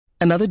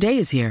Another day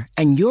is here,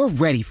 and you're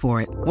ready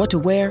for it. What to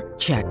wear?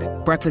 Check.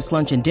 Breakfast,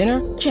 lunch, and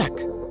dinner? Check.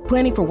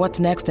 Planning for what's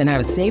next and how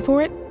to save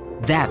for it?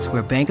 That's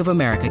where Bank of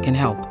America can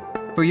help.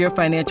 For your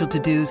financial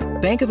to-dos,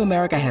 Bank of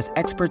America has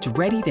experts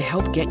ready to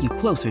help get you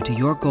closer to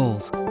your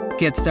goals.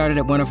 Get started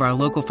at one of our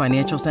local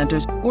financial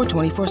centers or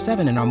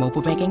 24/7 in our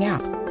mobile banking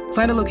app.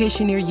 Find a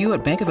location near you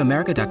at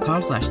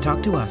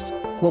bankofamerica.com/talktous.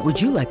 What would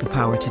you like the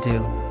power to do?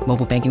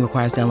 Mobile banking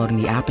requires downloading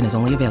the app and is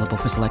only available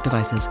for select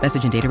devices.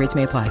 Message and data rates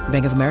may apply.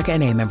 Bank of America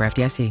N.A., member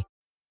FDIC.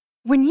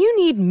 When you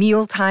need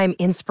mealtime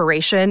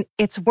inspiration,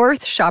 it's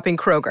worth shopping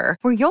Kroger,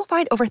 where you'll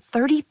find over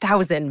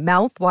 30,000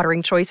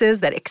 mouth-watering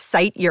choices that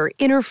excite your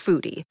inner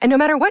foodie. And no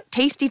matter what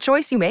tasty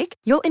choice you make,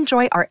 you'll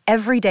enjoy our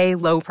everyday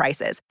low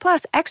prices,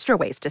 plus extra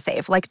ways to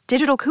save, like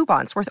digital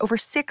coupons worth over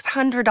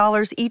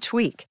 $600 each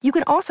week. You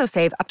can also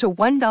save up to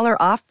 $1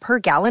 off per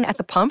gallon at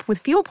the pump with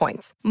fuel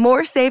points.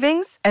 More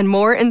savings and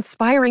more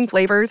inspiring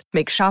flavors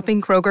make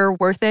shopping Kroger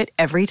worth it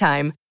every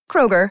time.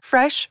 Kroger,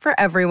 fresh for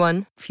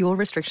everyone. Fuel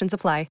restrictions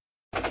apply.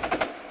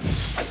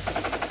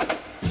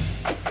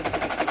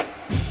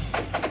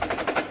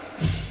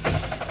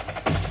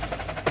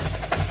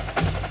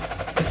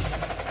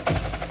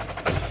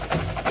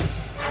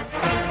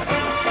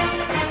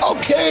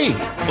 Okay,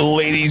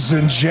 ladies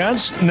and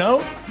gents,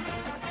 no,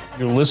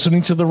 you're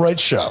listening to the right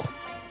show.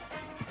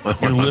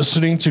 You're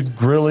listening to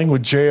Grilling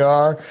with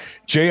JR.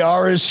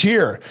 JR is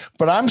here,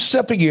 but I'm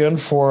stepping in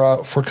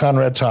for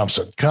Conrad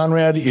Thompson.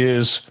 Conrad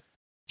is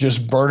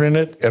just burning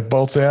it at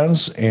both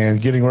ends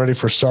and getting ready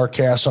for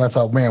StarCast. And I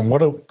thought, man,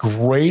 what a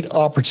great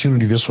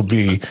opportunity this would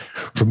be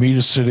for me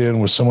to sit in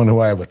with someone who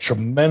I have a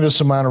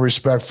tremendous amount of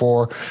respect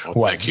for,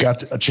 who I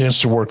got a chance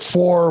to work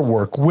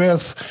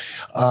with,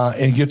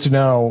 and get to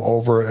know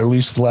over at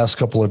least the last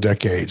couple of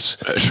decades.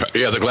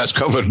 Yeah, the last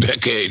couple of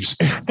decades.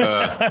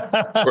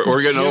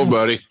 We're getting old,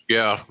 buddy.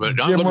 Yeah, but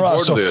I'm looking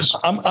forward to this.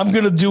 I'm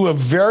going to do a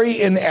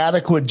very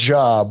inadequate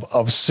job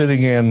of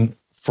sitting in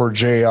for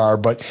JR,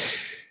 but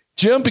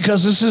Jim,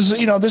 because this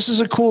is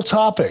a cool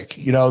topic.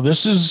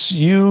 This is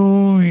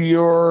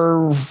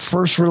your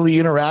first really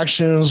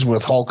interactions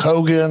with Hulk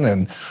Hogan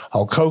and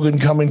Hulk Hogan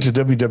coming to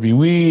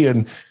WWE.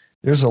 And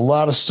there's a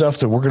lot of stuff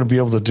that we're going to be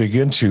able to dig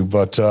into.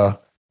 But,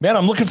 man,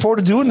 I'm looking forward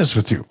to doing this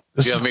with you.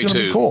 This is me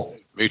too. Be cool.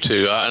 Me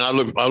too. I'm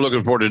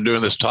looking forward to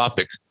doing this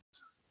topic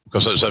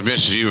because, as I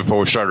mentioned to you before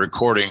we started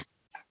recording,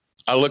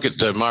 I look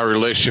at my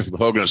relationship with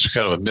Hogan as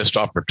kind of a missed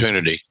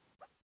opportunity.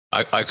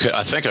 I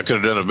think I could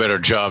have done a better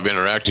job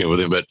interacting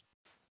with him, but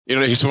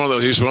he's one of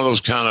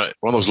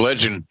those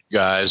legend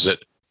guys that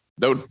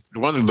the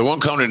one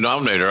common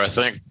denominator, I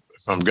think,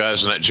 from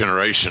guys in that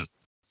generation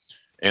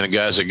and the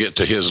guys that get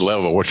to his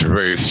level, which are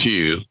very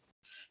few,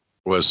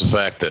 was the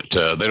fact that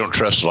they don't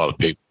trust a lot of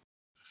people.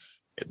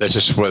 That's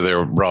just the way they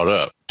were brought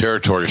up.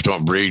 Territories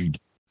don't breed,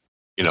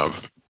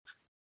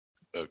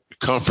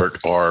 comfort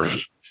or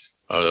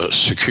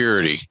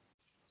security.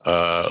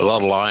 A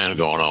lot of lying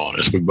going on,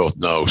 as we both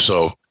know.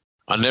 So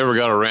I never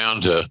got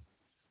around to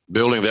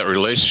building that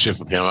relationship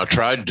with him. I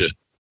tried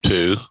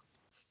to,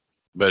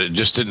 but it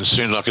just didn't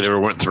seem like it ever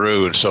went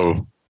through. And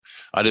so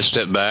I just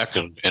stepped back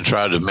and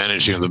tried to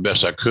manage him the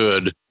best I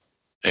could.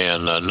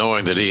 And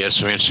knowing that he had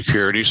some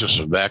insecurities and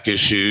some back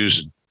issues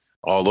and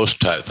all those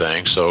type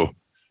things. So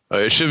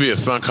it should be a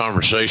fun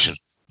conversation.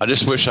 I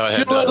just wish I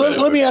had.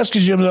 Let me ask you,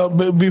 Jim, though,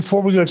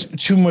 before we go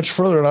too much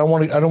further, and I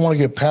don't want to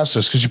get past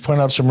this because you point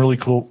out some really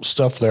cool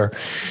stuff there.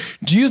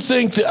 Do you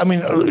think that? I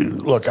mean,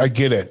 look, I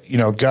get it.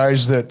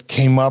 Guys that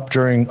came up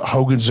during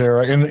Hogan's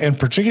era, and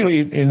particularly,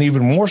 and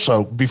even more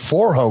so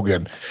before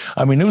Hogan.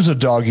 I mean, it was a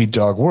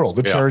dog-eat-dog world.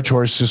 The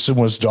territory system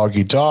was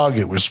dog-eat-dog.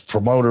 It was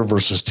promoter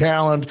versus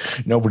talent.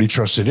 Nobody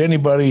trusted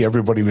anybody.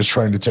 Everybody was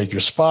trying to take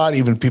your spot.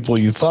 Even people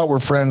you thought were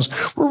friends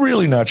were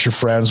really not your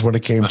friends when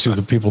it came to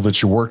the people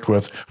that you worked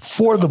with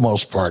for the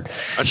most part.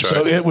 That's so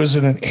right. It was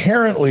an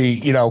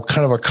inherently,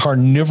 kind of a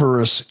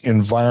carnivorous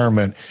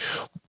environment.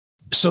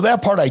 So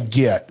that part I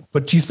get,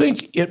 but do you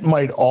think it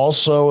might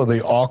also,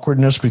 the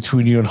awkwardness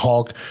between you and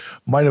Hulk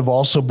might have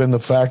also been the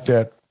fact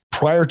that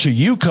prior to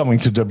you coming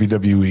to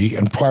WWE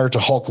and prior to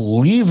Hulk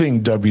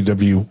leaving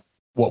WWE,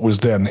 what was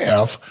then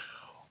F,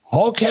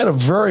 Hulk had a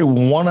very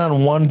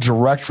one-on-one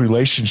direct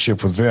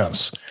relationship with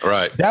Vince.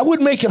 Right. That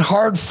would make it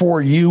hard for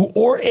you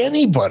or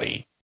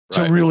anybody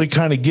to really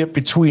kind of get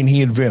between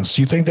he and Vince.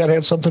 Do you think that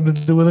had something to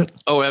do with it?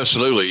 Oh,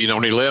 absolutely.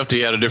 When he left,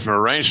 he had a different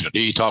arrangement.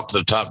 He talked to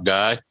the top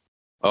guy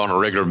on a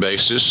regular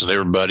basis, and they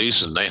were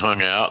buddies, and they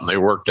hung out, and they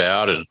worked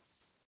out, and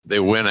they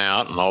went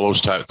out, and all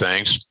those type of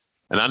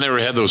things. And I never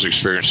had those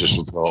experiences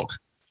with Hulk.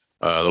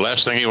 The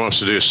last thing he wants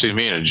to do is see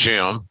me in a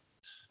gym.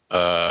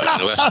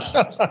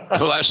 The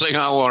last thing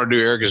I want to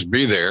do, Eric, is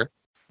be there.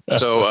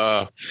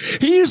 So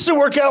he used to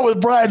work out with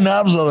Brian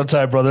Knobs all the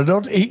time, brother.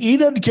 He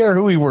doesn't care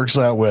who he works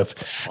out with.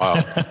 Wow,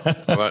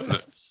 well,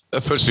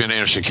 that puts me in an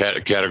interesting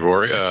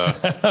category.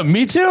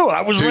 Me too.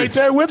 I was right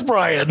there with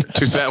Brian.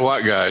 Two fat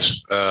white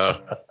guys.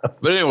 But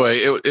anyway,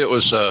 it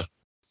was.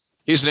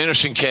 He's an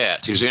interesting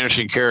cat. He's an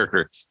interesting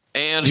character.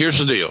 And here's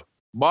the deal.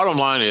 Bottom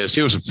line is,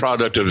 he was a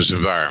product of his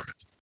environment.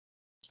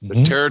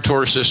 The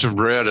territory system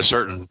bred a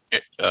certain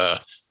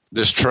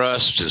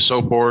distrust and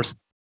so forth.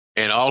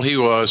 And all he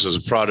was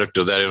a product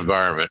of that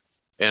environment.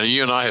 And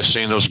you and I have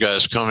seen those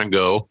guys come and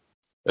go.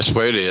 That's the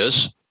way it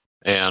is.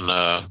 And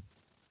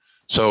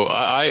so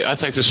I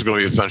think this is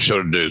going to be a fun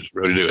show to do,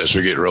 really do, as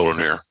we get rolling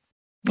here.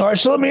 All right,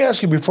 so let me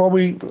ask you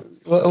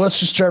let's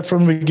just start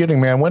from the beginning,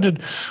 man. When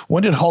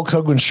did Hulk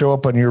Hogan show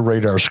up on your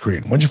radar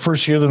screen? When did you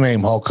first hear the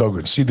name Hulk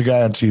Hogan? See the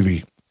guy on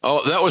TV?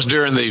 Oh, that was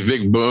during the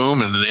big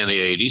boom in the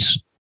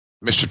 80s.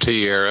 Mr.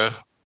 T era,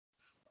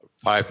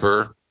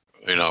 Piper,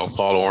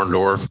 Paul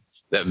Orndorff,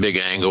 that big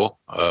angle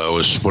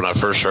was when I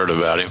first heard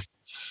about him.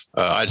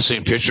 I'd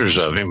seen pictures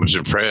of him, was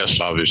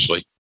impressed,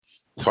 obviously.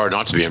 It's hard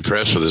not to be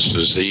impressed with his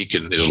physique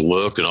and his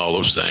look and all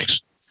those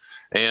things.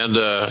 And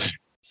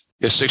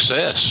his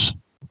success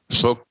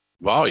spoke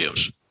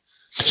volumes.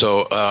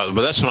 So,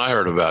 but that's when I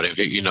heard about him.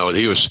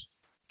 He was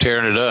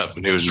tearing it up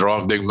and he was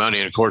drawing big money.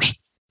 And of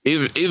course,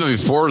 even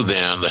before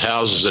then, the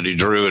houses that he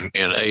drew in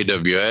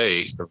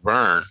AWA for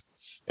Vern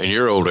in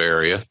your old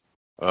area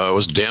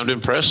was damned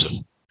impressive.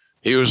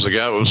 He was the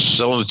guy who was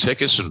selling the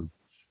tickets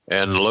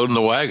and loading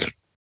the wagon.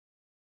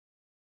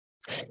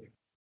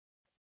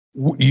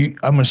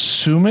 I'm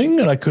assuming,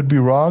 and I could be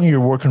wrong, you're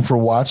working for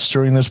Watts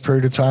during this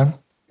period of time?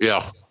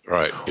 Yeah,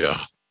 right. Yeah.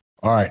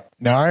 All right.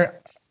 Now,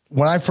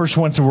 when I first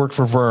went to work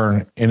for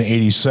Vern in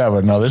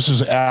 87, now this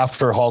is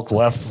after Hulk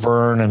left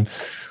Vern and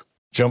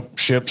jumped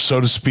ship, so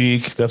to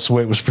speak. That's the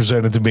way it was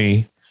presented to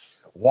me.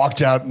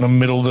 Walked out in the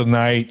middle of the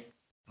night,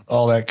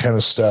 all that kind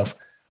of stuff.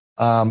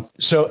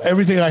 So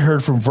everything I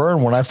heard from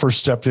Vern when I first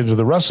stepped into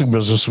the wrestling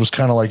business was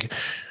kind of like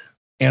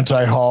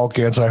anti-Hulk,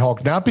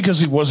 not because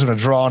he wasn't a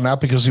draw,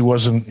 not because he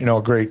wasn't,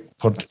 a great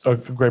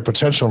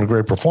potential and a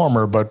great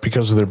performer, but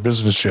because of their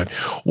business shit.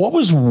 What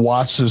was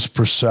Watts's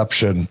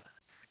perception?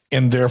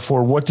 And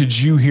therefore, what did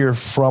you hear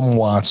from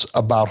Watts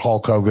about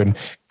Hulk Hogan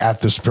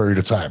at this period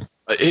of time?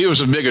 He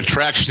was a big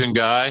attraction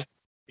guy.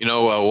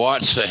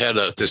 Watts had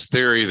this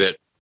theory that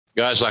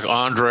guys like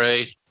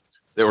Andre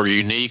that were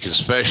unique and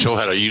special,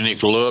 had a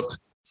unique look,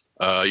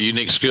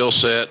 unique skill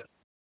set.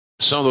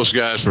 Some of those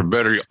guys were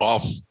better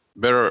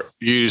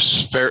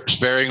used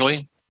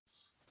sparingly,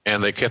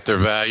 and they kept their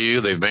value.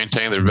 They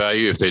maintained their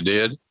value if they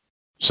did.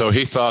 So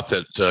he thought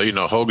that,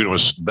 Hogan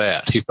was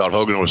that. He thought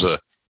Hogan was a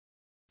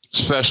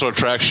special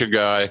attraction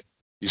guy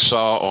you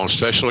saw on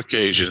special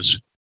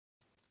occasions.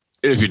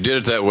 If you did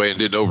it that way and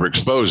didn't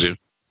overexpose him,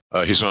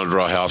 he's going to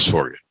draw a house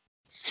for you.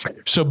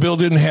 So Bill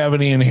didn't have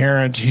any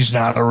inherent, he's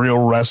not a real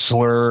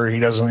wrestler. He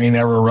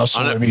never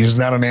wrestled. He's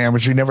not an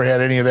amateur. He never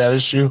had any of that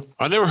issue.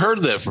 I never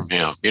heard that from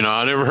him.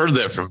 I never heard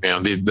that from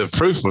him. The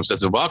proof was at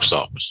the box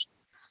office.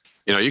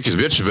 You can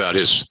bitch about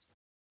his,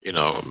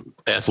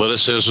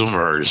 athleticism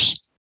or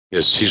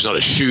he's not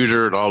a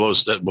shooter and all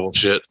that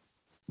bullshit.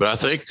 But I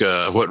think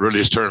what really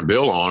has turned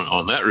Bill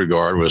on that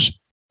regard was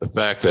the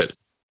fact that,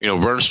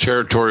 Vern's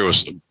territory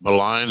was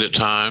maligned at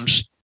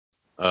times.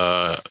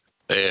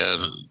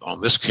 And on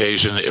this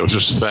occasion, it was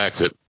just the fact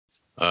that,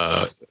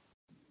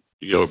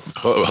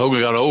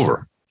 Hogan got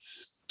over.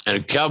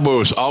 And Cowboy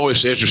was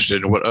always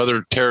interested in what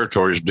other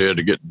territories did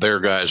to get their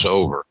guys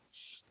over,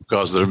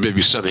 because there may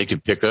be something he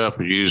could pick up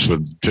and use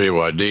with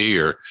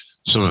JYD or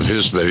some of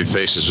his baby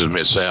faces in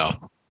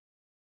Mid-South.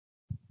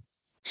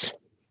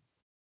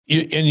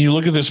 And you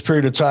look at this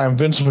period of time,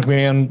 Vince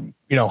McMahon,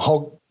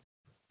 Hulk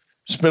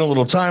spent a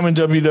little time in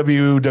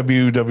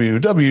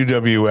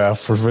WWF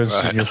for Vince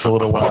for a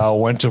little while,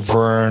 went to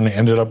Vern,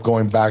 ended up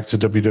going back to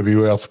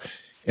WWF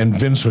and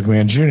Vince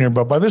McMahon Jr.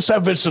 But by this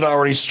time, Vince had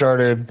already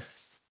started,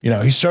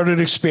 he started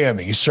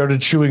expanding. He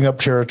started chewing up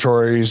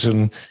territories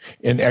and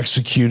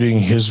executing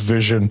his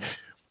vision.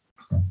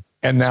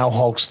 And now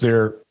Hulk's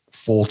there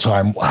full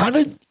time.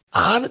 What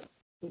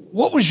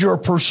was your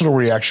personal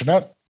reaction?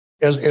 Not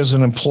as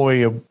an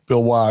employee of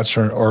Bill Watts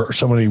or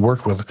somebody you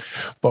worked with,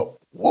 but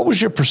what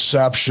was your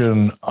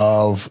perception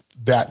of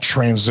that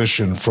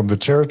transition from the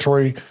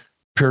territory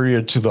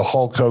period to the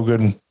Hulk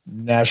Hogan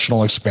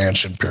national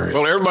expansion period?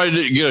 Well, everybody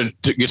didn't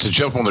get to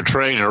jump on the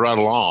train and ride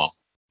along.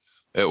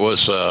 It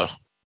was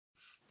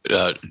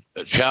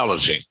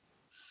challenging.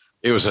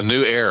 It was a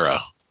new era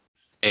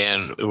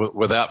and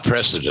without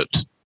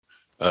precedent,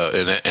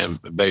 and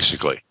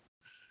basically.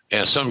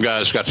 And some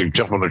guys got to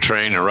jump on the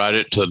train and ride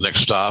it to the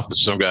next stop, and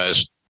some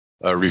guys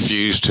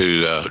refused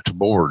to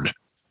board,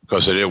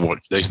 because they didn't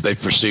want, they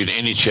perceived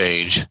any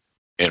change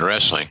in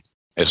wrestling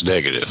as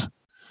negative.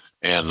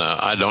 And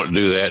I don't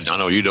do that. I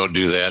know you don't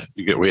do that.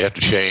 We have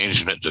to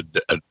change and to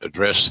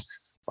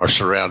address our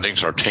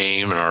surroundings, our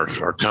team, and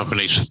our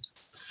companies.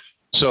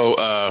 So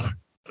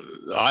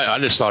I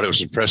just thought it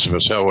was impressive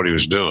as hell what he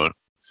was doing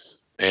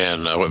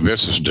and what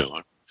Vince was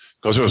doing,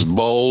 because it was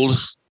bold.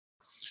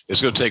 It's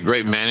going to take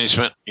great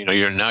management.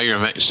 You're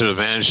instead of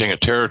managing a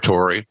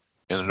territory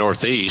in the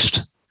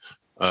Northeast,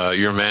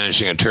 you're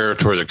managing a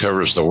territory that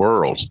covers the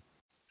world.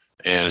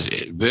 And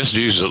Vince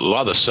uses a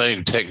lot of the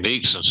same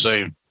techniques and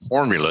same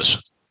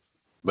formulas,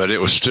 but it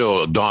was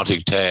still a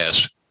daunting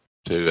task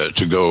to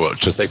take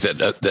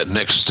that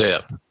next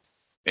step.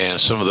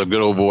 And some of the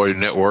good old boy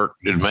network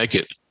didn't make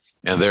it,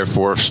 and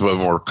therefore some of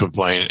them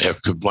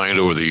have complained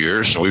over the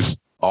years. And we've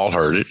all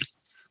heard it,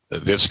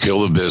 that Vince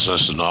killed the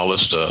business and all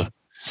this stuff.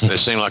 And it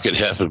seemed like it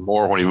happened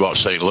more when he bought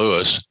St.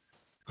 Louis,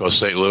 because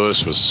St.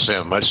 Louis was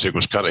Sam Muchnick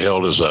was kind of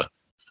held as a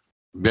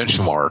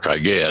benchmark, I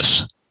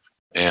guess.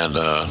 And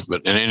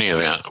but in any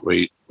event,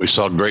 we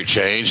saw great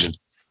change, and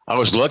I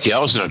was lucky. I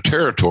was in a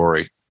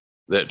territory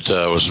that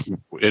was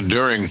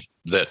enduring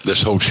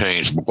this whole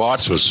change.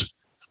 Watts was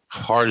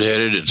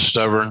hard-headed and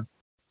stubborn,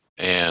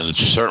 and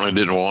certainly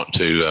didn't want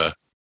to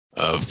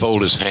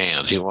fold his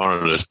hand. He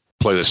wanted to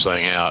play this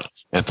thing out,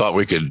 and thought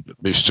we could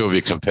still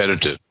be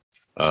competitive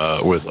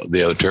with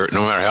the other territory,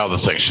 no matter how the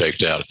thing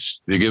shaked out.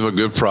 If you give a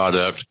good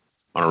product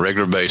on a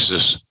regular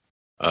basis,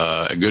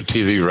 a good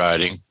TV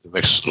writing that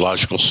makes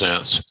logical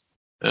sense,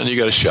 and you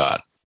got a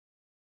shot.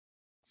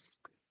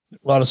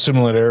 A lot of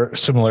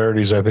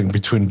similarities, I think,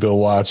 between Bill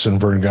Watts and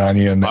Verne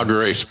Gagne in that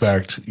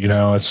respect. You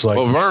know, it's like,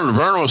 well,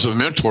 Verne was a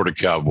mentor to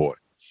Cowboy.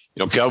 You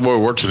know, Cowboy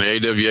worked in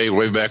the AWA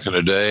way back in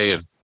the day,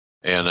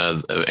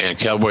 and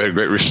Cowboy had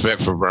great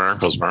respect for Verne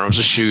because Verne was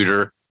a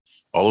shooter.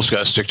 All those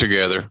guys stick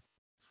together,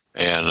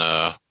 and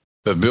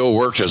but Bill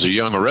worked as a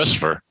young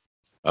wrestler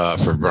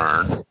for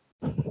Verne,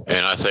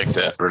 and I think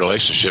that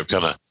relationship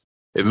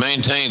it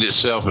maintained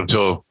itself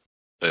until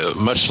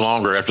much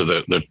longer after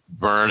the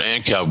Verne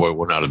and Cowboy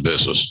went out of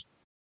business.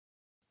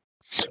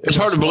 It's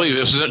hard to believe.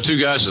 Isn't that two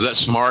guys that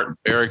smart,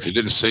 Eric, that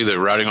didn't see the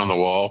writing on the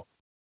wall?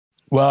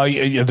 Well,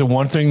 the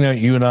one thing that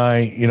you and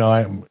I,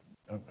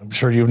 I'm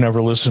sure you've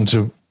never listened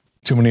to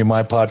too many of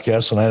my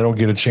podcasts, and I don't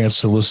get a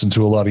chance to listen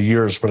to a lot of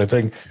yours, but I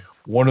think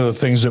one of the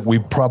things that we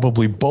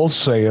probably both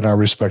say in our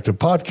respective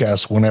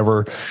podcasts,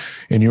 whenever,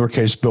 in your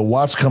case, Bill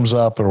Watts comes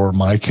up, or in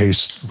my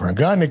case, Verne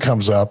Gagne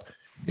comes up,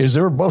 is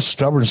they were both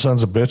stubborn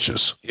sons of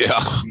bitches.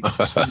 Yeah.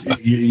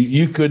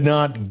 you could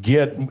not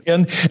get,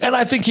 and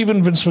I think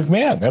even Vince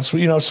McMahon, that's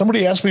what,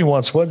 somebody asked me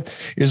once,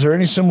 is there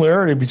any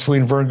similarity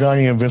between Verne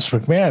Gagne and Vince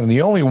McMahon? And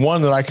the only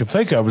one that I could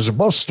think of is they're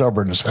both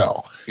stubborn as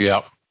hell.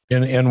 Yeah.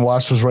 And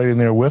Watts was right in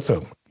there with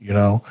them,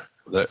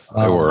 They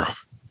were.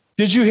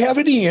 Did you have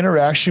any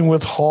interaction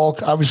with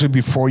Hulk, obviously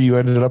before you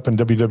ended up in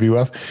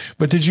WWF,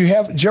 but did you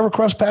ever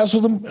cross paths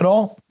with him at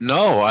all?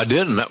 No, I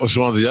didn't. That was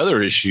one of the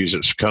other issues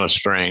that's kind of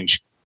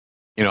strange.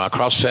 I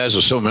crossed paths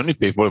with so many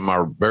people in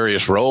my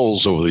various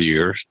roles over the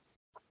years.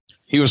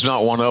 He was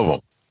not one of them.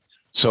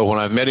 So when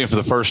I met him for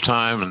the first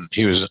time, and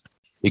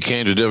he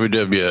came to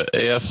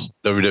WWF,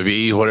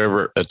 WWE,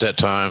 whatever at that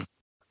time,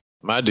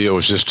 my deal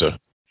was just to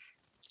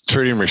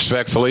treat him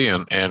respectfully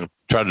and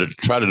try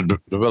to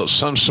develop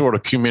some sort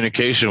of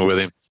communication with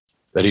him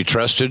that he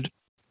trusted.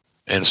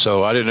 And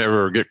so I didn't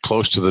ever get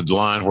close to the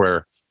line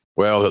where,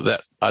 well,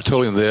 that I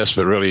told him this,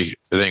 but really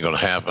it ain't going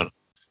to happen.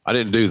 I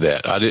didn't do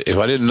that. If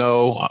I didn't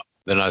know,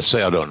 then I'd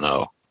say I don't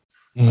know.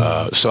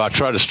 Mm-hmm. So I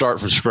tried to start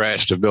from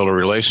scratch to build a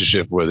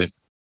relationship with him.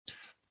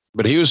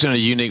 But he was in a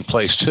unique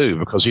place too,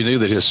 because he knew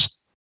that his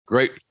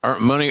great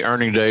money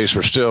earning days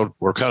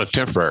were kind of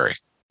temporary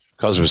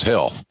because of his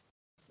health.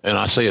 And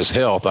I say his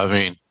health, I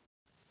mean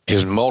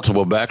his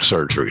multiple back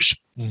surgeries.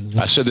 Mm-hmm.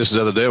 I said this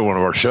the other day on one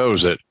of our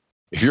shows, that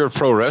if you're a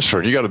pro wrestler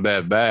and you got a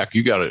bad back,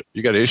 you got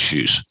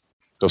issues.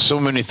 Because so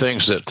many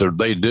things that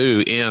they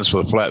do ends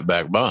with a flat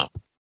back bump.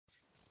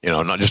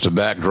 Not just a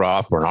back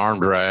drop or an arm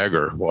drag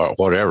or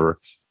whatever.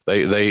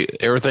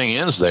 Everything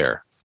ends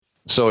there.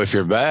 So if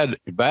your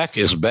back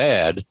is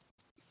bad,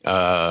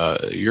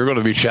 you're going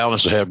to be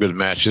challenged to have good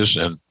matches.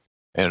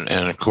 And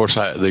of course,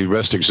 the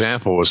best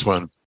example was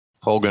when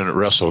Hogan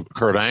wrestled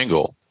Kurt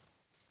Angle.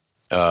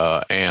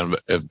 And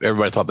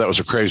everybody thought that was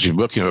a crazy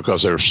booking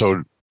because they were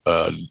so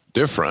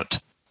different.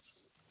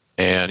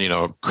 And,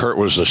 Kurt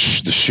was the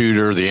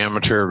shooter, the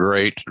amateur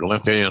great,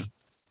 Olympian,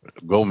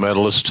 gold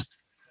medalist.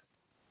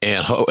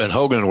 And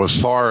Hogan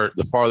was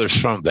the farthest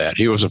from that.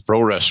 He was a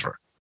pro wrestler,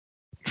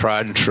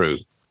 tried and true.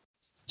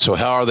 So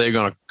how are they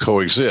going to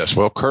coexist?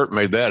 Well, Kurt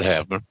made that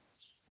happen,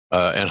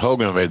 and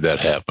Hogan made that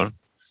happen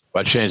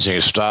by changing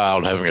his style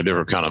and having a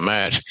different kind of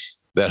match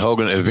that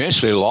Hogan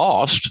eventually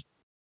lost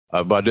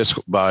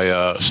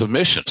by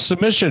submission.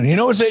 Submission.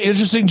 What's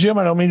interesting, Jim?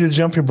 I don't mean to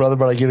jump your brother,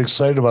 but I get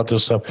excited about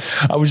this stuff.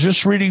 I was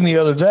just reading the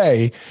other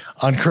day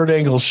on Kurt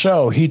Angle's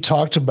show. He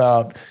talked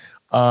about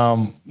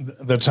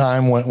the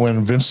time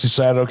when Vince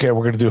decided, okay,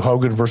 we're going to do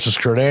Hogan versus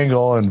Kurt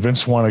Angle, and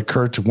Vince wanted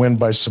Kurt to win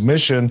by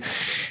submission.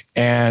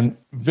 And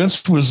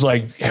Vince was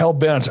like hell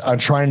bent on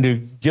trying to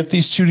get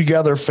these two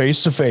together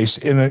face to face.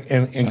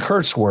 In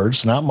Kurt's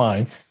words, not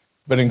mine,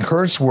 but in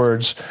Kurt's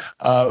words,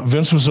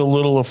 Vince was a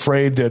little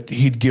afraid that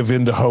he'd give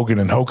in to Hogan,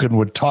 and Hogan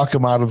would talk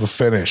him out of the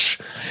finish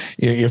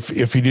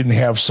if he didn't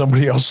have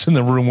somebody else in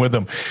the room with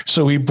him.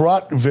 So he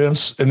brought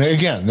Vince, and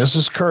again, this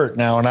is Kurt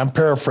now, and I'm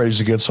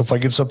paraphrasing it. So if I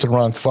get something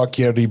wrong, fuck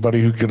you,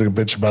 anybody who could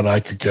bitch about it, I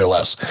could care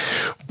less.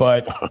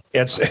 But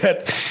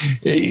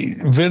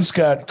Vince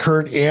got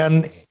Kurt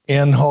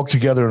and Hulk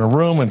together in a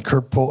room, and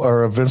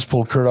Vince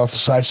pulled Kurt off the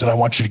side and said, I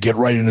want you to get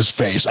right in his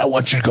face. I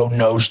want you to go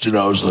nose to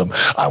nose with him.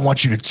 I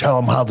want you to tell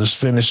him how this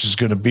finish is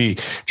going to be.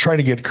 Trying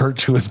to get Kurt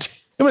to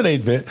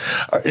intimidate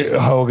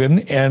Hogan.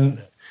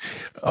 And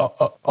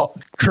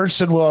Kurt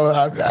said, well,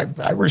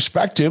 I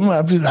respect him.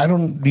 I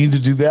don't need to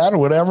do that or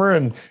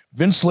whatever.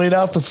 Vince laid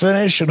out the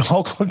finish, and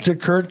Hulk looked at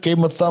Kurt, gave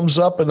him a thumbs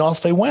up, and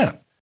off they went.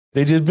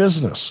 They did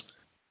business.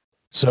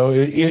 So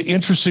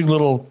interesting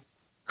little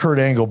Kurt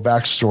Angle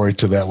backstory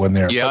to that one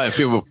there. Yeah, and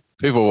people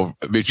will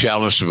be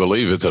challenged to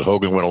believe it that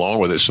Hogan went along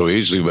with it so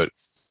easily, but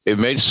it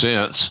made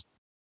sense.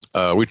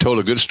 We told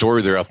a good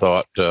story there, I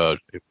thought,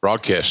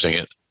 broadcasting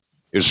it.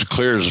 It's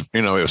clear as,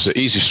 it was an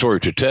easy story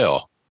to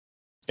tell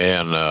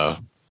and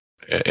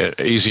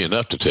easy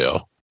enough to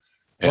tell.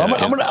 And,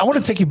 I want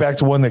to take you back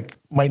to one that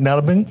might not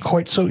have been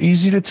quite so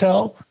easy to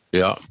tell.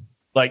 Yeah.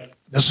 Like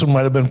this one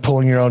might have been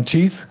pulling your own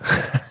teeth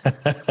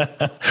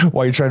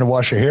while you're trying to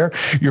wash your hair.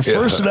 Your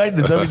first night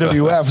in the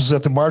WWF is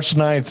at the March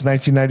 9th,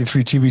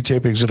 1993 TV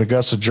tapings in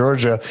Augusta,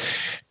 Georgia.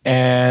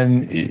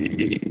 And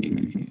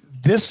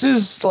this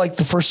is like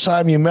the first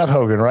time you met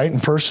Hogan, right? In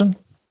person?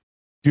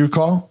 Do you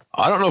recall?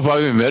 I don't know if I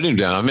even met him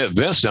down. I met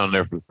Vince down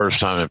there for the first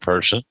time in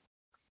person.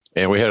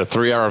 And we had a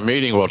 3-hour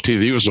meeting while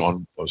TV was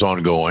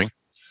ongoing.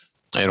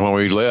 And when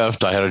we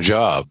left, I had a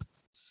job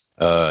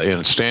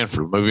in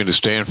Stanford, moving to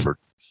Stanford.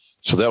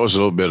 So that was a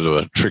little bit of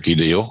a tricky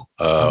deal.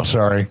 I'm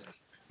sorry.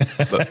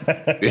 But,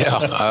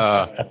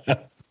 yeah.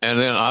 And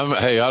then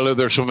I lived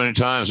there so many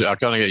times, I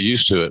kind of get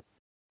used to it,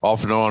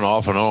 off and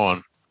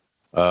on.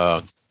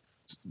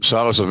 So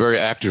I was a very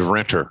active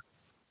renter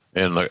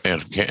in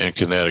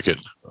Connecticut,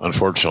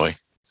 unfortunately.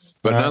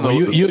 But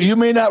you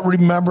may not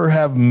remember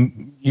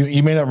having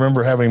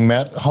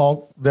met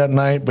Hulk that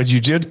night, but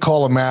you did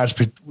call a match.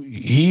 But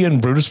he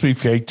and Brutus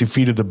Beefcake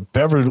defeated the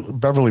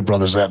Beverly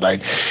Brothers that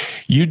night.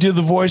 You did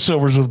the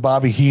voiceovers with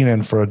Bobby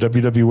Heenan for a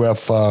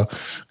WWF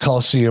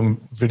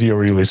Coliseum video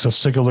release.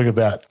 Let's take a look at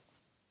that.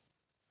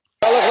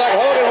 It looks like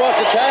Hogan wants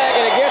to tag,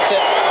 and he gets it.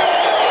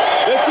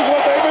 This is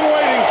what they've been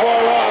waiting for,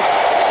 Ross.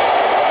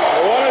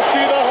 They want to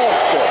see the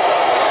Hulkster.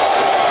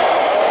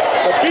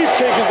 The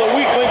Beefcake is the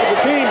weak link of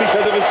the team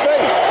because of his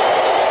face.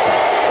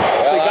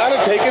 They got to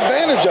take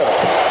advantage of it.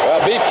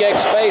 Well,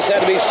 Beefcake's face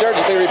had to be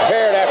surgically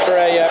repaired after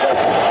a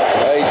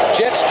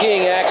jet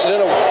skiing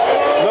accident.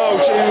 No,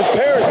 he was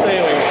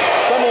parasailing.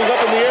 Someone was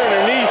up in the air and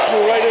their knees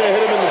flew right in and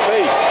hit him in the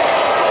face.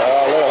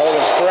 Oh, look at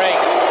Hogan's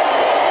strength.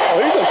 Oh,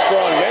 he's a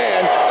strong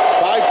man.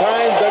 5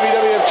 times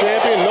WWF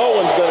champion. No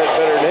one's done it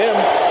better than him.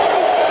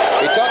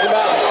 He talked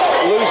about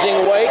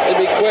losing weight to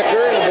be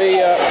quicker, to be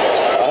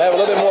have a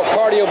little bit more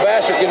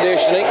cardiovascular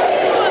conditioning.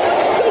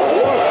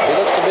 He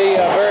looks to be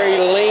very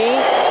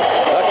lean,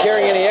 not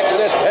carrying any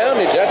excess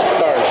poundage. That's for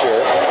darn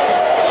sure.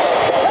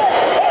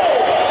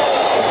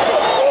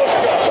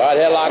 Side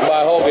headlock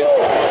by Hogan.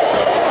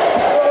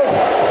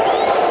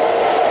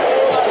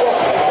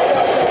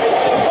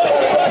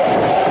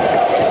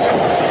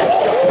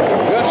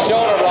 Good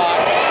shoulder block.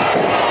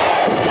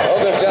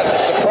 Hogan's got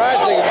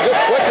surprisingly good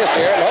quickness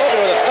here, and Hogan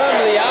with a thumb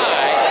to the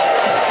eye,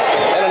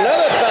 and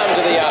another thumb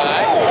to the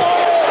eye.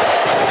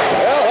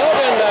 Well,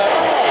 Hogan,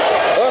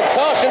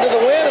 caution to the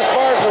wind as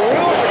far as the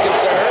rules are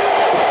concerned.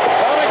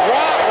 Atomic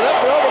drop, and up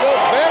and over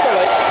goes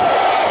Beverly.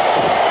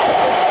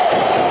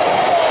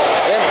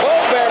 And Bo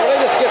Beverly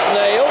just gets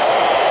nailed.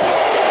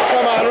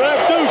 Come on,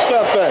 ref, do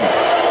something.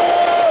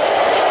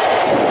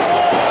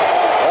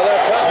 Another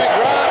atomic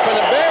drop, and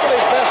the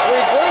Beverly's best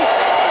regroup.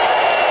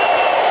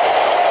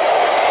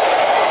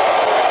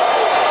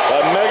 The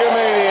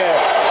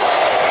Megamaniacs.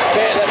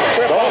 Can't let the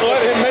trip Don't off.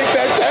 let him make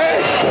that tag.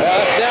 Well,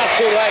 now it's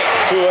too late.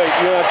 Too late.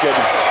 You're not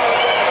kidding.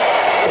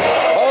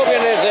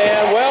 Hogan is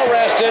in, well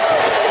rested.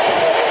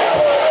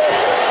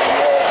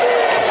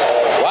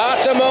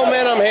 Lots of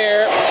momentum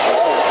here.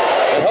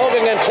 And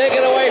Hogan can take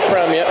it away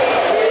from you.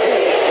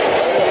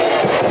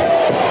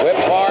 Whip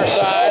far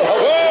side.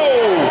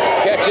 Hogan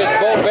catches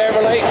Bo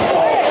Beverly.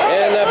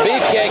 And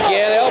Beefcake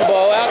in,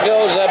 elbow. Out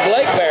goes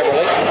Blake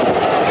Beverly.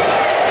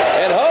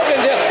 And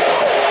Hogan just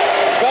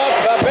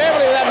caught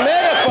Beverly with that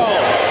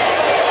megaphone.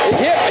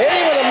 He hit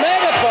him with a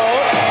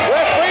megaphone.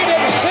 Referee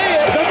didn't see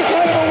it. Is that the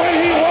kind of a win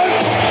he wants?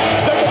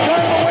 Is that the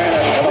kind of a win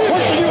that's going to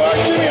work for you,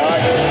 Jimmy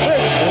Hart?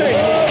 This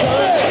stinks.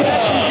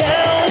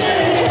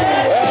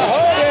 Well,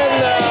 Hogan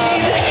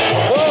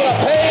pulled a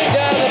page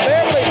out of the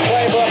Beverly's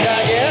playbook,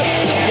 I guess.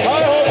 I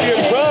hope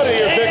you're proud of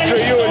your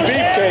victory, you and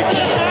Beefcake.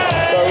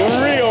 It's a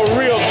real,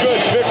 real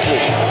good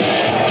victory.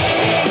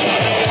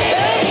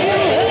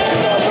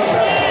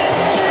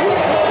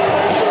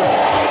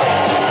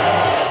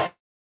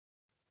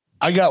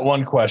 I got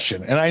one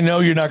question, and I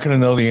know you're not going to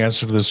know the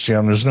answer to this,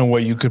 Jim. There's no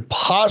way you could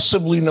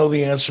possibly know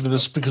the answer to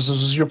this because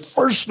this is your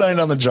first night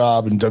on the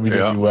job in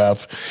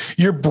WWF. Yeah.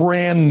 You're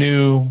brand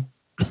new.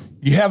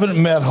 You haven't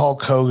met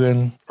Hulk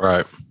Hogan.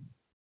 Right.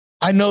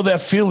 I know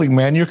that feeling,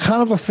 man. You're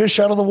kind of a fish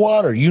out of the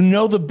water. You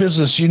know the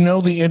business. You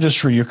know the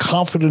industry. You're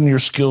confident in your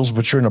skills,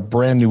 but you're in a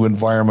brand new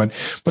environment.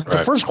 But the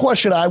first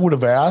question I would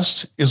have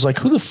asked is like,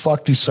 who the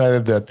fuck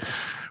decided that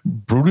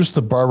Brutus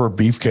the Barber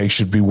Beefcake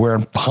should be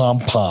wearing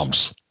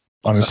pom-poms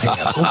on his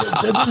hands?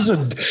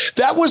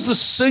 That was the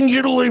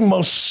singularly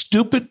most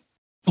stupid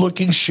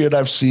looking shit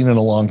I've seen in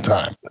a long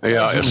time.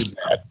 Yeah, it's really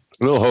bad.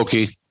 A little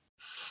hokey.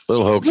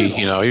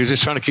 You know, he was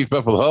just trying to keep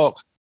up with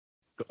Hulk.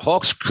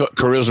 Hulk's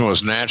charisma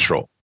was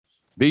natural.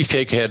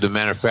 Beefcake had to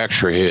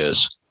manufacture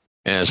his.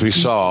 And as we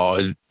saw,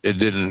 it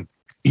didn't.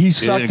 He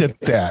sucked at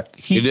that.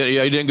 He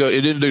didn't go.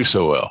 It didn't do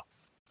so well.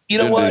 You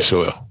know what? Do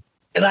so well.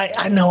 And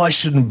I know I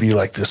shouldn't be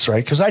like this,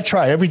 right? Because I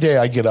try every day.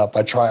 I get up.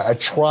 I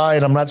try,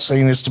 and I'm not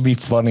saying this to be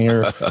funny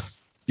or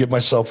get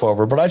myself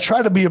over, but I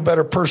try to be a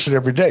better person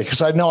every day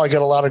because I know I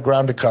got a lot of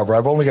ground to cover.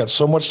 I've only got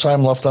so much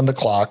time left on the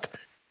clock.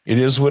 It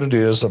is what it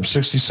is. I'm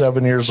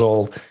 67 years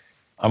old.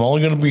 I'm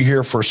only going to be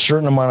here for a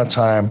certain amount of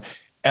time,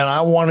 and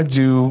I want to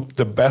do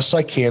the best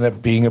I can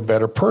at being a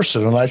better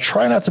person. And I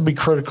try not to be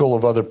critical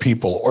of other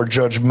people or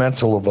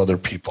judgmental of other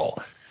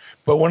people.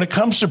 But when it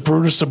comes to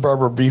Brutus the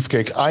Barber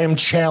Beefcake, I am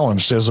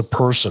challenged as a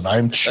person. I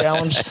am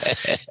challenged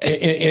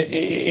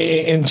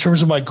in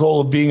terms of my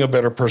goal of being a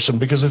better person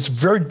because it's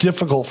very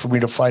difficult for me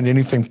to find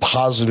anything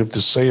positive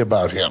to say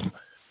about him.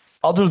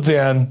 Other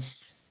than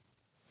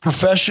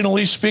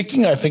professionally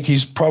speaking, I think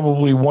he's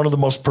probably one of the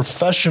most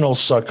professional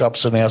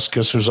suck-ups and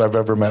ass-kissers I've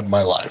ever met in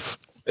my life.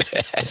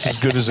 It's as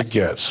good as it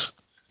gets.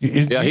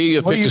 He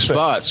picked his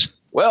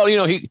spots. Well,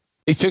 he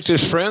picked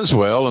his friends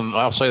well, and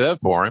I'll say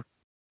that for him.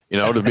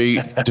 To be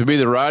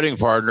the riding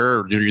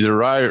partner, the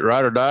ride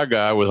or die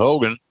guy with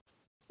Hogan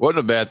wasn't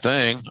a bad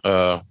thing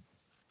for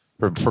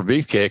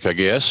Beefcake, I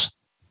guess.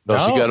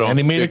 And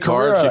he made a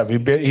career out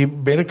of it. He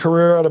made a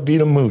career out of being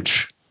a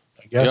mooch,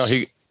 I guess.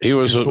 Yeah, he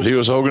was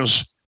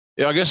Hogan's.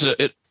 Yeah, I guess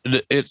it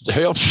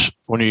helps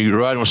when you're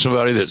riding with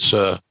somebody that's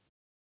got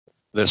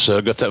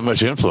that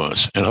much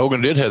influence. And Hogan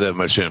did have that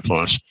much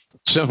influence.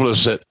 Simple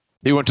as that,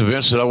 he went to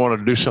Vince and said, I want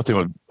to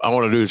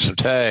do some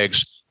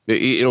tags.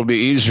 It'll be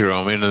easier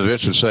on me. And then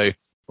Vince would say,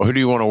 well, who do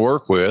you want to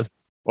work with?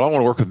 Well, I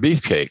want to work with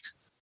Beefcake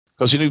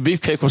because he knew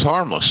Beefcake was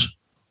harmless.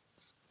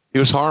 He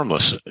was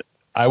harmless.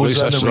 I was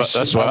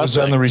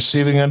on the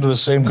receiving end of the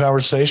same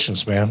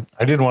conversations, man.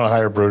 I didn't want to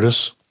hire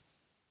Brutus.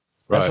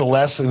 That's the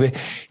last thing.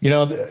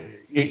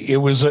 It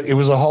was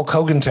a Hulk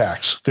Hogan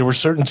tax. There were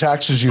certain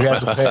taxes you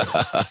had to pay.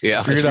 Yeah,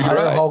 if you're going to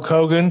hire Hulk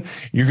Hogan,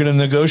 you're going to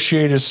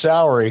negotiate his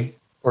salary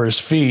or his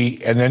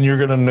fee, and then you're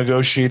going to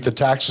negotiate the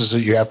taxes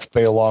that you have to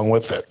pay along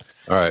with it.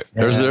 All right.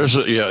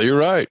 You're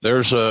right.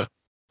 There's a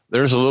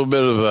little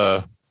bit of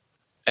a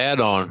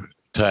add-on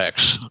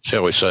tax,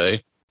 shall we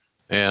say,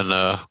 and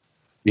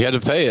you had to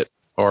pay it,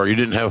 or you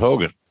didn't have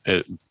Hogan.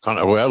 Kind of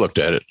the way I looked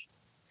at it.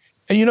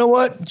 And you know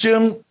what,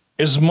 Jim?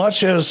 As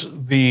much as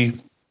the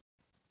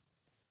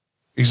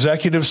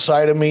executive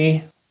side of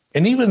me,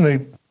 and even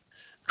the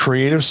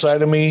creative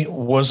side of me,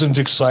 wasn't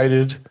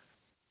excited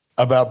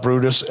about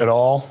Brutus at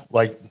all.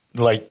 Like,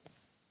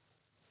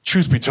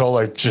 truth be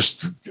told,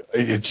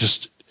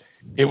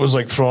 it was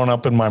like throwing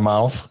up in my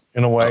mouth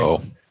in a way.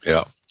 Oh,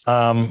 yeah.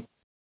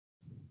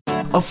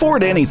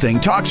 Afford Anything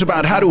talks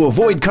about how to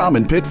avoid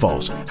common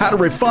pitfalls, how to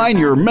refine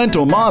your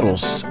mental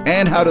models,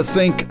 and how to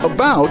think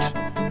about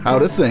how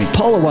to think.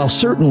 Paula, while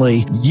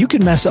certainly you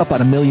can mess up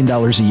on $1 million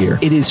a year,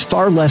 it is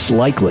far less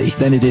likely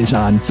than it is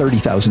on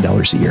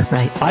 $30,000 a year.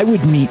 Right. I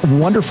would meet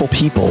wonderful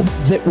people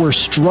that were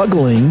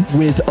struggling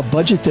with a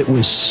budget that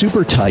was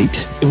super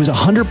tight. It was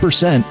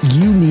 100%.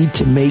 You need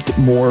to make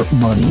more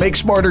money. Make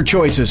smarter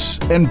choices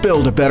and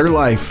build a better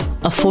life.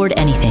 Afford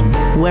Anything,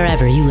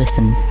 wherever you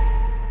listen.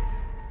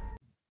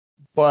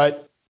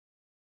 But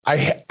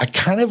I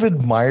kind of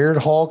admired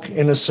Hulk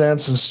in a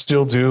sense and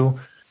still do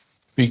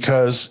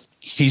because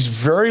he's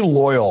very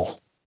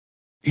loyal.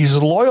 He's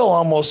loyal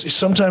almost.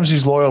 Sometimes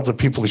he's loyal to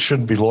people he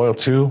shouldn't be loyal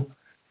to.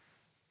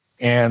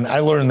 And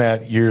I learned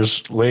that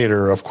years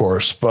later, of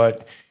course.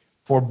 But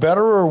for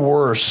better or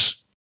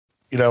worse,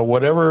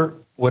 whatever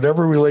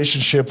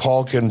relationship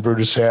Hulk and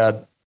Brutus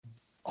had,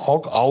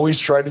 Hulk always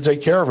tried to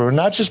take care of him. And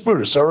not just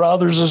Brutus. There were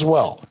others as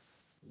well.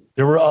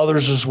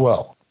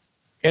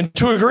 And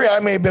to a degree, I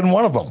may have been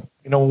one of them,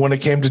 when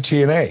it came to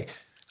TNA.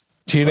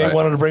 TNA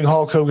wanted to bring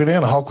Hulk Hogan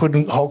in. Hulk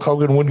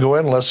Hogan wouldn't go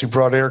in unless he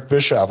brought Eric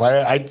Bischoff.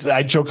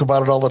 I joke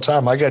about it all the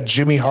time. I got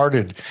Jimmy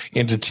Harted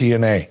into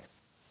TNA.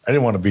 I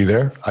didn't want to be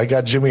there. I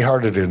got Jimmy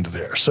Harted into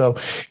there. So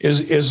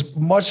as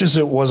much as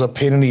it was a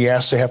pain in the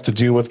ass to have to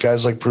deal with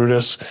guys like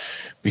Brutus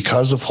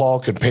because of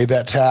Hulk and pay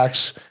that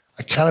tax,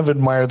 I kind of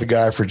admire the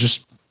guy for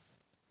just,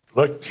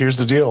 look, here's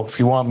the deal. If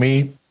you want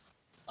me,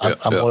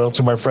 I'm loyal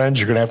to my friends.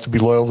 You're going to have to be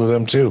loyal to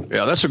them too.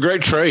 Yeah, that's a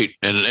great trait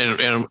and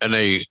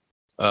a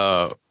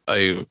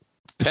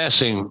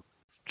passing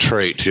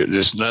trait.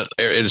 It's not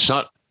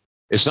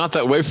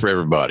that way for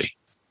everybody.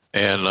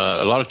 And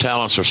a lot of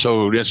talents are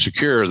so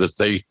insecure that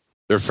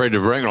they're afraid to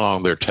bring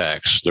along their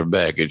tax, their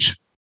baggage.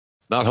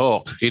 Not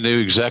Hulk. He knew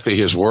exactly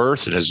his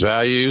worth and his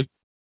value,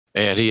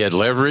 and he had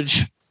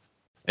leverage.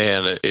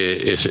 And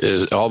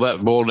all that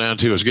boiled down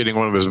to was getting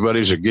one of his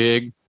buddies a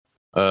gig,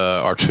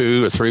 or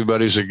 2 or 3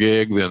 buddies a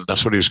gig. Then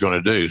that's what he was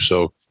going to do.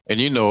 So, and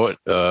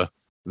it.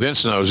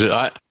 Vince knows it.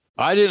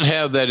 I didn't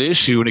have that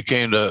issue when it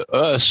came to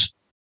us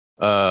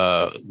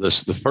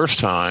the first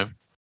time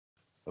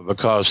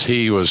because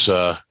he was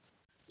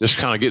just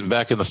kind of getting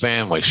back in the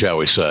family, shall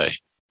we say.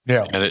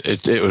 Yeah. And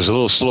it was a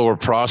little slower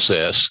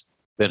process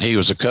than he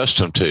was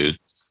accustomed to.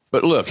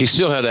 But look, he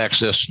still had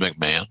access to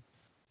McMahon.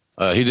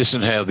 He just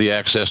didn't have the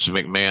access to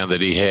McMahon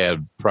that he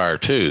had prior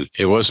to.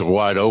 It wasn't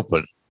wide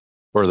open.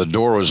 where the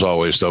door was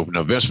always open.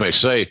 Now, Vince may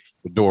say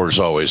the door is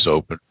always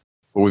open,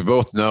 but we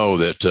both know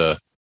that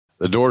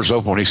the door is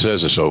open when he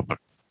says it's open.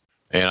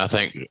 And I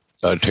think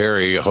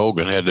Terry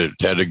Hogan had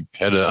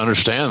to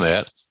understand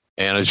that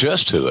and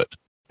adjust to it.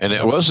 And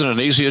it wasn't an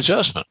easy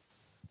adjustment.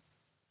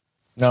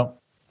 No,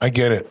 I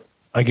get it.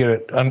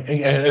 And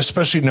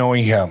especially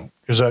knowing him,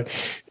 because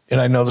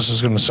I know this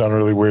is going to sound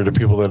really weird to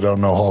people that don't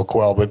know Hulk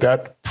well, but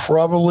that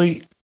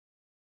probably,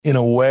 in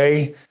a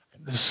way,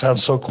 this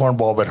sounds so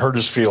cornball, but hurt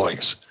his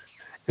feelings.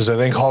 Because I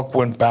think Hulk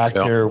went back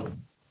there,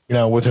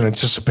 with an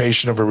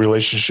anticipation of a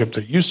relationship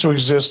that used to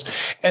exist,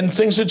 and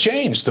things had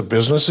changed. The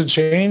business had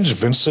changed.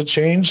 Vince had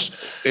changed.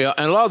 Yeah,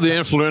 and a lot of the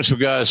influential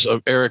guys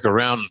of Eric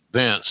around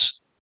Vince,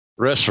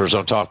 wrestlers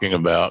I'm talking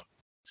about,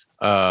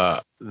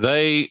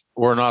 they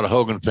were not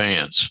Hogan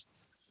fans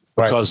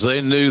because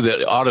they knew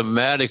that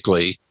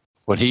automatically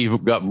when he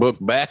got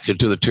booked back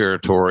into the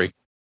territory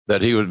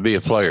that he would be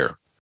a player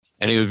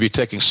and he would be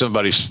taking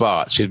somebody's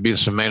spots. He'd be in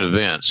some main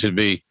events. He'd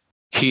be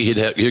key.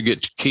 He'd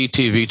get key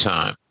TV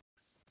time.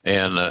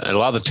 And a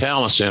lot of the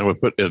talents would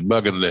put it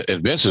bugging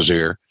in Vince's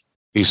ear.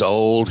 He's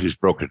old. He's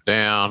broken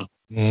down.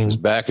 His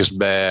back is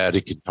bad.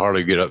 He can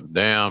hardly get up and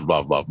down,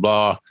 blah, blah,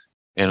 blah.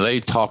 And they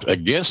talked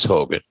against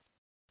Hogan.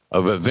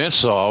 But Vince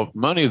saw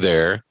money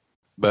there,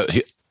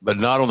 but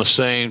not on the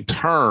same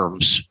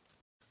terms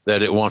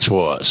that it once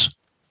was.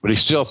 But he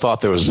still thought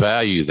there was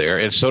value there.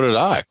 And so did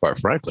I, quite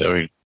frankly. I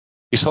mean,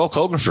 he's Hulk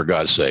Hogan, for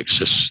God's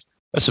sakes.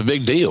 That's a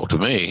big deal to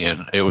me.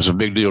 And it was a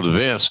big deal to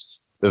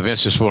Vince. But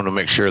Vince just wanted to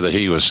make sure that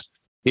he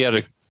had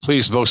to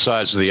please both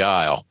sides of the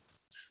aisle.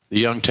 The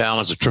young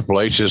talents, the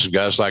Triple H's,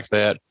 guys like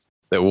that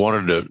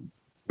wanted to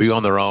be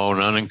on their own,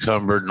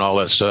 unencumbered and all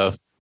that stuff.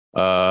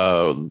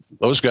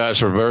 Those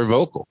guys were very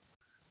vocal.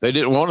 They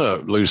didn't want to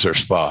lose their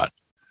spot,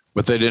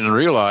 but they didn't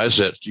realize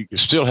that you could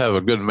still have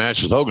a good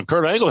match with Hogan.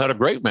 Kurt Angle had a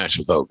great match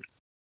with Hogan.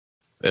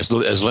 As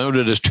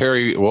limited as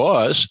Terry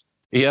was,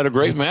 he had a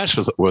great match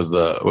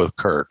with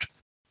Kurt.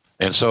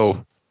 And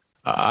so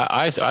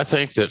I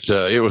think that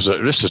it was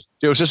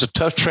just a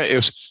tough it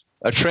was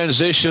a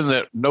transition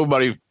that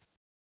nobody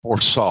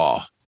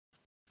foresaw.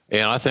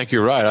 And I think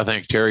you're right. I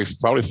think Terry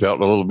probably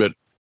felt a little bit,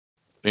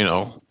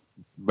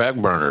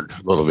 backburnered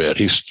a little bit.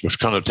 He was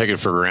kind of taken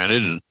for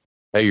granted. And,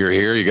 hey, you're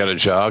here. You got a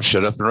job.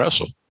 Shut up and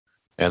wrestle.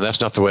 And that's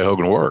not the way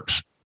Hogan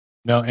works.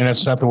 No, and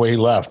it's not the way he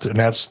left. And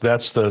that's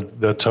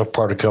the tough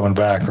part of coming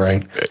back,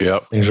 right?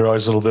 Yep. Things are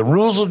always a little different.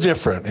 Rules are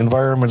different.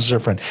 Environment's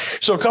different.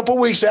 So a couple of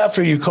weeks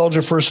after you called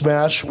your first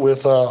match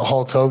with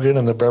Hulk Hogan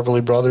and the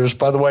Beverly Brothers.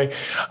 By the way,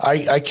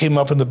 I came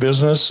up in the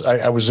business.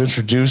 I was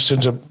introduced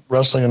into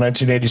wrestling in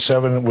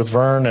 1987 with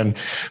Vern, and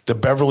the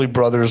Beverly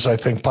Brothers, I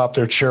think, popped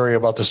their cherry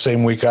about the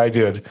same week I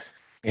did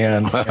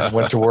and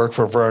went to work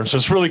for Vern. So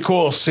it's really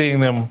cool seeing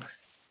them,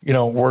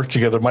 work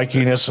together. Mike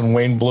Enos and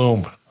Wayne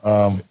Bloom.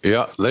 They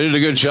did a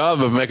good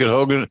job of making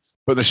Hogan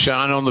put the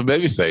shine on the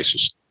baby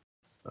faces,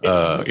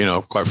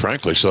 quite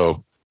frankly.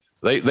 So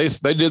they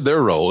did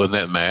their role in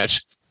that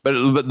match,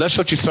 but that's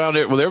what you found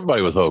out with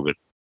everybody with Hogan.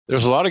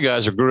 There's a lot of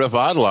guys that grew up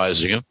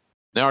idolizing him.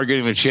 Now are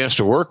getting the chance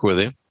to work with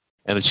him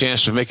and the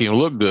chance to make him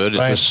look good.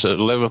 It's this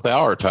 11th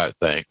hour type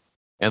thing.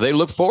 And they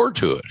look forward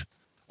to it.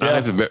 Yeah.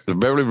 I think the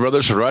Beverly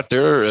Brothers are right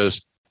there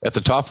at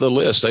the top of the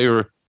list. They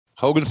were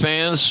Hogan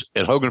fans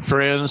and Hogan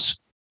friends,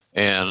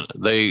 and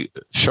they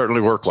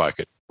certainly work like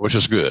it, which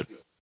is good.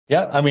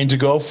 Yeah, I mean, to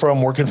go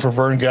from working for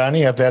Vern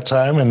Gagne at that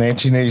time in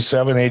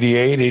 1987,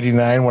 88,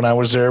 89, when I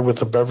was there with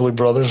the Beverly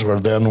Brothers, or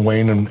then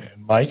Wayne and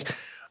Mike,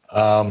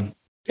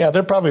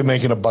 they're probably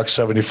making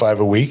 $175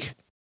 a week,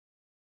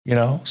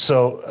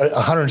 so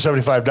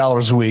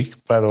 $175 a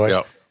week, by the way.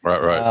 Yeah,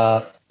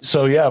 right.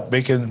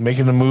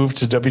 Making the move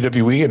to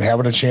WWE and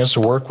having a chance to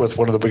work with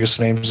one of the biggest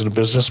names in the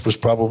business was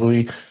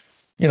probably,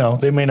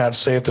 they may not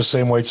say it the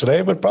same way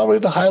today, but probably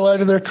the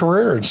highlight of their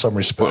career in some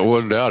respects. Well, I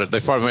wouldn't doubt it. They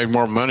probably made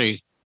more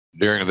money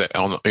during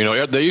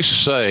that. They used to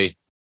say,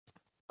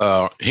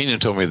 Heenan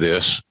told me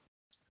this,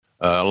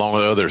 along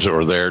with others that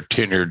were there,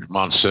 tenured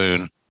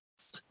Monsoon,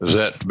 was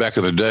that back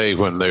in the day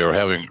when they were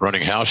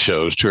running house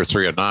shows 2 or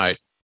 3 a night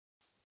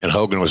and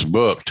Hogan was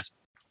booked,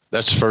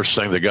 that's the first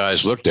thing the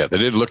guys looked at. They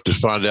didn't look to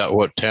find out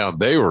what town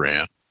they were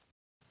in.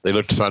 They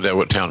looked to find out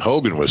what town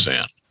Hogan was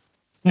in.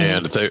 Mm-hmm.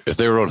 And if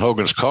they were on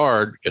Hogan's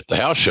card at the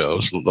house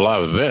shows, the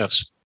live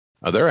events,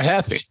 they're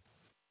happy.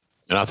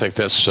 And I think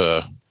that's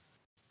it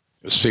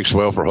speaks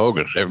well for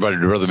Hogan. Everybody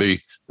would rather be.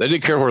 They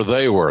didn't care where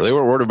they were. They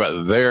weren't worried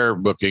about their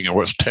booking and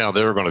what town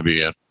they were going to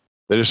be in.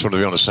 They just wanted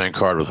to be on the same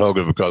card with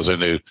Hogan because they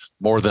knew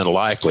more than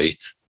likely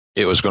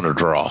it was going to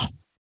draw.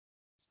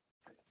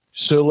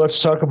 So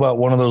let's talk about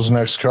one of those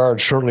next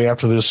cards shortly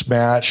after this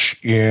match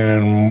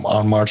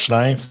on March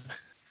 9th.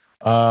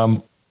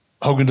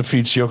 Hogan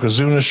defeats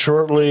Yokozuna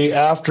shortly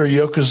after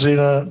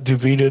Yokozuna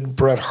defeated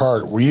Bret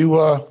Hart. Were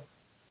you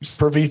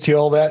privy to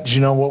all that? Did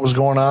you know what was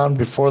going on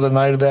before the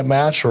night of that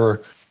match,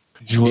 or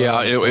did you?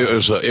 Yeah,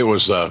 it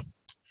was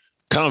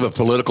kind of a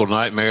political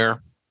nightmare.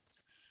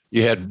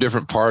 You had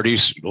different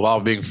parties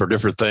lobbying for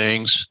different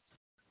things,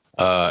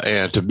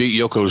 and to beat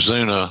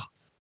Yokozuna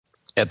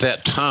at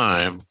that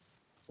time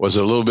was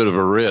a little bit of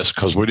a risk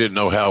because we didn't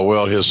know how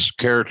well his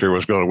character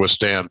was going to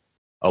withstand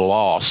a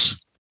loss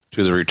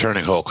to the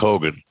returning Hulk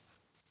Hogan.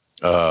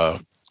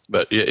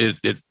 But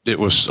it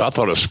was, I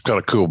thought it was kind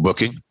of cool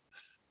booking,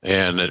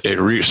 and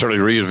it certainly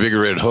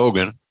reinvigorated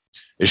Hogan.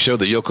 It showed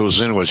that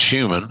Yokozuna was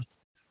human.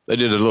 They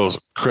did a little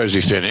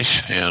crazy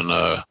finish, and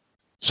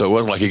so it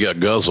wasn't like he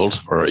got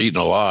guzzled or eaten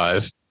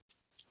alive.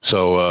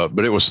 So,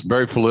 but it was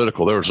very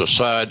political. There was a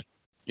side,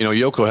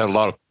 Yoko had a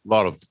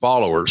lot of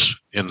followers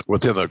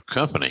within the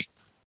company,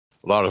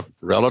 a lot of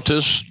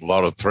relatives, a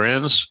lot of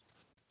friends.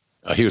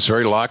 He was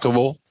very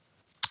likable.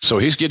 So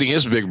he's getting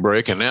his big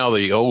break, and now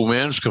the old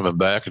man's coming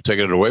back and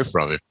taking it away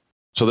from him.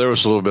 So there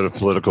was a little bit of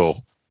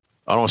political,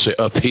 I don't want to say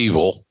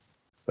upheaval.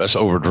 That's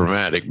over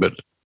dramatic, but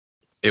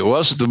it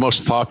wasn't the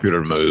most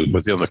popular move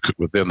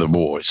within the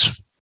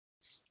boys.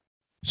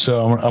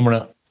 So I'm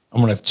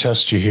gonna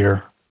test you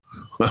here.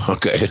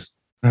 Okay.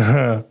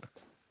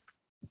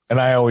 And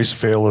I always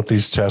fail at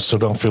these tests, so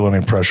don't feel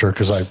any pressure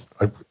because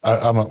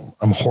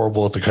I'm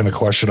horrible at the kind of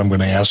question I'm going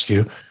to ask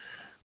you.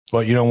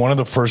 But one of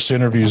the first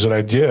interviews that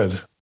I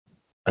did,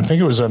 I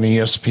think it was on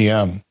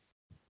ESPN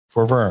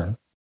for Vern,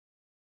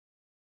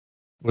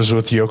 was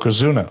with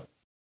Yokozuna.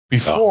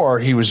 Before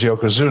he was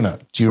Yokozuna.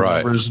 Do you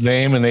remember his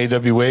name in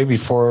AWA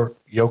before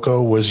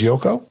Yoko was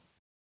Yoko?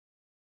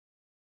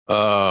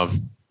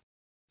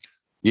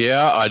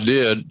 Yeah, I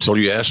did until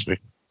you asked me.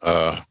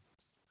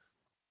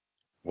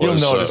 You'll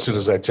know it as soon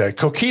as I tell you.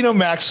 Coquina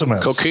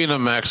Maximus. Coquina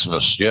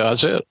Maximus. Yeah,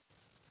 that's it.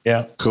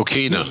 Yeah.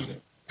 Coquina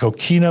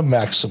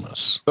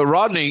Maximus. But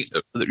Rodney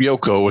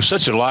Yoko was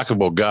such a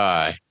likable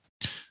guy,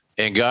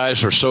 and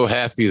guys were so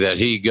happy that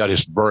he got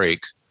his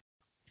break.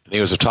 And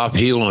he was a top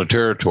heel in the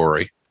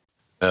territory.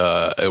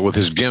 With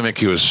his gimmick,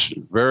 he was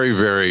very,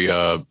 very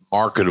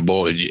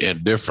marketable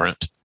and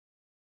different.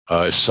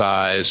 His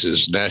size,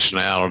 his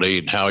nationality,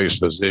 and how he was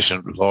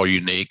positioned was all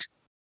unique.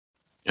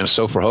 And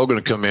so for Hogan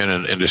to come in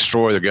and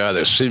destroy the guy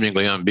that's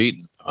seemingly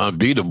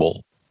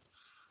unbeatable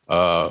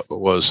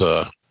was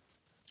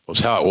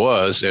how it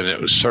was. And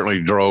it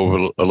certainly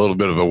drove a little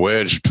bit of a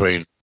wedge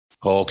between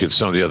Hulk and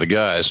some of the other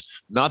guys.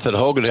 Not that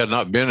Hogan had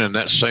not been in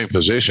that same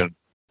position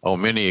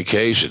on many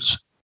occasions.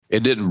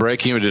 It didn't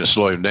break him. It didn't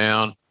slow him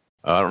down.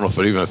 I don't know if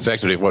it even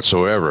affected him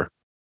whatsoever,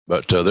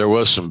 but there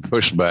was some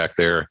pushback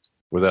there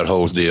with that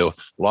whole deal.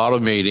 A lot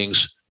of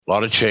meetings, a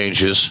lot of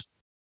changes.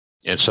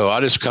 And so I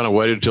just kind of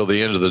waited until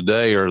the end of the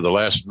day or the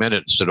last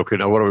minute and said, okay,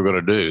 now what are we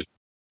going to do?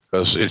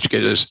 Because it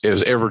is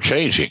ever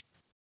changing.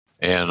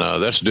 And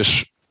that's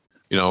just,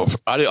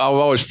 I've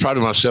always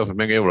prided myself in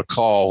being able to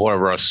call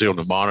whatever I see on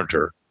the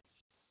monitor.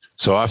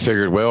 So I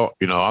figured, well,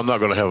 I'm not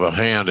going to have a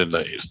hand in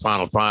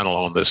the final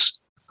on this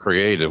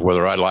creative,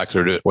 whether I like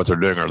what they're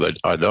doing or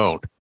I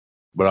don't.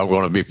 But I'm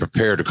going to be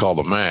prepared to call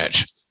the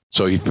match.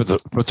 So you put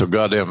the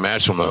goddamn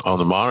match on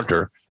the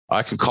monitor.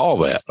 I can call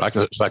that.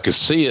 If I can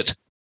see it,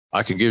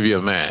 I can give you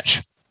a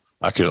match.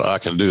 I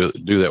can do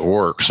that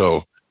work.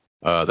 So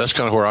that's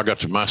kind of where I got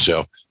to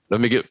myself.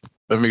 Let me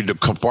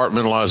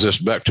compartmentalize this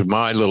back to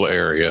my little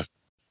area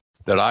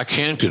that I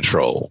can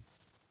control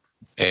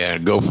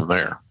and go from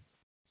there.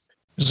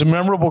 It's a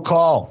memorable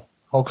call,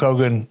 Hulk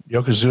Hogan,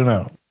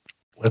 Yokozuna.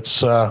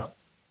 Let's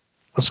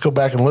go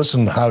back and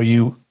listen to how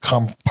you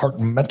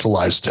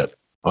compartmentalized it.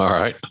 All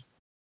right.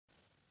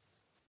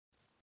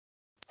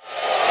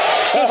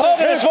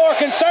 Hogan is more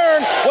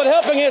concerned with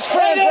helping his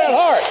friend Bret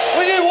Hart.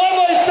 We need one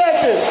more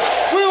second.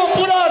 We will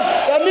put on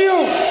the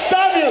new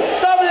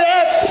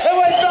WWF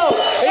heavyweight belt.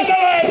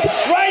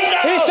 Right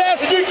now. He says,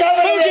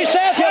 Fuji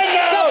says,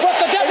 they'll put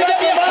the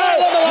WWF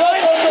title on the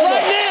line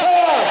right now. Come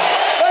on.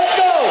 Let's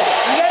go.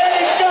 You got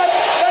any guts?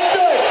 Let's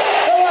do it.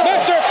 Come on.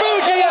 Mr.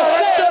 Fuji has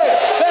said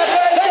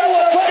that they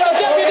will put the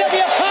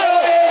WWF title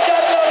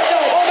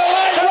on the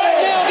line right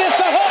now against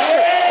the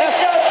Hulkster.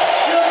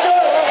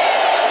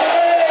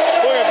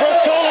 Look at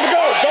Brett's telling him to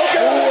go. Go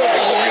get him.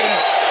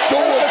 Do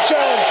the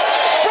challenge.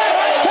 Bret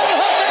Hart's telling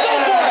Hulk to go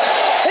for it.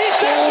 He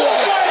said, go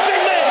for it,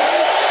 big man.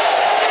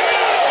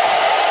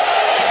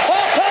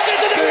 Hulk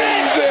Hogan's in the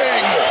ring.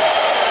 Ding.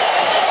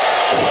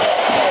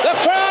 The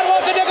crowd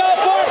wants him to go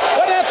for it,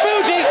 but then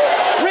Fuji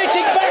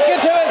reaching back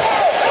into his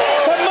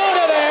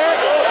kimono there,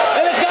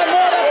 and it's got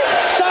more than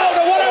salt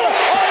or whatever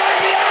all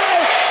in the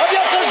eyes of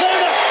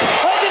Yokozuna.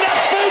 Hogan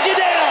knocks Fuji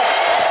down.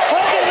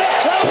 Hogan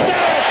close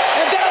down,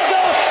 and down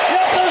goes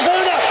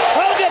Yokozuna.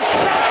 Hogan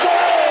knocks it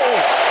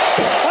home.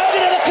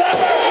 Hogan to the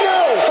cover.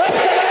 No. Hooks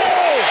to the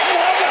head.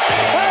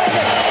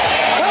 Hogan.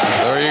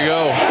 There you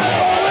go.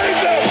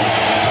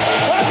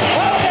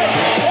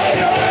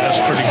 That's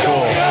pretty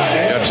cool.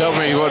 Yeah, tell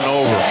me he wasn't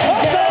over.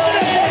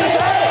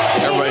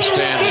 Everybody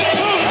standing.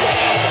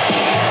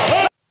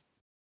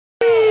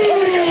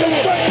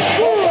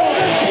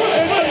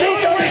 It's the new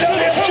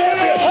WWF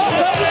champion.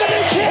 Hogan's the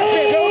new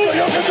champion.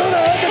 Yokozuna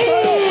had the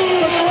title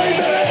for 3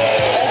 minutes.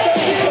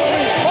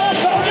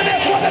 Hogan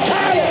has won the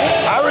title.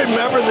 I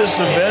remember this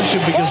event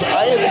because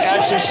I had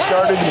actually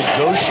started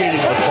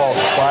negotiating with Hulk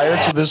prior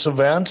to this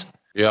event.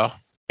 Yeah.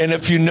 And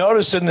if you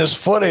notice in this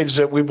footage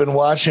that we've been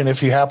watching,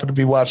 if you happen to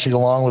be watching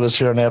along with us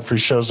here on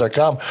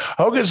adfreeshows.com,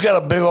 Hogan's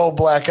got a big old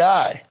black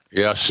eye.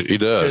 Yes, he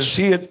does.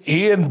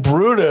 He and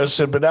Brutus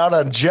had been out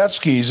on jet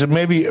skis, and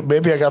maybe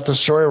I got the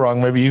story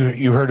wrong. Maybe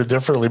you heard it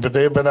differently, but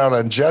they had been out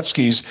on jet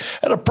skis,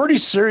 had a pretty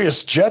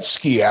serious jet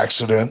ski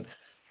accident.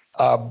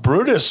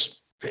 Brutus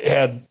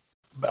had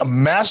a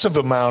massive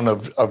amount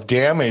of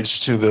damage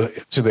to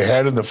the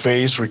head and the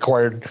face,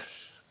 required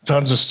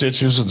tons of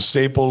stitches and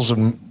staples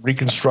and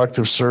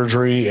reconstructive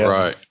surgery.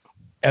 Right.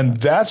 And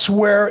that's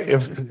where,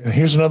 and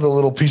here's another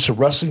little piece of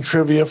wrestling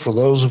trivia for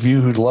those of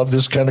you who love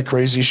this kind of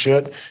crazy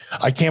shit.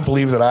 I can't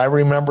believe that I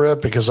remember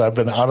it because I've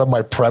been out of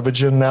my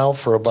Prevagen now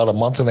for about a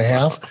month and a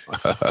half.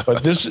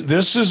 But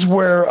this is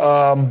where,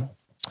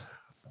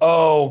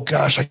 oh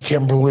gosh, I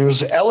can't believe it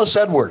was Ellis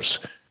Edwards,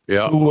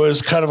 who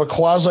was kind of a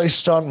quasi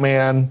stunt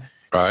man.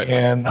 Right.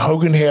 And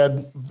Hogan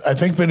had, I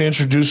think, been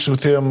introduced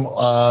with him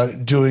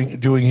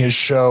doing his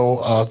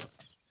show,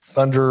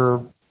 Thunder,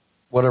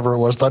 whatever it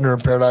was, Thunder in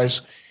Paradise.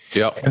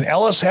 Yep. And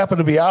Ellis happened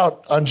to be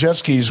out on jet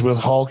skis with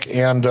Hulk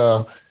and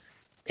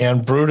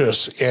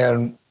Brutus,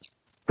 and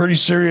pretty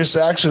serious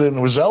accident.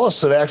 It was Ellis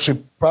that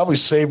actually probably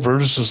saved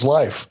Brutus's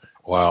life.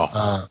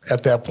 Wow.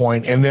 At that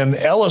point. And then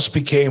Ellis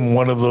became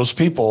one of those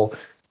people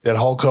that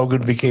Hulk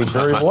Hogan became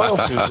very loyal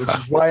to, which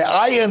is why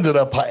I ended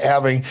up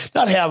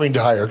not having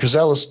to hire, because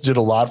Ellis did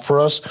a lot for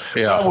us.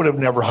 Yeah. I would have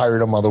never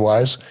hired him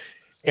otherwise.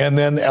 And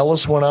then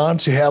Ellis went on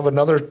to have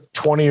another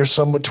 20 or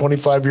some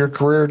 25-year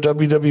career at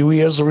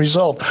WWE as a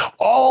result,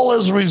 all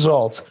as a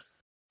result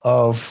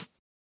of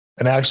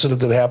an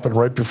accident that happened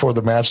right before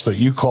the match that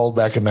you called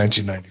back in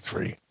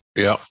 1993.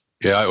 Yeah.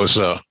 Yeah. It was,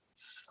 I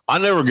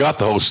never got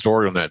the whole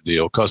story on that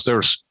deal because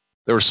there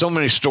were so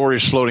many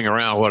stories floating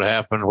around. What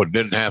happened, what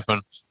didn't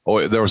happen.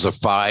 Oh, there was a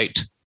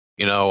fight,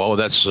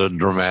 that's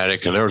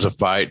dramatic. And there was a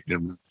fight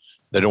and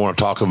they don't want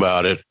to talk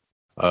about it.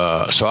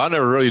 So I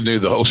never really knew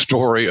the whole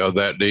story of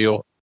that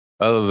deal,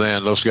 other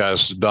than those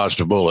guys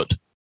dodged a bullet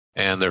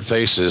and their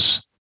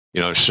faces,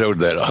 showed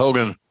that.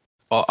 Hogan,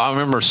 I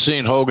remember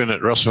seeing Hogan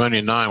at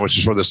WrestleMania 9, which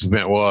is where this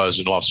event was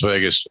in Las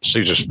Vegas,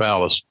 Caesar's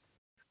Palace.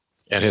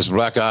 And his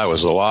black eye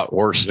was a lot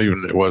worse than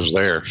even it was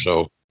there.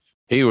 So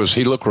he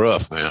looked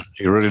rough, man.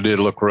 He really did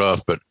look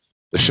rough, but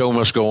the show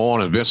must go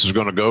on and Vince is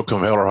going to go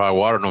come hell or high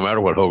water, no matter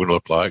what Hogan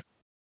looked like.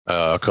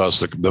 Because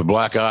the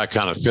black eye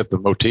kind of fit the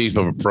motif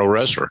of a pro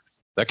wrestler.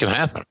 That can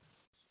happen.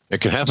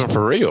 It can happen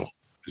for real.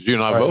 You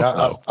and I both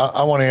know.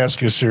 I want to ask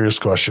you a serious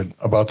question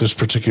about this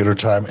particular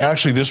time.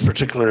 Actually, this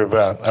particular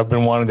event. I've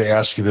been wanting to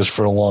ask you this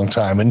for a long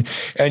time, and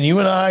you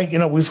and I,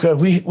 we've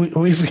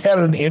had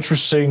an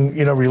interesting,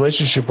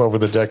 relationship over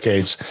the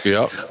decades.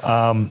 Yeah.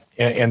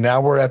 And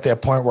now we're at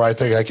that point where I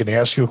think I can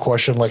ask you a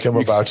question like I'm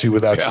about to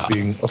without you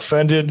being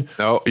offended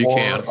or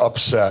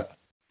upset.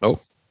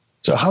 Nope.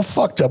 So how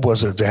fucked up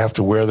was it to have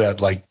to wear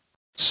that like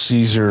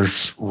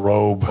Caesar's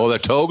robe? Oh,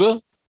 that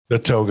toga. The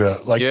toga,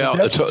 like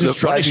the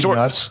funny story.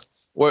 Nuts.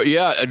 Well,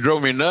 yeah, it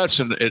drove me nuts,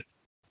 and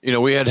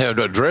we had to have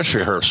a dress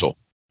rehearsal,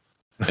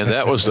 and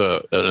that was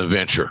an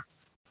adventure.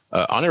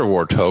 I never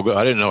wore a toga.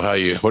 I didn't know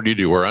what do you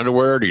do? Wear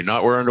underwear? Do you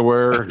not wear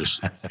underwear?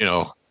 Just,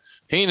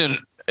 Heenan,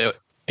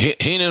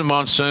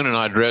 Monsoon, and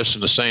I dressed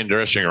in the same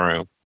dressing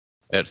room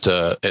at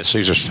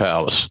Caesar's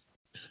Palace,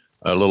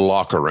 a little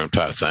locker room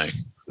type thing.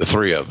 The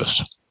three of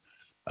us.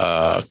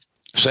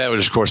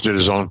 Savage, of course, did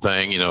his own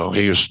thing.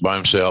 He was by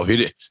himself.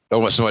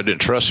 Somebody didn't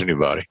trust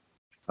anybody.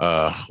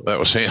 That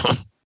was him.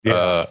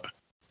 Yeah.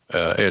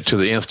 To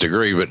the nth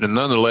degree, but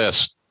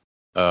nonetheless,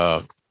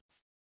 the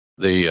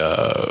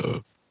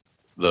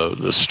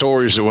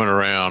stories that went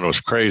around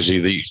was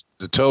crazy.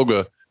 The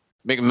toga.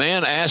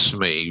 McMahon asked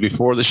me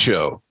before the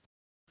show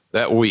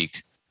that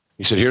week.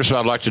 He said, "Here's what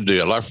I'd like to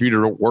do. I'd like for you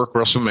to work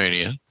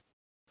WrestleMania.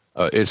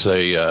 It's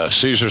a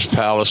Caesar's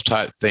Palace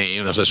type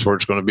theme. That's where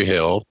it's going to be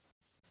held.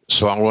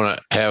 So I'm going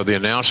to have the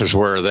announcers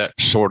wear that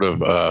sort of,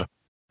 the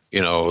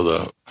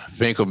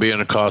Fink will be in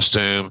a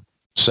costume,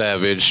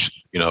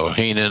 Savage,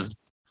 Heenan.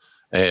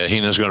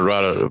 Heenan's going to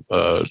ride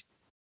a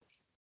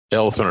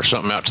elephant or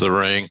something out to the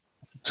ring,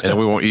 and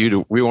we want you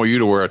to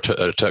wear a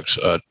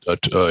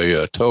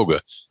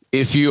toga.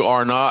 If you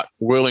are not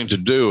willing to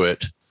do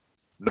it,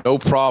 no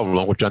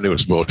problem. Which I knew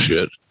was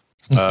bullshit.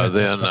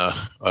 Then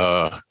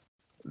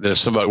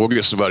we'll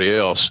get somebody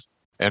else."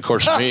 And of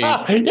course, me.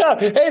 Yeah. Hey,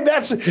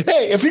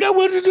 if you're not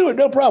willing to do it,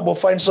 no problem. We'll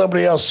find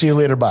somebody else. See you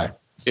later. Bye.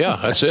 Yeah,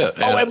 that's it.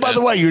 And by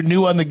the way, you're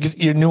new on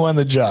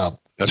the job.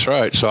 That's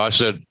right. So I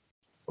said,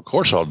 of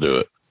course I'll do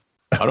it.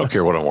 I don't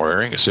care what I'm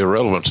wearing. It's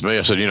irrelevant to me.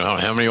 I said,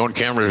 how many on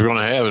cameras are going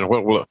to have, and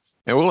what will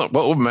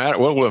matter?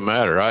 What will it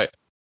matter? I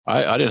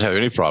didn't have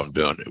any problem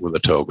doing it with a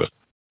toga,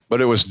 but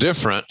it was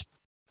different.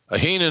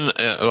 Heenan,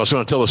 I was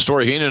going to tell the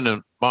story. Heenan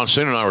and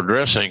Monsoon and I were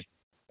dressing,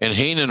 and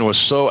Heenan was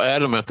so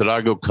adamant that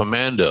I go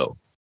commando.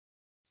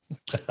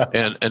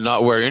 and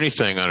not wear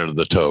anything under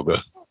the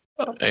toga.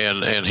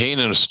 And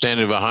Heenan is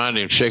standing behind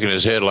him, shaking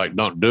his head like,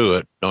 don't do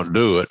it.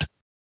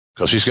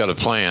 Because he's got a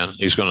plan.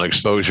 He's going to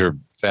expose your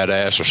fat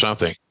ass or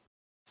something.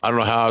 I don't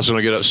know how I was going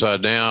to get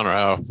upside down or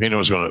how Heenan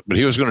was going to, but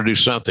he was going to do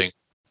something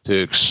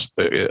to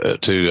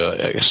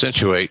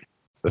accentuate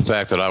the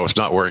fact that I was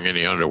not wearing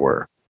any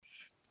underwear.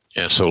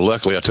 And so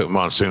luckily I took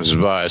Monsoon's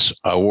advice.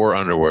 I wore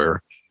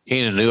underwear.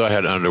 Heenan knew I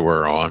had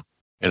underwear on.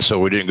 And so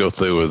we didn't go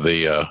through with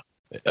the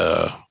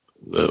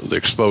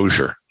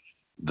exposure,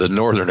 the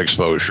northern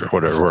exposure,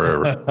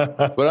 whatever.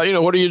 But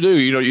what do?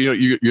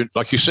 You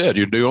like you said,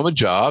 you're new on the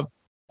job.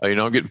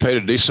 I'm getting paid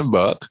a decent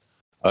buck.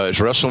 It's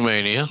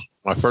WrestleMania.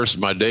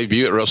 My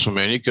debut at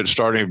WrestleMania. Couldn't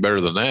start any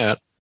better than that.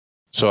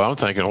 So I'm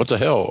thinking, what the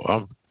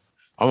hell?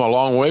 I'm a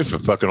long way from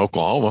fucking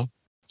Oklahoma.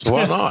 So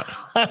why not?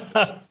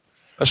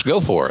 Let's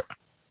go for it.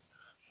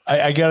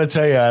 I got to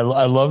tell you,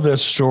 I love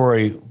this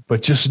story,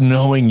 but just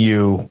knowing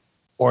you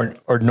or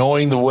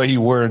knowing the way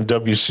you were in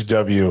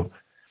WCW,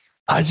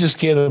 I just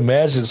can't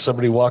imagine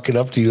somebody walking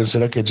up to you and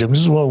saying, okay, Jim, this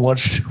is what we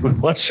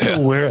want you to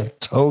wear a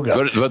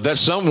toga. But that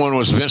someone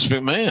was Vince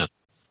McMahon.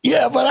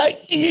 Yeah, but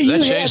that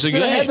changed the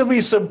game. There had to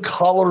be some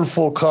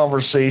colorful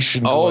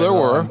conversation. Oh, there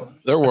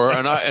were.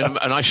 And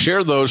I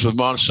shared those with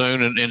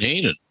Monsoon and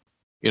Heenan.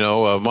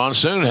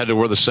 Monsoon had to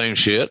wear the same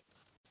shit.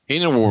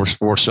 Heenan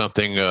wore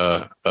something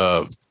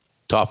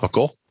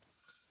topical.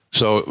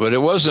 So, but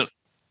it wasn't.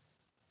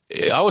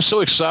 I was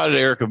so excited,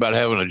 Eric, about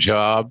having a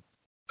job.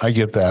 I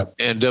get that.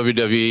 And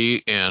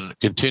WWE and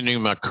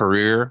continuing my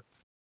career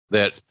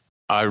that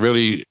I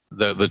really,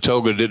 the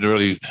toga didn't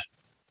really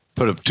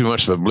put too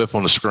much of a blip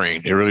on the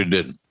screen. It really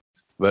didn't.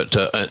 But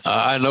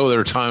I know there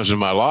are times in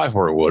my life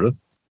where it would have,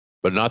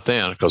 but not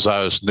then because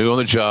I was new on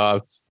the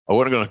job. I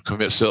wasn't going to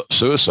commit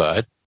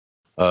suicide,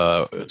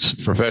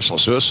 professional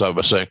suicide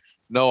by saying,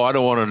 no, I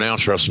don't want to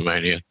announce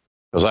WrestleMania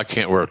because I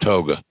can't wear a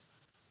toga.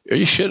 Are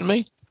you shitting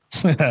me?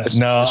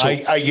 No,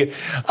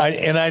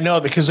 I know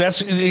because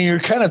you're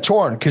kind of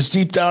torn because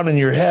deep down in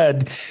your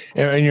head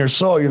and in your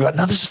soul, you're like,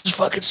 no, this is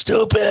fucking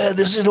stupid.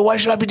 Why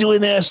should I be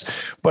doing this?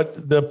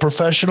 But the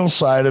professional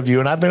side of you,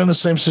 and I've been in the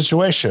same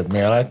situation,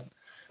 man.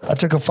 I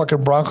took a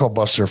fucking Bronco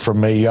Buster from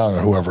Mae Young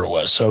or whoever it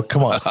was. So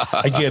come on,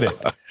 I get it.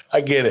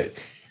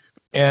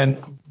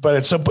 But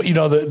it's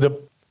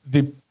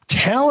the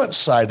talent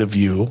side of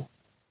you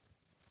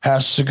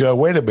has to go,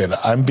 wait a minute,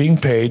 I'm being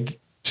paid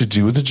to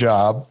do the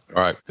job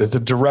that the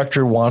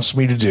director wants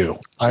me to do.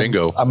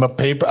 Bingo. I'm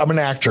an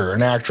actor,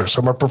 an actress.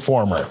 I'm a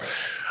performer.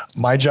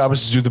 My job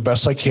is to do the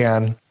best I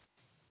can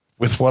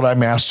with what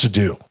I'm asked to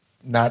do,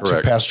 not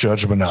to pass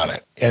judgment on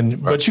it.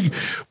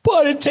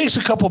 But it takes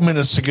a couple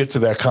minutes to get to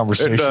that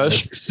conversation. It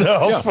does. You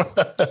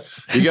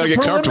got to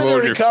get comfortable.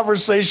 The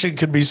conversation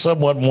could be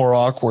somewhat more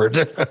awkward.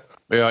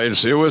 Yeah,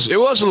 it was a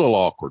little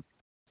awkward.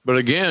 But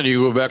again, you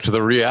go back to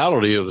the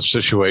reality of the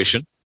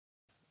situation.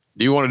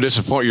 Do you want to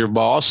disappoint your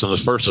boss on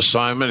his first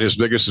assignment, his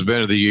biggest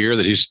event of the year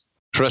that he's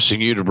trusting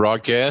you to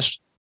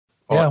broadcast?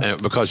 Yeah.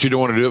 Because you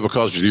don't want to do it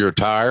because you're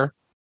retired?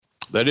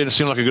 That didn't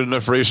seem like a good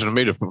enough reason to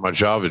me to put my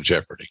job in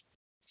jeopardy.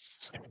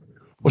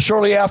 Well,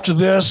 shortly after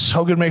this,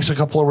 Hogan makes a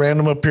couple of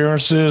random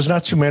appearances,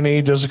 not too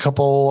many, does a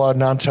couple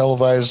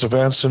non-televised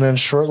events, and then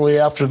shortly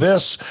after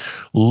this,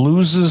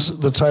 loses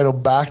the title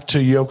back to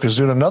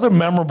Yokozuna. Another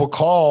memorable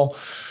call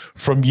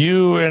from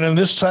you, and in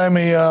this time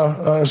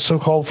a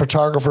so-called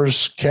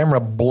photographer's camera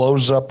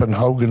blows up in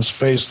Hogan's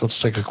face.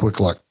 Let's take a quick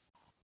look.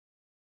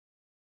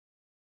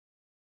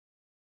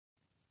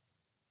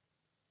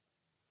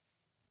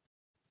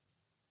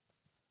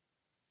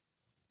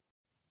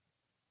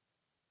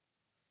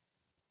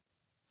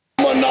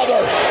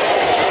 Another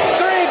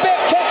 3 big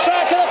kicks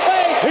right to the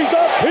face. He's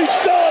up. He's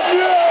down.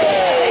 Yeah.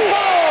 He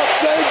falls.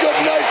 Say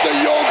goodnight to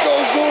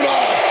Yokozuna.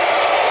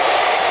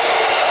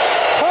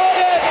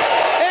 Hogan,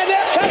 and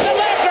there comes the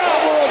leg drop.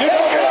 You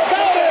don't get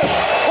to this.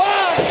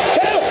 1,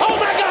 2. Oh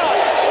my God!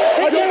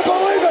 I can't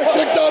believe it.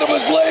 Kicked out of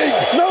his leg.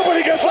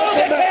 Nobody gets up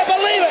Hogan from that. can't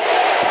believe it.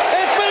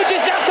 And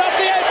Fuji's knocked off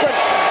the apron.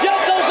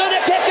 Yokozuna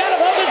kicked out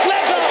of Hogan's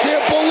leg drop.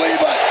 Can't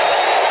believe it.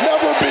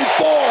 Never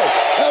before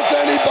has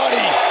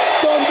anybody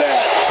done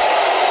that.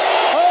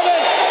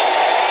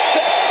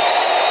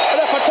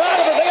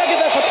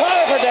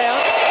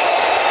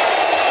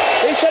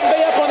 Shouldn't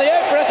be up on the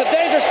apron. That's a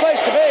dangerous place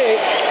to be.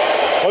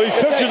 Well, these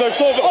pictures are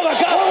so... Oh, my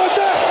God. What was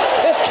that?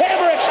 His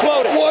camera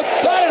exploded. What?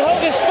 Right in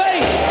Hogan's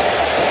face.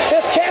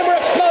 His camera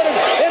exploded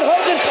in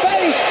Hogan's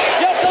face.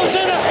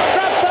 Yokozuna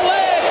drops the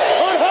leg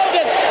on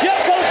Hogan.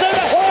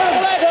 Yokozuna.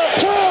 1, leg hook.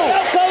 2.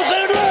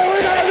 Yokozuna. We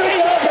got a new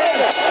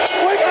champion.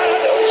 We got a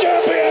new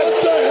champion.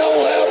 What the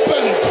hell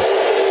happened?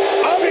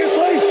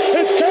 Obviously,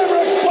 his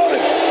camera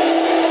exploded.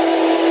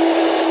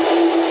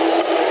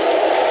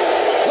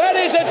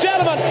 Ladies and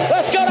gentlemen,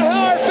 let's go to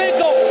Howard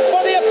Finkel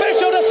for the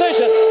official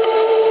decision.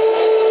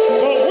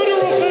 The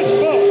winner of this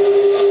bout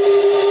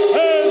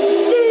and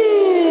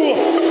new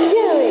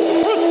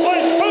World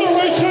Wrestling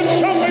Federation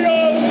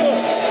champion,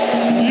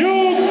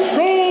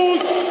 Yokozuna.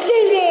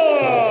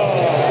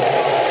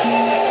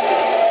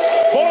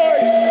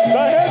 Boys,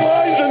 the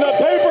headlines in the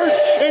papers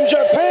in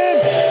Japan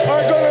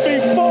are going to be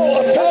full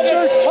of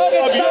pictures of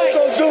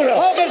Yokozuna.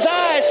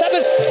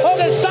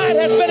 Hogan's sight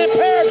has been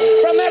impaired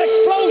from that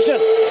explosion.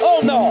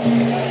 Oh no.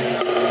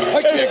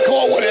 I can't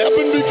call what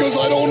happened because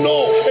I don't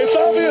know. It's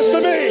obvious to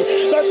me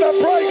that the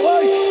bright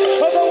lights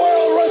of the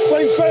World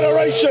Wrestling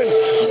Federation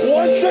frustration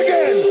once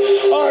again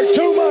are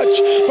too much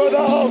for the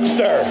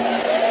Hulkster.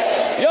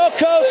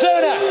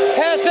 Yokozuna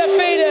has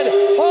defeated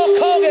Hulk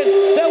Hogan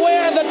to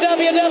win the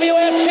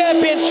WWF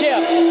Championship.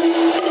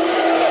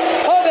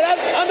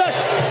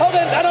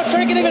 Hogan, I'm not sure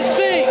he can even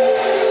see.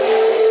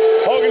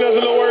 Hogan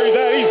doesn't know where he's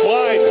at. He's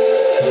blind.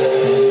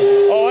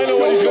 Oh, I know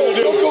what he's going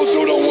to do.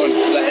 Yokozuna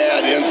wants to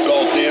add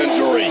insult to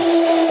injury.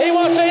 He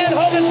wants to end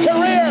Hogan's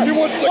career. He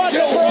wants to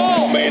kill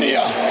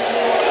Hulkamania.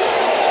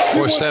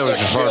 Boy, Savage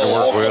is hard to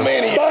work with.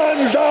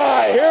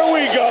 Banzai. Here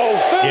we go.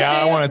 Yeah,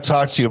 I want to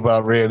talk to you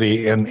about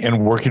Randy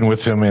and working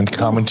with him in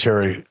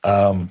commentary.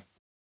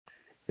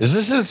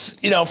 This is,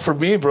 for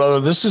me, brother,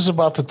 this is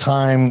about the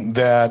time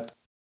that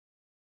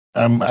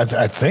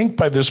I think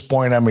by this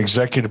point I'm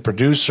executive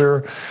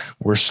producer.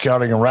 We're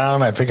scouting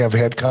around. I think I've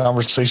had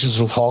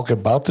conversations with Hulk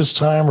about this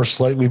time or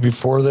slightly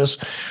before this,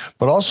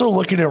 but also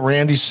looking at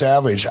Randy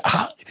Savage.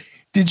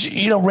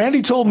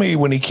 Randy told me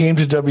when he came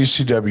to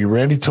WCW,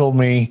 Randy told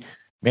me,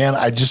 man,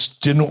 I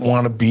just didn't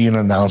want to be an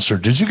announcer.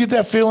 Did you get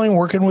that feeling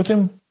working with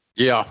him?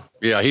 Yeah.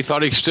 He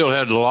thought he still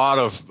had a lot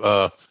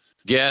of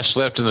gas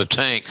left in the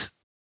tank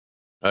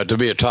to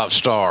be a top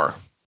star.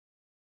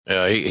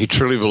 He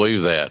truly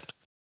believed that.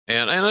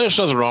 And there's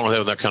nothing wrong with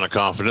having that kind of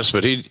confidence,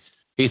 but he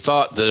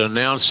thought that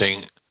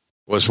announcing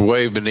was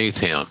way beneath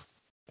him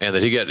and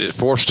that he got it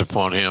forced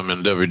upon him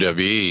in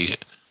WWE.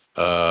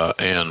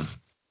 And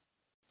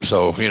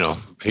so, he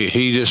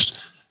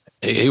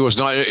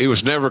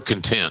was never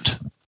content,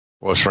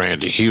 was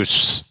Randy. He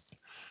was,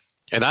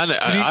 and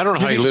I don't know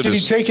how he lived. Did he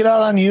take it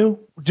out on you?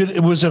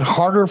 Was it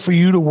harder for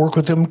you to work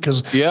with him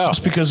just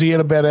because he had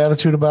a bad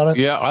attitude about it?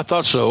 Yeah, I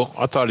thought so.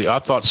 I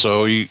thought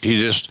so. He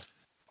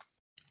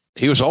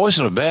was always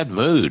in a bad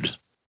mood,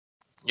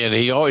 and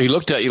he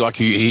looked at you like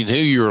he knew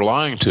you were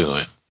lying to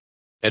him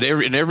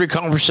in every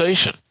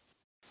conversation.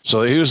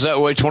 So he was that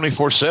way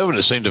 24/7.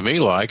 It seemed to me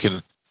like,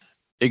 and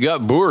it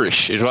got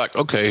boorish. He's like,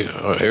 okay,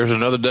 here's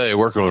another day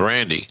working with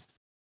Randy,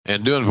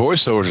 and doing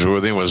voiceovers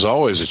with him was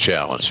always a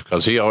challenge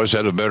because he always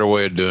had a better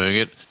way of doing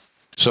it.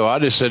 So I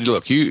just said,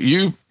 look,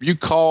 you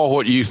call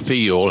what you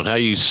feel and how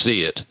you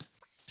see it,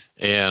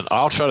 and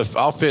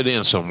I'll fit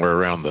in somewhere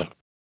around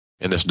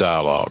in this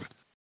dialogue.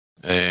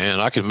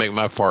 And I can make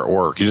my part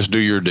work. You just do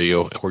your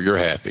deal where you're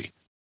happy.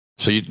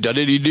 So you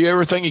do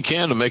everything you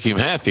can to make him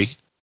happy,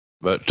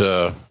 but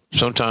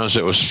sometimes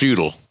it was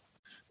futile.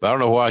 But I don't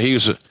know why he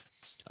was.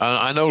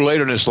 I know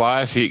later in his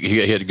life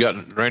Randy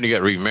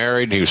got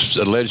remarried. He was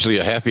allegedly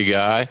a happy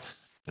guy,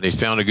 and he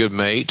found a good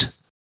mate,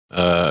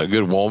 a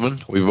good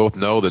woman. We both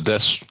know that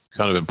that's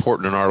kind of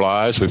important in our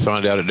lives. We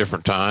find out at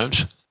different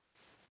times.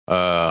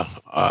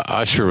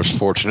 I sure was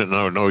fortunate, and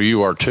I know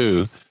you are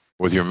too,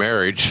 with your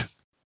marriage.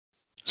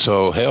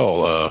 So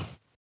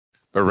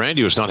but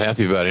Randy was not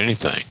happy about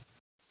anything.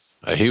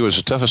 He was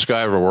the toughest guy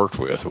I ever worked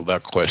with,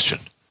 without question.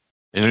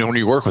 And when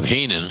you work with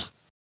Heenan,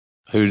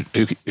 who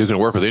can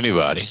work with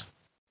anybody,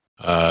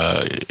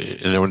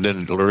 and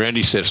then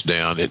Randy sits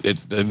down,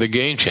 the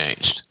game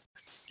changed,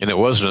 and it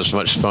wasn't as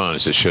much fun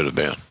as it should have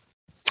been.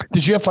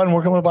 Did you have fun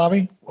working with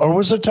Bobby, or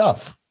was it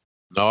tough?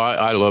 No,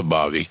 I love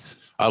Bobby.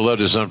 I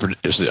loved his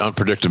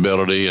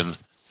unpredictability, and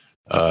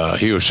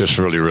he was just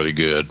really, really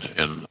good.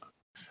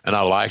 And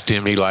I liked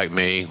him. He liked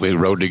me. We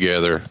rode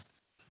together.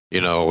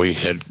 We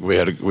had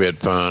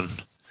fun.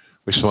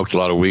 We smoked a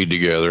lot of weed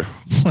together.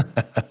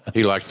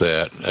 He liked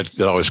that.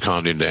 That always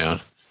calmed him down.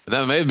 And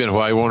that may have been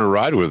why he wanted to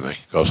ride with me,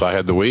 because I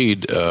had the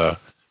weed, and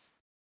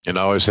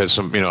I always had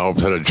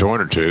had a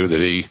joint or two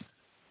that he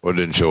would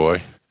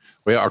enjoy.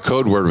 Our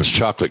code word was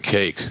chocolate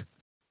cake.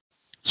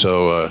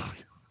 So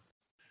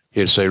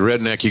he'd say,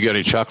 "Redneck, you got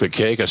any chocolate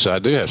cake?" I said, "I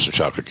do have some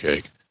chocolate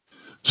cake."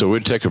 So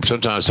we'd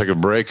sometimes take a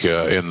break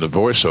in the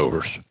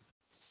voiceovers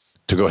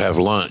to go have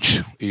lunch,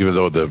 even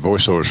though the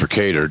voiceovers were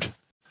catered.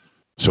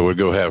 So we'd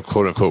go have,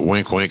 quote unquote,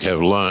 wink, wink,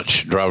 have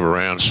lunch, drive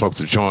around, smoke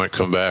the joint,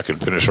 come back and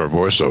finish our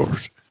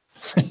voiceovers.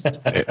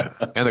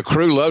 And the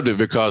crew loved it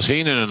because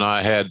Heenan and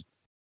I had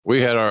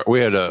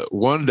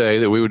one day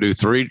that we would do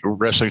 3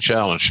 wrestling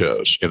challenge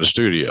shows in the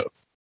studio,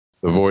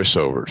 the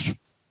voiceovers.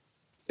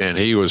 And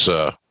he was,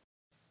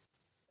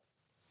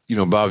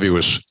 Bobby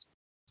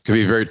could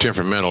be very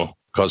temperamental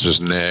because of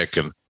his neck,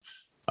 and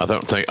I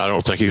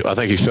think he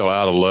fell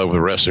out of love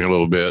with wrestling a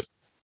little bit,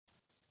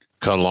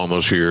 kind of along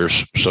those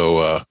years.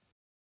 So,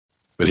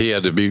 but he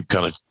had to be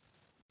kind of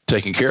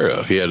taken care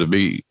of. He had to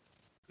be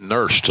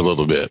nursed a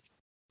little bit,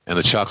 and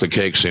the chocolate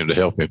cake seemed to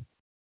help him.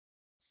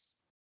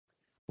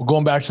 Well,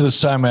 going back to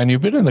this time, man,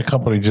 you've been in the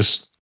company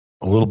just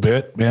a little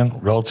bit, man,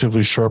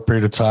 relatively short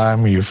period of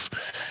time.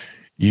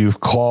 You've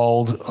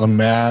called a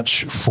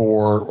match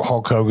for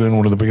Hulk Hogan,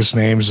 one of the biggest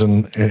names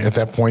at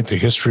that point, the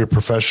history of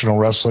professional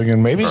wrestling,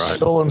 and maybe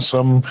still in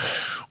some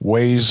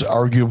ways,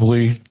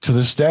 arguably to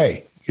this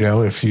day.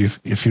 If you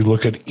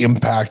look at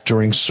impact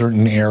during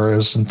certain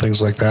eras and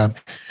things like that,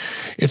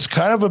 it's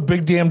kind of a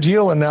big damn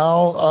deal. And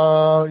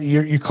now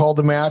you called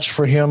the match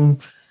for him.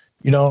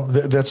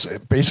 That's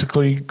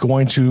basically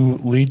going to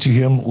lead to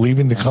him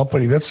leaving the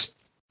company. That's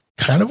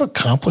kind of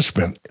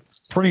accomplishment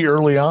pretty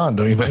early on,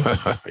 don't you think?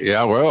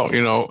 Yeah, well,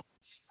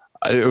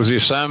 it was the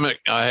assignment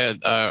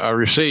I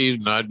received,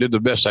 and I did the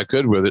best I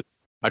could with it.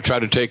 I tried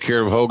to take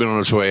care of Hogan on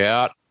his way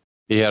out.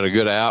 He had a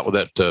good out with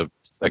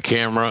that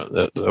camera.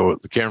 The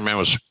cameraman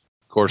was, of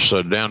course,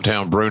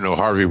 downtown Bruno,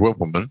 Harvey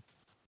Whippleman.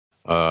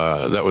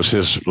 That was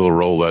his little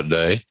role that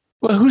day.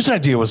 Well, whose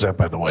idea was that,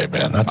 by the way,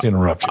 man? Not to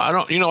interrupt you. I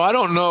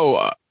don't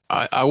know.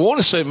 I want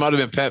to say it might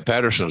have been Pat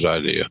Patterson's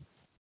idea.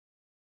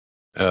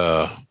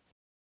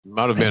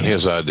 Might have been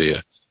his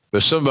idea,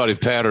 but somebody,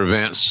 Pat or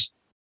Vince,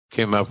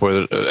 came up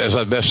with it, as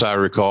best I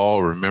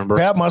recall. Remember,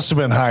 Pat must have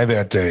been high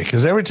that day,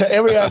 because every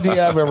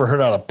idea I've ever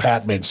heard out of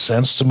Pat made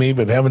sense to me.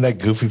 But having that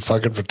goofy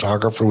fucking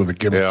photographer with a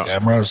gimmick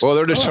camera, well,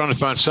 they're just trying to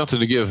find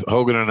something to give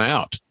Hogan an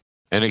out,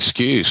 an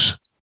excuse,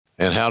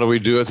 and how do we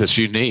do it that's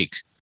unique,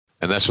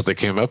 and that's what they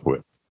came up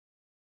with.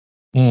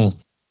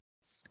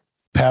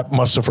 Pat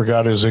must have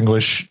forgot his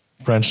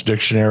English-French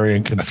dictionary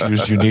and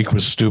confused unique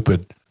with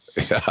stupid.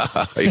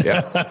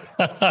 Yeah.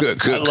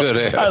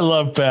 Good. I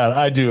love Pat.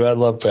 I do. I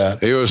love Pat.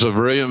 He was a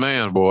brilliant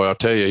man, boy. I'll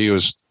tell you, he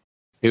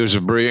was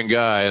a brilliant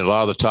guy, and a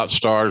lot of the top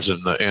stars in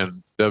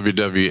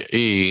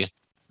WWE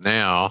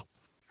now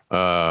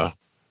a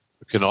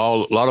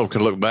lot of them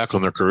can look back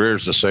on their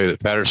careers to say that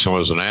Patterson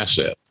was an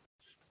asset.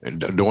 And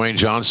Dwayne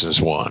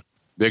Johnson's one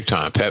big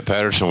time. Pat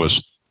Patterson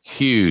was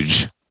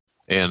huge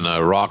in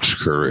Rock's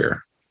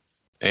career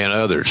and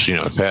others. You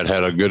know, Pat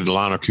had a good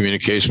line of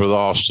communication with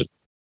Austin.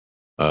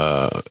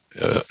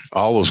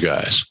 All those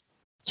guys.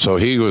 So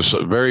he was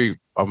very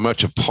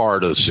much a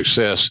part of the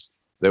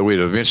success that we'd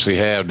eventually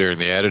have during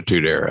the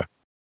Attitude Era,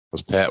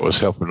 because Pat was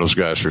helping those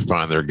guys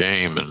refine their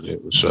game, and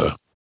it was,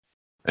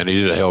 and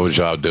he did a hell of a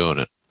job doing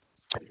it.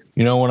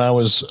 You know, when I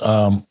was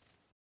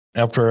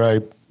after I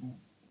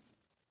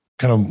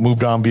kind of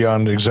moved on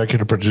beyond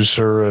executive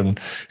producer and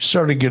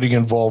started getting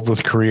involved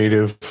with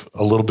creative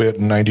a little bit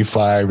in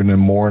 95 and then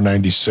more in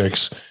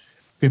 96.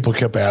 People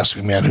kept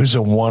asking, man, who's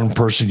the one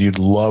person you'd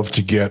love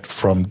to get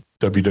from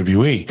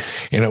WWE?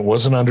 And it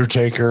wasn't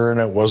Undertaker and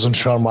it wasn't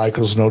Shawn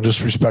Michaels. No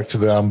disrespect to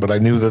them, but I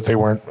knew that they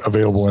weren't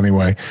available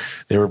anyway.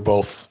 They were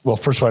both, well,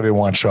 first of all, I didn't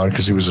want Shawn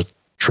because he was a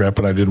trip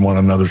and I didn't want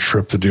another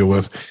trip to deal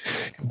with.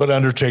 But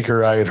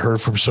Undertaker, I had heard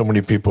from so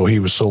many people, he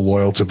was so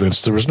loyal to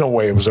Vince. There was no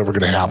way it was ever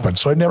going to happen.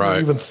 So I never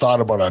even thought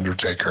about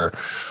Undertaker.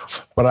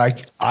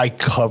 But I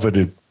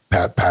coveted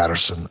Pat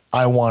Patterson.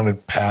 I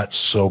wanted Pat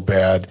so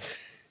bad.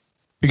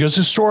 Because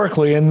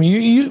historically, and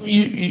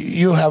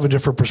you have a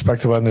different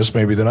perspective on this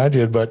maybe than I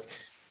did, but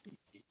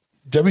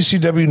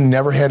WCW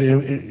never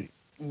had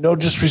no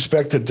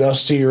disrespect to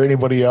Dusty or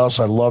anybody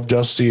else. I love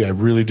Dusty. I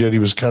really did. He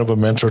was kind of a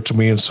mentor to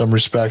me in some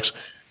respects.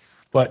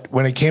 But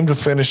when it came to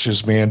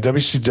finishes, man,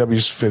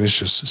 WCW's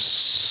finishes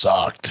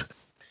sucked.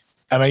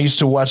 And I used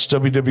to watch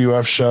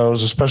WWF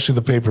shows, especially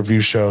the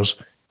pay-per-view shows,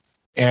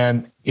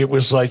 and it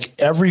was like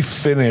every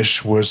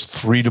finish was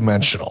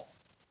three-dimensional.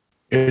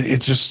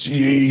 It just,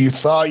 you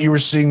thought you were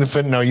seeing the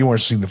finish. No, you weren't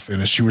seeing the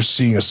finish. You were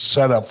seeing a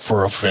setup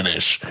for a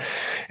finish.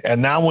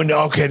 And now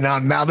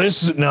now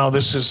this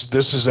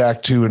is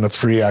act 2 in a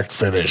 3-act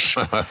finish.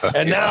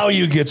 And now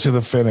you get to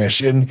the finish.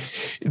 And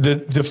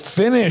the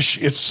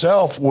finish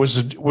itself was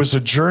a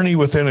journey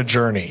within a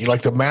journey.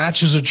 Like the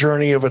match is a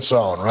journey of its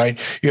own, right?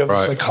 You have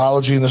the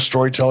psychology and the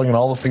storytelling and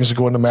all the things that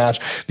go into the match,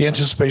 the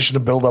anticipation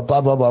to build up,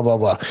 blah, blah, blah, blah,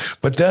 blah.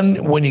 But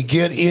then when you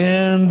get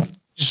in,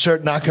 you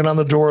start knocking on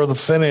the door of the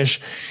finish,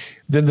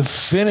 then the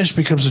finish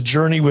becomes a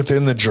journey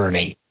within the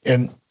journey.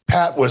 And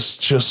Pat was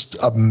just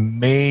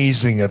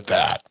amazing at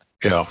that.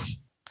 Yeah.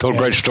 Told a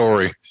great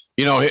story.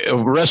 You know,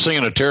 wrestling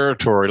in a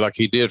territory like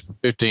he did for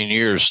 15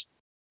 years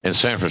in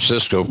San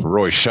Francisco for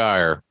Roy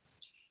Shire,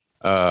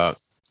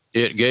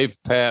 it gave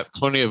Pat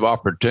plenty of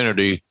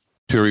opportunity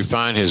to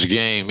refine his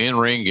game,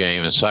 in-ring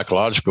game and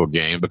psychological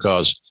game,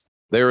 because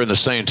they were in the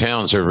same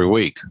towns every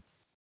week.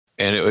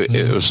 And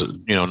it was,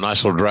 you know,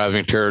 nice little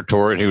driving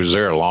territory, and he was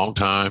there a long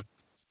time.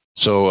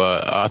 So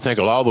I think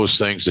a lot of those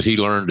things that he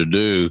learned to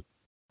do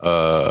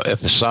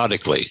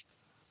episodically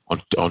on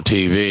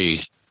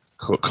TV,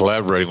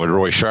 collaborating with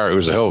Roy Shire, who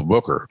was a hell of a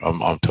booker,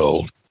 I'm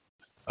told,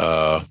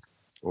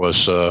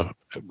 was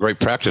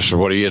great practice for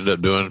what he ended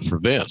up doing for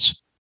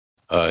Vince.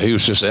 He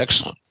was just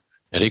excellent.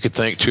 And he could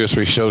think 2 or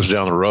 3 shows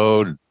down the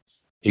road.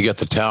 He got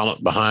the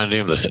talent behind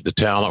him. The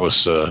talent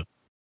was, you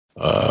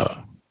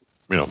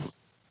know,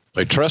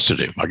 they trusted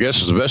him, I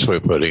guess is the best way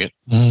of putting it.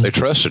 Mm-hmm. They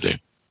trusted him.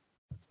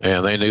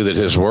 And they knew that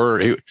his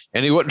word,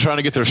 he wasn't trying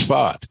to get their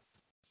spot.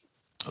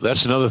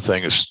 That's another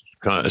thing that's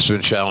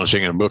been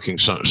challenging in booking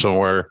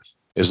somewhere,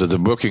 is that the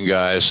booking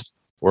guys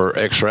were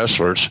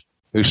ex-wrestlers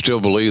who still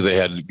believe they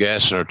had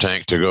gas in their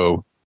tank to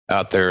go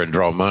out there and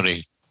draw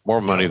money,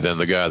 more money than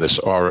the guy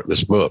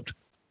that's booked.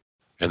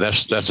 And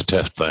that's a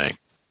tough thing,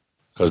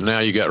 because now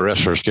you got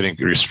wrestlers getting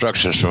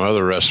instructions from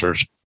other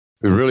wrestlers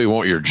who really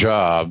want your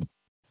job,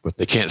 but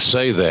they can't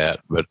say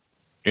that. But,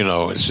 you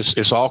know,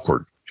 it's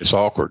awkward. It's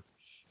awkward.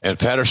 And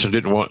Patterson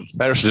didn't want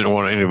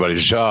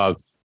anybody's job,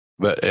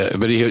 but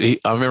he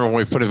I remember when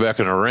we put him back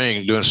in the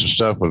ring doing some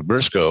stuff with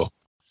Briscoe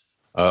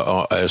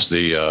as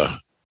the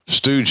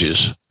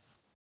Stooges,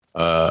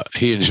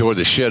 he enjoyed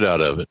the shit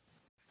out of it.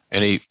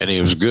 and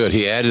he was good.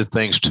 He added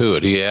things to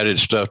it. He added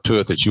stuff to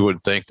it that you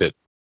wouldn't think that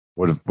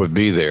would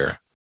be there.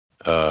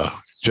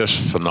 Just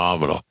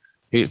phenomenal.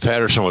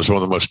 Patterson was one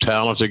of the most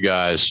talented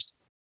guys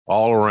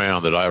all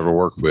around that I ever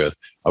worked with.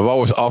 I've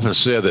often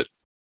said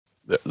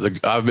that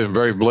I've been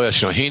very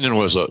blessed. Heenan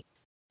was a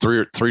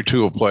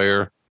three-tool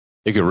player.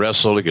 He could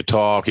wrestle, he could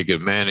talk, he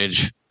could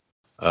manage,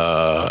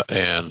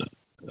 and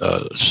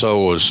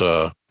so was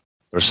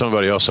there's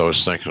somebody else I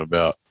was thinking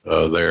about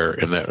there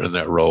in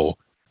that role.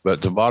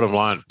 But the bottom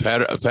line,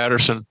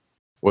 Patterson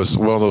was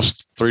one of those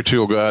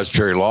three-tool guys.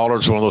 Jerry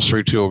Lawler's one of those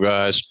three-tool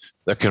guys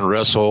that can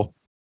wrestle,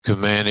 can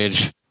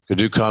manage, could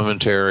do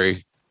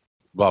commentary,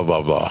 blah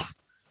blah blah.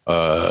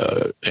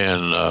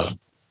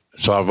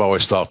 So I've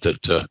always thought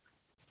that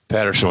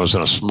Patterson was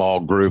in a small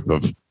group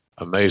of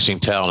amazing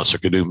talents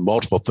that could do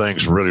multiple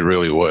things really,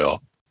 really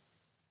well.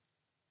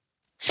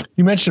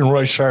 You mentioned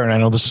Roy Shire, and I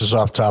know this is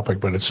off topic,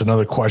 but it's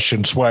another question.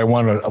 It's why I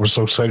was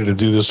so excited to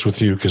do this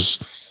with you, because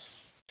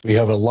we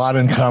have a lot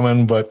in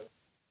common, but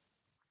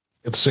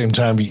at the same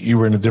time, you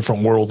were in a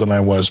different world than I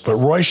was. But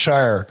Roy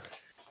Shire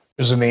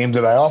is a name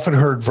that I often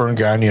heard Vern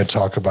Gagne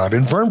talk about,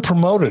 and Vern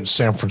promoted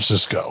San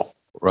Francisco.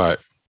 Right.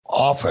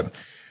 Often.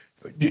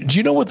 Do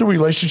you know what the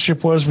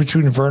relationship was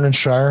between Vern and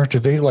Shire?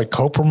 Did they like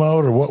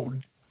co-promote, or what?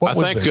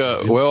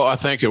 I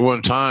think at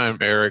one time,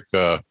 Eric,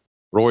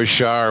 Roy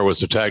Shire was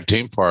the tag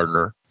team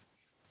partner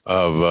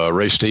of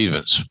Ray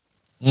Stevens.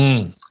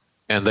 And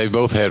they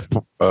both had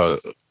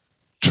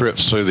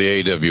trips through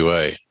the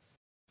AWA.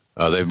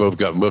 They both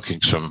got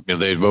bookings from,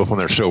 and they both, when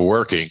they're still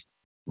working,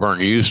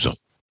 Vern used them.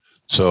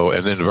 So,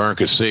 and then Vern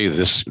could see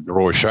this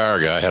Roy Shire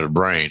guy had a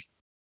brain.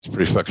 He's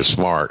pretty fucking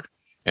smart.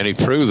 And he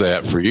proved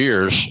that for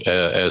years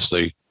as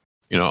the,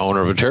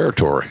 owner of a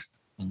territory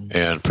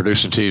and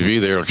producing TV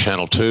there on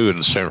Channel 2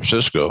 in San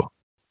Francisco.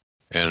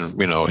 And,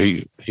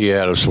 he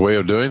had his way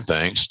of doing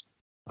things.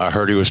 I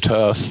heard he was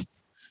tough.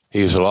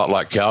 He was a lot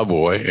like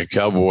Cowboy, and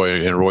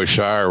Cowboy and Roy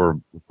Shire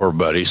were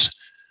buddies.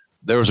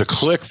 There was a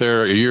clique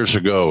there years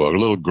ago, a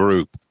little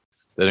group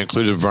that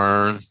included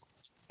Vern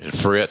and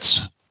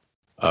Fritz,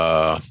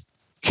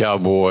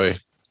 Cowboy,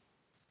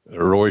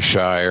 Roy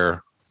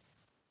Shire.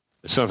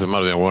 Something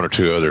might have been one or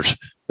two others.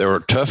 There were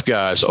tough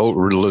guys,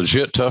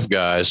 legit tough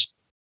guys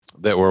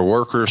that were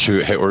workers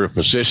who were in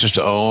positions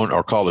to own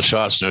or call the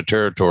shots in their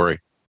territory.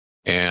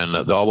 And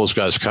all those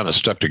guys kind of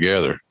stuck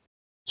together.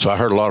 So I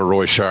heard a lot of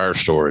Roy Shire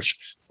stories,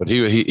 but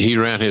he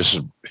ran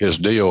his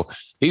deal.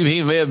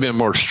 He may have been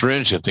more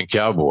stringent than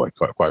Cowboy,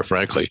 quite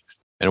frankly.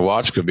 And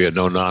Watts could be a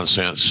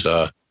no-nonsense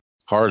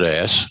hard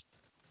ass,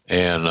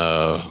 and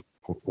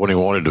when he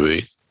wanted to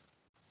be.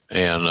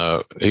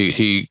 And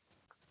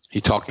he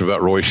talked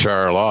about Roy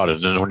Shire a lot.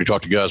 And then when you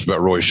talk to guys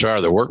about Roy Shire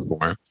that worked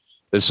for him,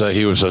 they say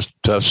he was a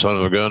tough son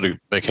of a gun to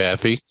make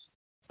happy,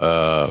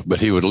 but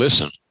he would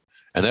listen.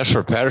 And that's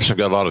where Patterson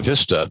got a lot of his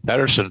stuff.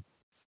 Patterson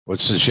would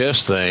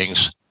suggest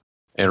things,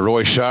 and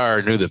Roy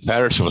Shire knew that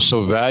Patterson was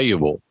so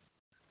valuable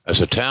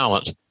as a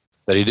talent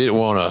that he didn't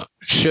want to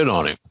shit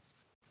on him.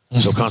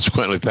 So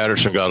consequently,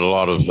 Patterson got a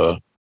lot of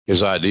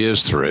his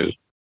ideas through.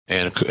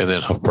 And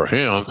then for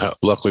him,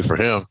 luckily for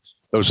him,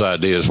 those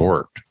ideas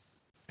worked.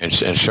 And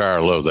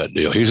Shire loved that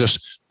deal. He's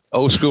just,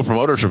 old school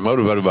promoters are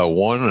motivated by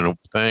one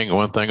thing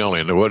only.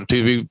 And there wasn't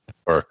TV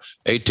or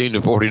 18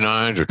 to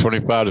 49s or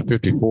 25 to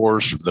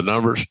 54s, the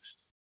numbers.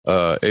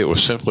 It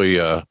was simply,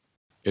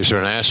 is there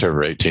an ass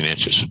over 18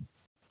 inches?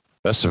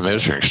 That's the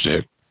measuring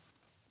stick.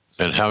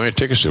 And how many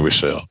tickets did we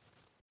sell?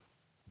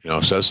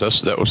 So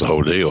that was the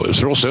whole deal. It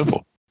was real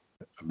simple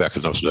back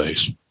in those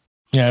days.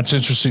 Yeah, it's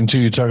interesting, too.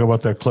 You talk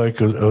about that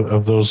clique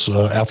of those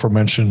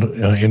aforementioned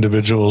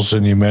individuals,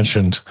 and you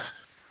mentioned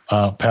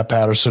Pat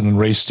Patterson and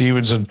Ray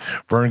Stevens, and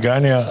Vern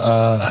Gagne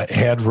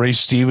had Ray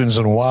Stevens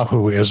and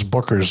Wahoo as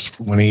bookers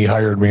when he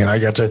hired me, and I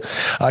got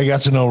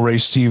to know Ray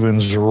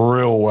Stevens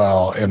real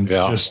well and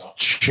just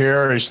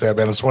cherish that,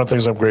 man. It's one of the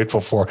things I'm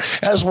grateful for,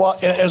 as well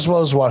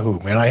as Wahoo,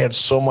 man. I had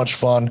so much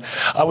fun.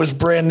 I was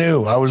brand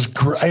new. I was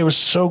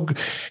and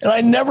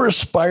I never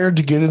aspired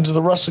to get into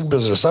the wrestling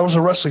business. I was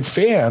a wrestling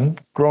fan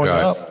growing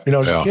up,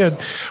 as a kid,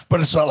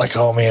 but it's not like,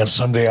 oh man,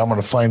 someday I'm going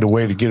to find a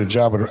way to get a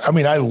job. I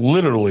mean,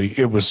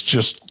 it was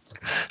just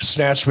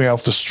snatched me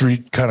off the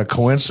street kind of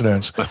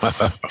coincidence.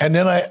 and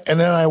then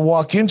I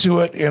walk into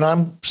it, and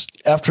I'm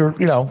after,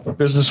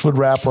 business would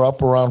wrap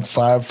up around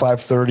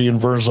 5:30 in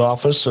Vern's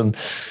office. And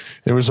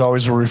there was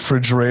always a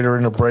refrigerator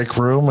in the break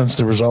room. And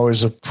there was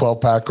always a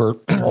 12-pack or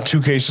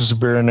 2 cases of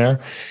beer in there.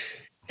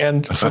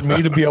 And for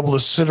me to be able to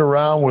sit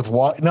around with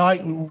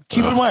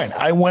keep in mind,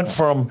 I went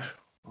from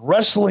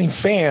wrestling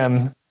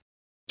fan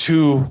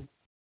to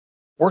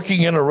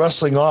working in a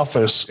wrestling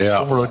office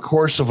over the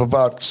course of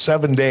about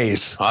 7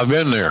 days. I've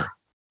been there.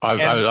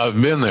 I've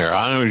been there.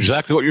 I know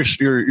exactly what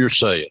you're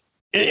saying.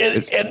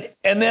 And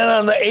then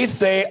on the 8th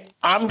day,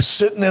 I'm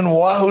sitting in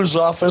Wahoo's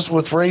office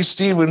with Ray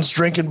Stevens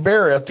drinking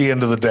beer at the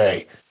end of the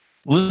day,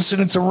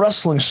 listening to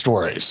wrestling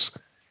stories.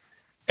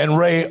 And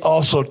Ray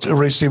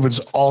Stevens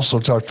also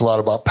talked a lot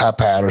about Pat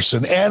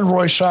Patterson and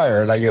Roy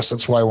Shire. And I guess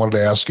that's why I wanted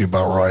to ask you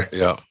about Roy.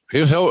 Yeah. He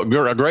was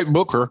a great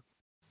booker,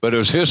 but it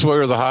was his way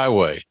or the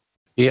highway.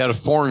 he had a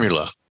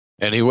formula,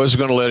 and he wasn't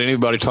going to let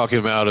anybody talk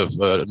him out of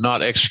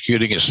not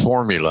executing his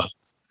formula.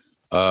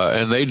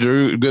 And they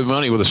drew good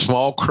money with a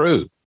small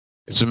crew.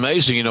 It's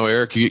amazing,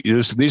 Eric,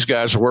 these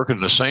guys are working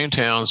in the same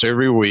towns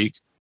every week,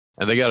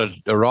 and they got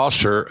a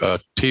roster, a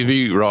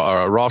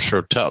roster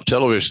of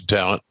television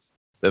talent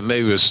that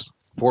maybe was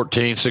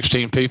 14,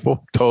 16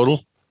 people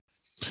total.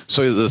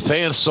 So the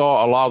fans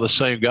saw a lot of the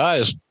same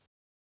guys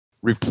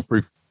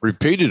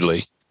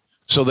repeatedly.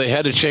 So they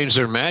had to change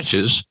their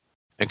matches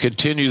and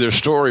continue their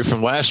story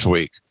from last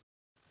week.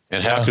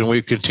 And how can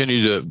we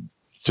continue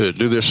to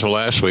do this from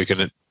last week?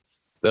 And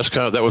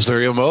that was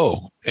their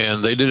MO.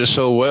 And they did it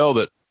so well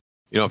that,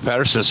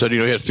 Patterson said, he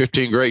had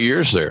 15 great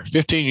years there,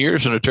 15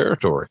 years in a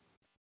territory.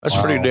 That's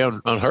pretty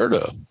damn unheard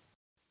of.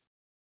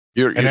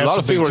 A lot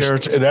of people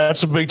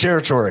that's a big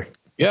territory.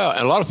 Yeah.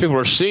 And a lot of people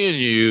are seeing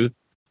you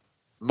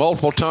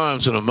multiple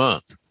times in a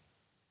month.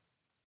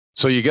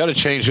 So you got to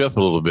change up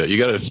a little bit. You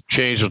got to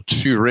change a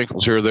few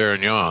wrinkles here, there,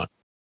 and yon.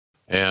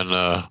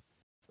 And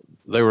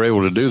they were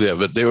able to do that.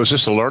 But it was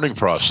just a learning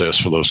process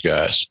for those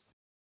guys.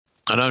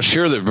 And I'm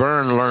sure that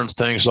Vern learned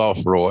things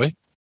off Roy.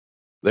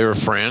 They were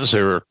friends.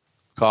 They were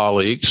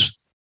colleagues.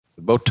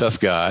 They're both tough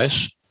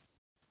guys.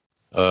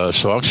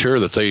 So I'm sure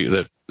that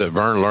that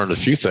Vern learned a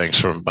few things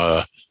from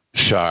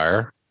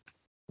Shire.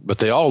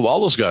 But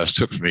all those guys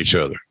took from each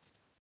other.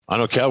 I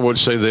know Cal would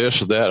say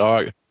this or that.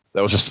 Oh,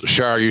 that was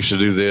Shire used to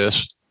do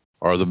this,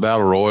 or the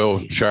Battle Royal.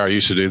 Shire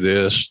used to do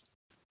this,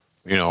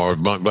 or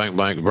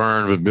blank.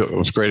 Vern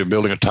was great at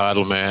building a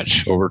title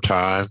match over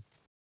time,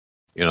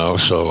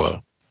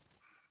 So,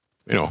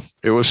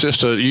 it was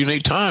just a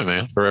unique time,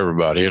 man, for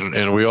everybody,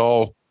 and we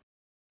all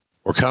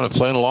were kind of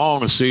playing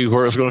along and see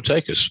where it's going to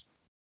take us.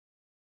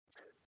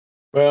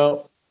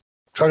 Well,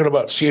 talking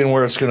about seeing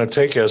where it's going to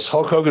take us,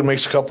 Hulk Hogan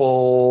makes a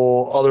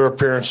couple other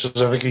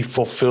appearances. I think he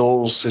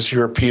fulfills his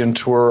European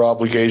tour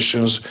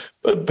obligations,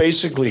 but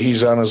basically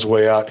he's on his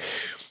way out.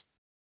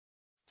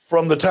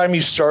 From the time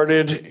he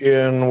started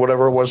in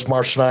whatever it was,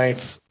 March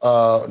 9th,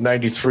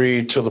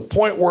 93, to the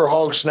point where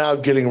Hulk's now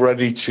getting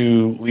ready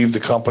to leave the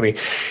company,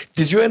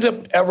 did you end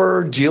up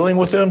ever dealing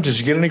with him? Did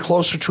you get any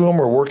closer to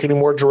him or work any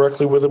more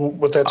directly with him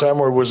with that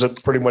time, or was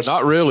it pretty much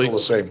not really the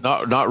same?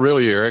 Not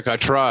really, Eric. I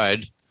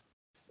tried.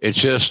 It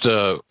just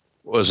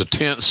was a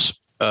tense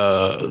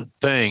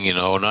thing,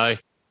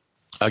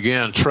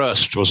 and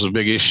trust was a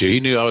big issue. He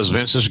knew I was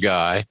Vince's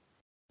guy,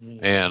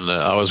 and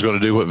I was going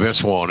to do what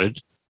Vince wanted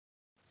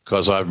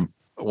because I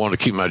wanted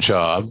to keep my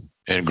job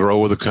and grow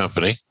with the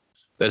company.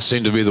 That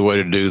seemed to be the way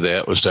to do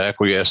that, was to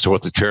acquiesce to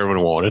what the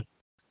chairman wanted,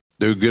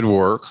 do good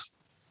work,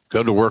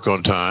 come to work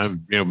on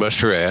time,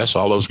 bust your ass,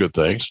 all those good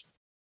things.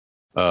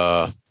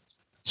 So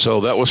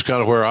that was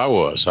kind of where I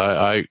was.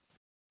 I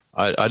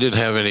didn't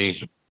have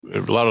a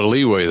lot of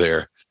leeway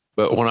there.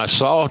 But when I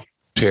saw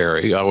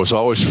Terry, I was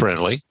always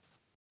friendly.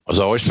 I was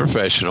always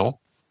professional,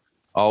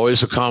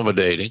 always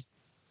accommodating.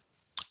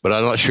 But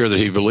I'm not sure that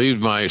he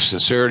believed my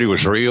sincerity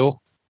was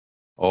real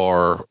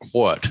or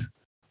what.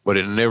 But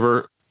it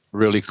never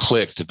really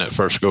clicked in that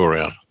first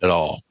go-around at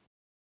all.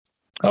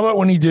 How about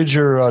when he did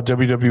your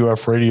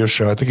WWF radio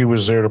show? I think he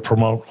was there to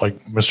promote,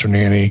 like, Mr.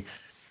 Nanny.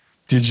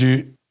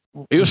 He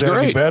was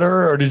great.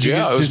 Better, or did you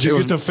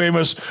get the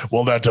famous,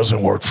 well, that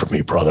doesn't work for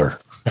me, brother?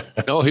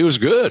 No, he was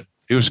good.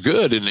 He was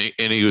good, and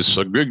he was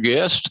a good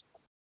guest.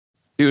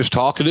 He was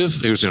talkative.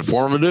 He was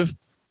informative,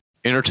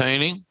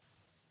 entertaining.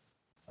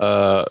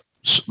 But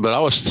I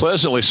was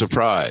pleasantly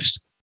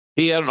surprised.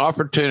 He had an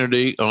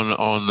opportunity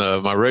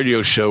on my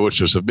radio show,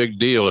 which was a big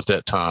deal at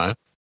that time,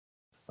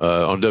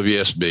 on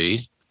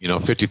WSB.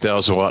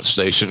 50,000 watt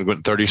station,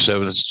 went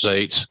 37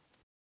 states,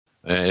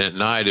 and at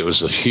night it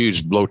was a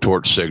huge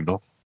blowtorch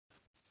signal,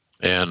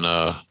 and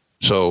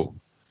so.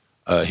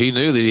 He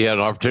knew that he had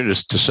an opportunity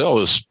to sell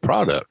this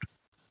product.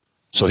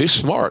 So he's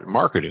smart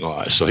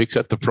marketing-wise. So he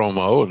cut the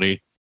promo, and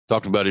he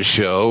talked about his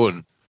show,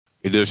 and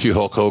he did a few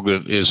Hulk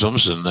Hogan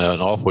isms, and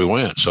off we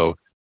went. So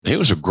he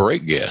was a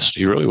great guest.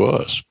 He really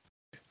was.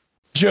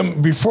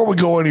 Jim, before we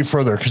go any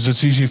further, because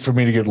it's easy for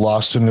me to get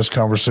lost in this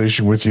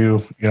conversation with you.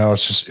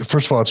 It's just,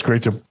 first of all, it's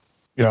great to,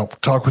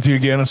 talk with you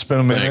again and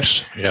spend a minute.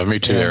 Thanks. Yeah, me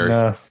too,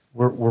 Eric.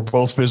 We're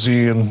both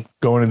busy and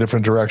going in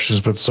different directions,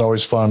 but it's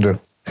always fun to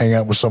hang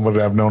out with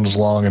somebody I've known as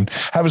long and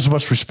have as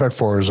much respect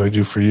for as I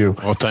do for you.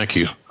 Well, thank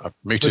you.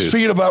 Me too. But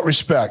speaking about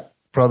respect,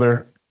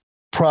 brother,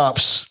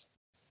 props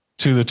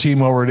to the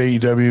team over at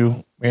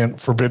AEW,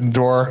 and Forbidden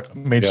Door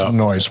made some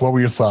noise. What were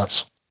your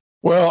thoughts?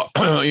 Well,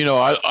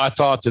 I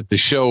thought that the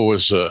show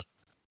was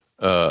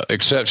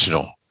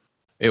exceptional.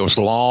 It was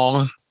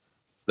long.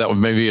 That was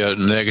maybe a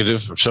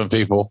negative for some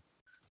people,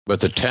 but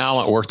the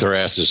talent worked their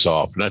asses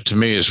off. And that, to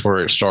me, is where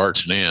it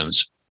starts and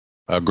ends.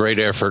 A great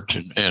effort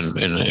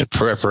and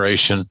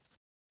preparation.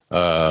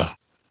 Guys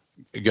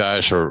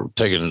are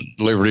taking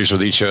liberties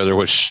with each other,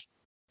 which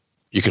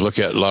you can look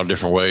at a lot of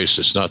different ways.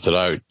 It's not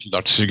that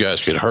you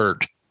guys get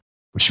hurt,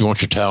 but you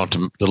want your talent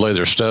to lay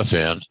their stuff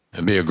in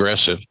and be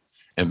aggressive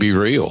and be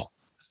real.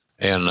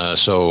 And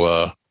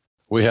so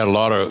we had a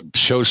lot of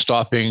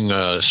show-stopping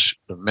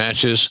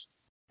matches,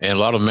 and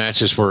a lot of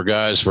matches where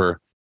guys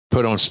were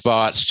put on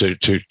spots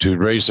to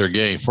raise their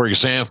game. For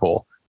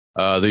example,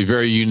 the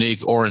very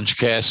unique Orange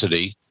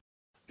Cassidy,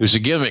 who's a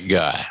gimmick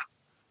guy,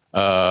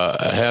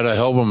 had a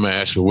hell of a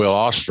match with Will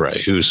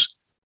Ospreay, who's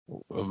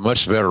a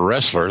much better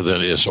wrestler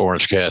than is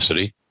Orange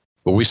Cassidy.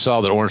 But we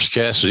saw that Orange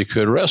Cassidy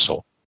could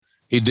wrestle.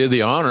 He did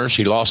the honors.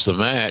 He lost the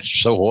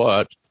match. So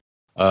what?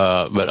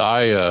 But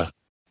I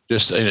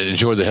just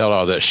enjoyed the hell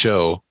out of that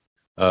show.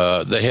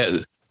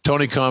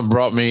 Tony Khan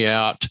brought me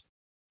out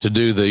to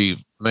do the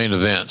main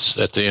events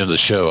at the end of the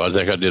show. I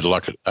think I did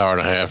like an hour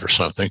and a half or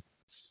something.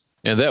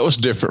 And that was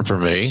different for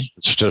me.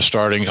 Just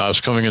starting, I was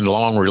coming into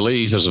long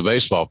relief as a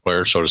baseball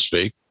player, so to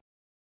speak.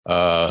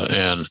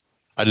 And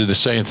I did the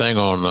same thing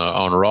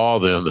on Raw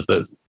then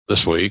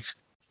this week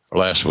or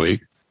last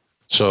week.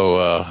 So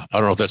I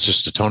don't know if that's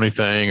just a Tony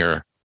thing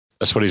or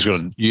that's what how he's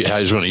going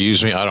to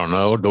use me. I don't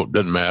know.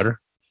 Doesn't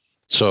matter.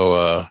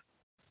 So,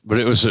 but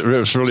it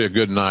was really a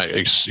good night,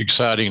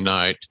 exciting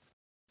night,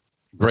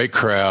 great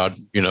crowd.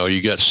 You know,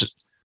 you got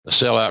a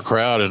sellout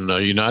crowd in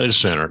United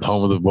Center, at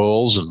home of the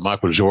Bulls and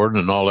Michael Jordan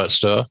and all that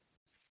stuff.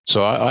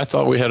 So I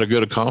thought we had a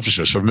good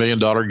accomplishment. So $1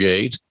 Million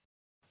Gate,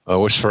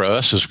 which for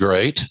us is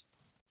great.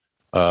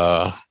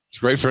 It's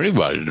great for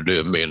anybody to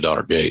do $1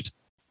 Million Gate.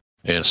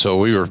 And so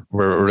we're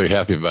really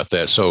happy about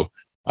that. So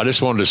I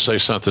just wanted to say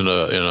something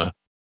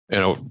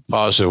in a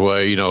positive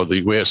way. You know,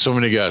 we had so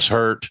many guys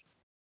hurt,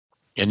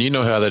 and you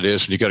know how that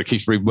is. And you got to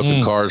keep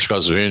rebooking cards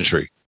because of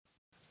injury.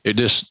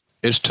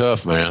 It's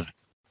tough, man.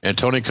 And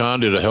Tony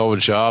Khan did a hell of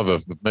a job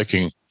of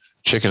making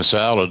chicken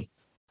salad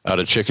out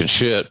of chicken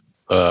shit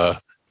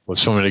with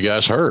so many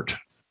guys hurt.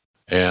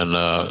 And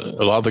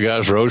a lot of the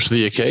guys rose to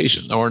the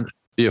occasion. Or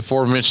the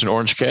aforementioned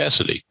Orange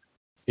Cassidy.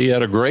 He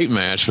had a great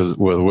match with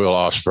Will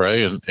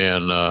Ospreay,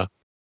 and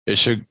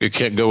it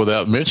can't go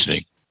without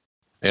mentioning.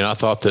 And I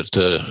thought that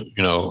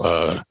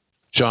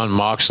Jon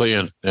Moxley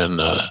and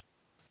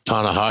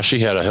Tanahashi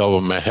had a hell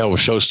of a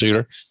show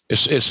stealer.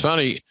 It's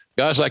funny,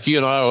 guys like you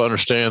and I will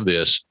understand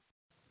this.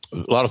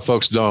 A lot of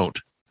folks don't.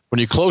 When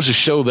you close a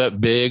show that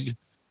big,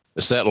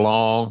 it's that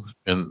long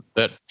and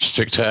that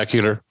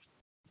spectacular,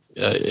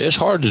 it's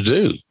hard to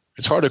do.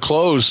 It's hard to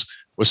close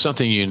with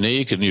something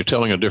unique, and you're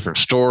telling a different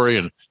story,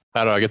 and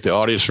how do I get the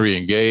audience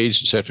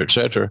re-engaged, et cetera, et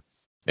cetera.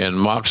 And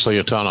Moxley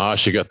and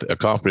Tanahashi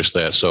accomplished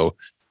that. So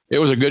it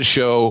was a good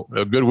show,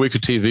 a good week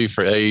of TV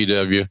for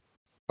AEW.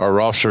 Our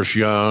roster's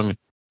young.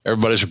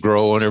 Everybody's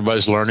growing.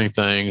 Everybody's learning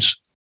things.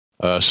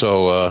 But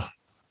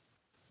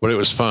it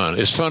was fun.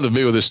 It's fun to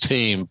be with this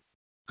team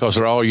because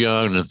they're all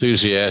young and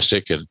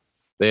enthusiastic. And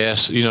they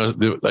asked,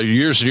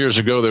 years and years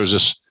ago, there was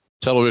this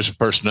television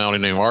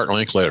personality named Art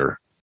Linkletter.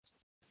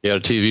 He had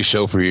a TV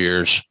show for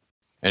years,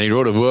 and he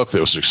wrote a book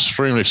that was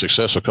extremely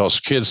successful called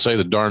Kids Say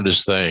the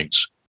Darndest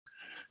Things.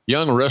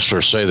 Young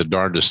wrestlers say the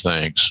darndest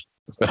things.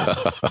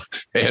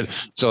 And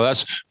so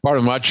that's part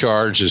of my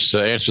charge, is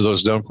to answer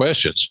those dumb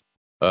questions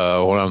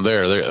when I'm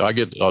there. I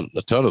get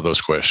a ton of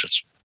those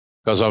questions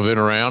because I've been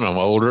around, I'm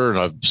older, and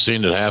I've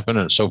seen it happen,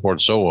 and so forth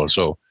and so on.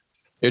 So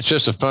it's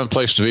just a fun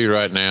place to be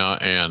right now,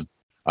 and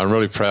I'm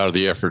really proud of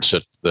the efforts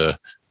that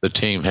the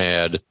team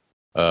had in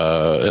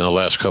the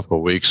last couple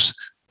of weeks.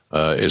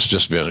 It's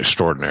just been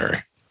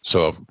extraordinary.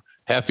 So I'm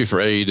happy for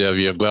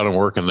AEW. I'm glad I'm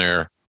working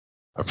there.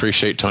 I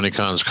appreciate Tony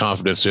Khan's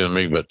confidence in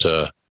me, but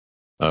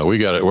we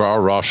got it.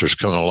 Our roster's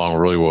coming along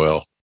really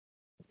well,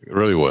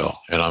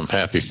 and I'm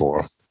happy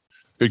for them.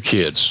 Good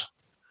kids.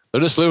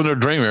 They're just living their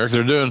dream, Eric.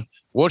 They're doing.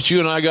 Once you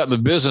and I got in the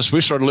business,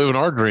 we started living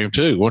our dream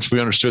too. Once we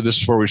understood this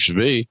is where we should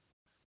be,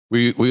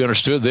 we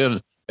understood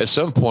then at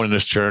some point in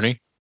this journey,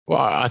 well,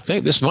 I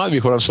think this might be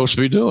what I'm supposed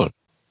to be doing.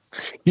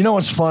 You know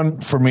what's fun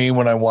for me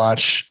when I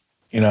watch,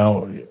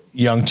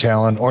 young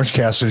talent? Orange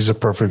Cassidy's a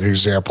perfect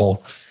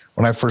example.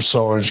 When I first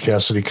saw Orange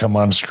Cassidy come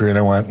on screen,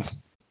 I went,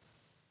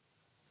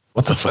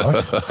 what the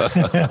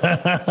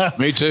fuck?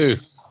 Me too.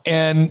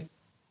 And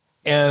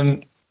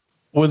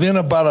within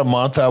about a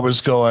month, I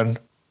was going,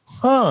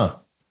 I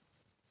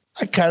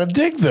kind of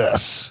dig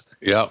this.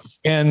 Yep.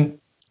 And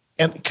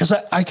because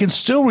I can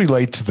still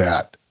relate to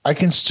that. I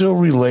can still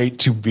relate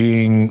to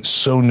being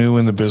so new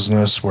in the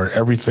business where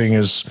everything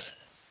is,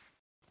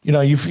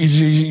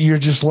 you're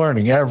just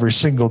learning every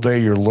single day.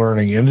 You're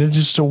learning, and then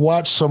just to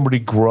watch somebody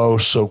grow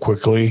so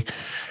quickly,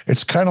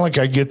 it's kind of like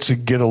I get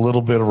a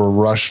little bit of a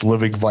rush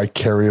living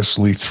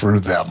vicariously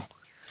through them.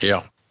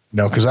 Yeah.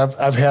 Because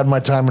I've had my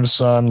time in the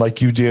sun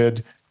like you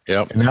did.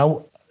 Yeah. And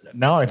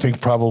now I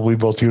think probably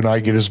both you and I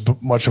get as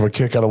much of a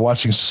kick out of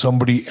watching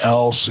somebody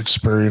else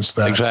experience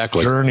that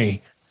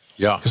journey.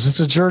 Yeah. Because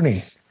it's a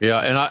journey. Yeah.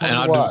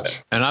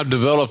 And I've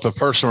developed a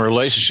personal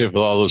relationship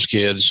with all those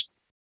kids,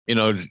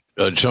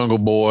 Jungle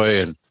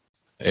Boy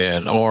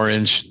and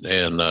Orange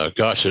and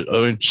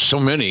so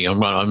many.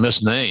 I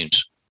miss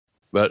names,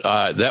 but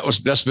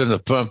that's been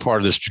the fun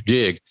part of this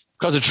gig,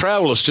 because the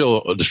travel is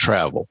still the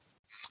travel.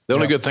 The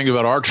only good thing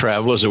about our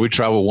travel is that we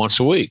travel once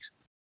a week,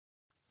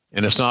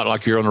 and it's not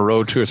like you're on the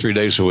road 2 or 3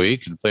 days a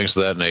week and things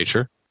of that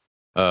nature.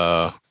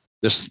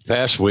 this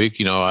past week,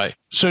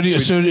 So do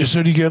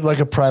you get like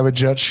a private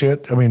jet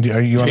shit? I mean,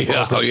 are you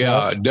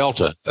on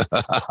Delta.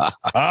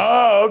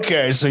 Oh,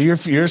 okay. So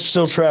you're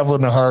still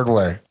traveling the hard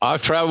way.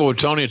 I've traveled with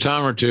Tony a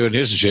time or two in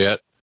his jet,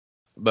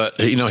 but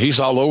he's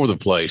all over the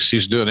place.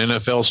 He's doing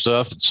NFL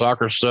stuff and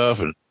soccer stuff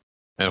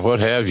and what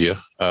have you.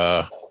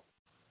 But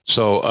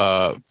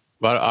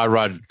I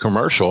ride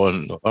commercial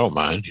and I don't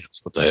mind.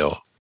 What the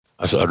hell?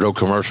 I drove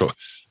commercial,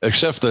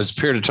 except for this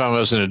period of time I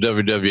was in the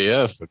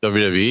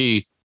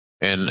WWE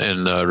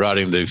and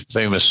riding the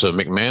famous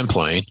McMahon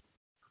plane.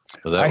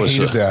 I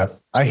hated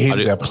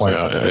that plane.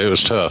 It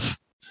was tough.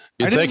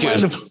 I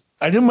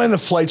didn't mind the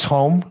flights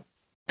home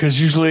because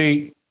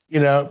usually,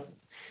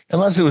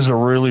 unless it was a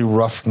really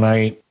rough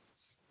night,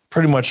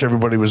 pretty much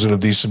everybody was in a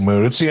decent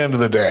mood. It's the end of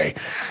the day.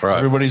 Right.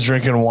 Everybody's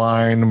drinking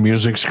wine. The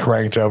music's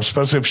cranked up,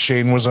 especially if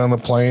Shane was on the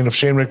plane. If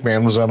Shane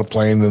McMahon was on the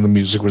plane, then the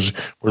music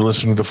we're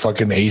listening to the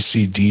fucking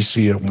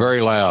AC/DC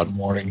very loud in the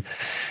morning.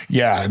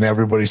 Yeah, and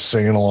everybody's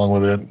singing along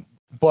with it.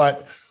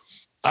 But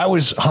I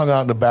was hung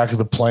out in the back of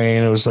the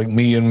plane. It was like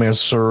me and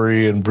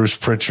Mansouri and Bruce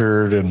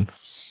Pritchard and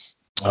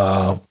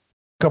a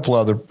couple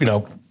other,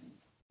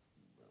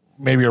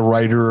 maybe a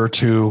writer or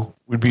two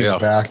would be in the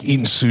back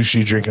eating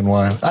sushi, drinking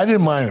wine. I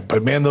didn't mind it,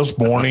 but man, those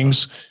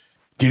mornings,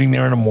 getting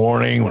there in the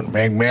morning when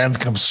McMahon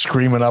comes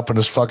screaming up in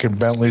his fucking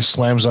Bentley,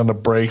 slams on the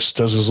brakes,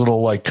 does his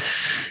little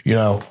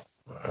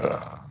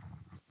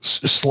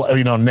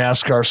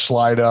NASCAR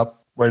slide up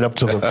right up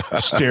to the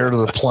stair to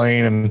the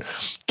plane and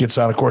gets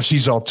on. Of course,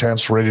 he's all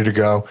tense, ready to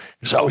go.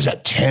 There's always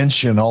that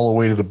tension all the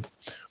way to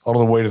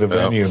the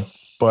venue.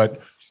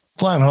 But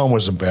flying home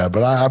wasn't bad,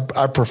 but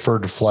I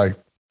preferred to fly.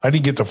 I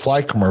didn't get to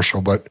fly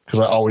commercial, but because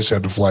I always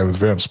had to fly with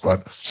Vince.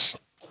 But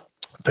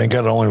thank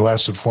God it only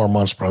lasted 4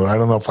 months, brother. I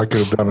don't know if I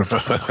could have done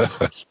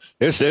it.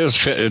 It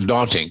was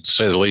daunting, to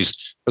say the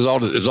least. It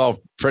was all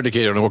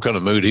predicated on what kind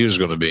of mood he was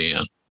going to be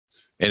in,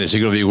 and is he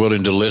going to be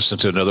willing to listen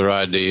to another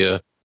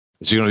idea?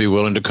 Is he going to be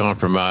willing to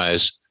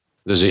compromise?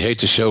 Does he hate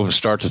the show from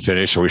start to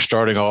finish? Are we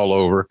starting all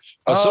over?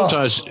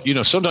 Sometimes you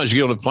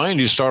get on the plane,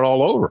 you start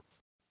all over.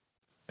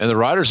 And the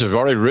writers have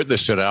already written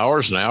this in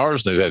hours and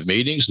hours. They've had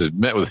meetings. They've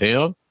met with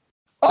him.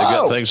 They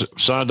got things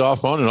signed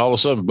off on, and all of a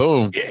sudden,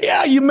 boom.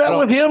 Yeah, you met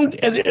with him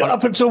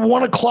up until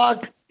 1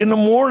 o'clock in the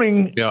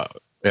morning. Yeah.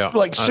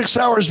 Like 6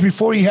 hours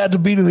before he had to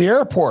be to the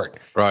airport.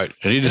 Right.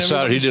 And he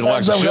decided he didn't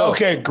like the show.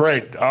 Okay,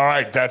 great. All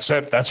right, that's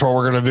it. That's what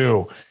we're going to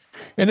do.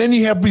 And then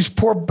you have these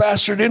poor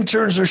bastard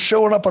interns that are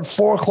showing up at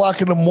 4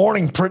 o'clock in the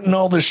morning, printing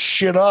all this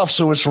shit off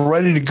so it's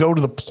ready to go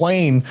to the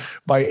plane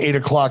by 8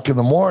 o'clock in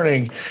the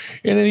morning.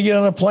 And then you get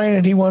on the plane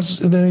and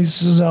then he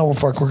says, no, well,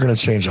 fuck, we're going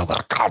to change all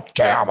that. God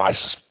damn, I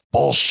says,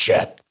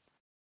 bullshit.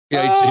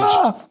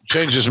 Yeah, he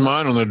changed his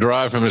mind on the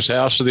drive from his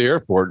house to the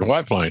airport in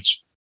White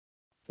Plains.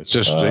 It's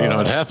just,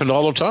 it happened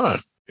all the time.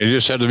 You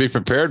just had to be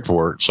prepared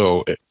for it.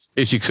 So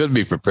if you could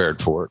be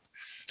prepared for it.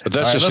 But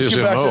that's just his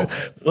MO.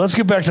 Let's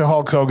get back to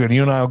Hulk Hogan.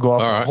 You and I will go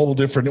off a whole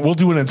different. We'll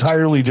do an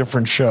entirely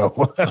different show.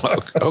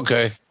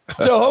 Okay.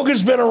 So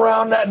Hogan's been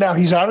around that now.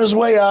 He's on his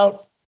way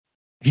out.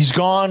 He's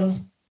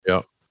gone.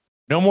 Yep.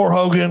 No more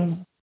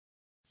Hogan.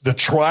 The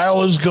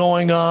trial is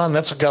going on.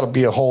 That's got to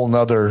be a whole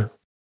nother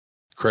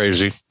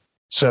crazy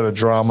set of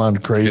drama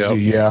and crazy.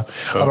 Yeah.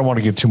 I don't want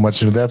to get too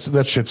much into that.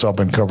 That shit's all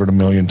been covered a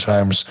million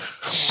times.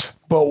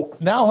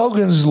 But now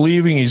Hogan's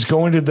leaving. He's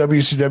going to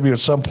WCW. At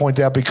some point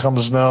that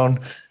becomes known.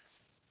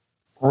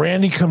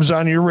 Randy comes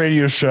on your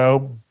radio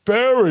show,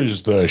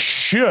 buries the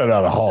shit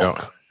out of Hulk.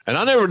 Yeah. And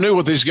I never knew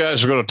what these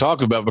guys were going to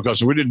talk about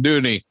because we didn't do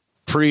any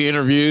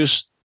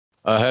pre-interviews.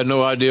 I had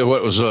no idea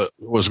what was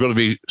going to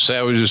be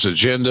Savage's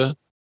agenda.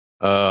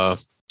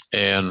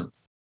 And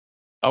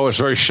I was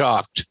very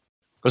shocked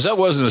because that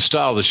wasn't the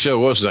style of the show.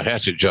 It wasn't a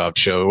hatchet job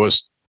show. It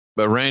was,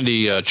 but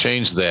Randy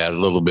changed that a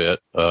little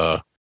bit,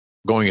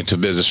 going into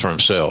business for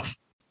himself.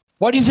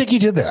 Why do you think he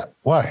did that?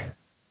 Why?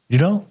 You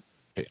know?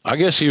 I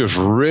guess he was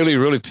really,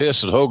 really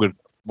pissed at Hogan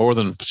more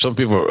than some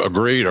people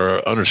agreed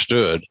or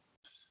understood.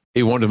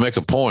 He wanted to make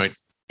a point,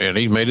 and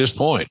he made his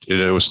point.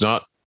 It was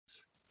not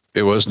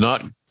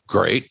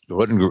great. It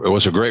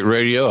was a great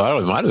radio.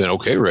 It might have been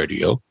okay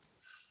radio,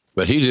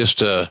 but he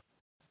just it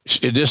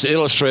just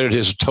illustrated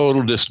his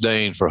total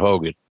disdain for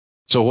Hogan.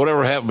 So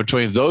whatever happened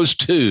between those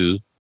two,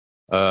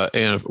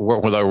 and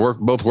when they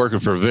both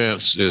working for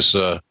Vince is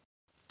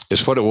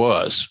what it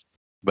was.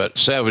 But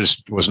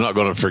Savage was not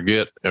going to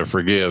forget and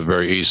forgive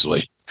very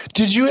easily.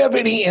 Did you have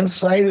any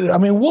insight? I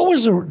mean, what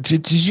was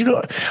did you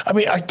know? I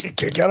mean, I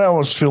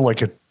almost feel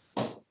like a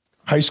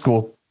high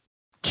school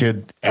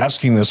kid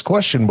asking this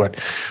question, but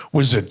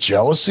was it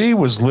jealousy?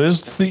 Was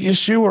Liz the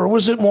issue, or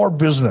was it more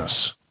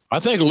business? I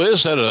think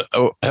Liz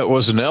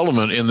was an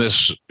element in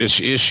this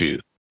issue.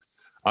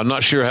 I'm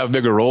not sure how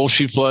big a role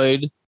she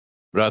played,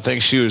 but I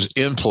think she was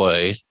in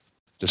play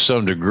to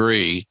some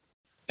degree.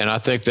 And I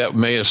think that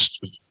may have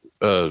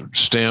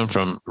stemmed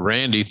from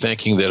Randy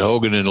thinking that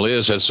Hogan and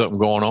Liz had something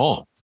going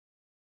on.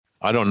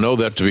 I don't know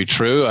that to be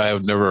true. I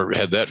have never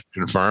had that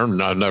confirmed,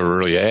 and I've never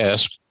really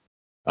asked.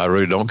 I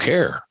really don't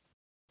care.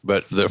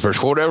 But for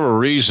whatever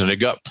reason, it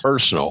got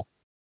personal.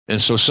 And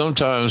so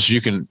sometimes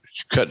you can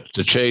cut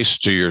the chase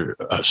to your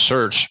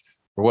search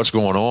for what's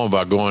going on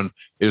by going,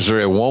 is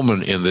there a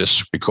woman in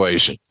this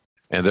equation?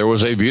 And there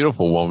was a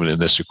beautiful woman in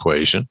this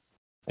equation.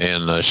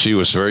 And she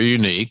was very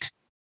unique.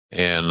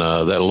 And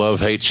that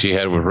love-hate she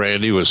had with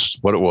Randy was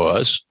what it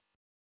was.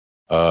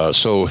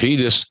 So he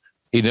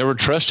never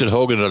trusted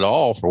Hogan at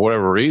all for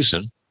whatever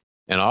reason.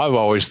 And I've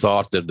always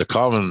thought that the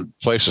common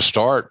place to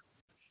start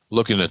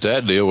looking at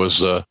that deal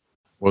was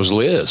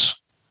Liz.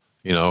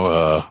 You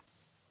know,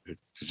 it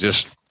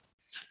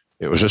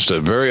was just a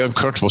very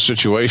uncomfortable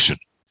situation.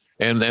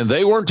 And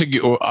they weren't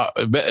together,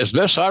 as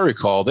best I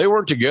recall, they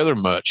weren't together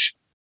much.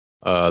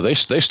 They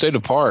stayed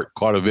apart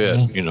quite a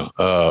bit, you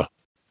know,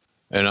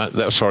 and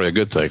that's probably a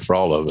good thing for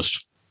all of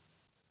us.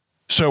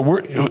 So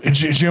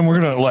Jim, we're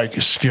going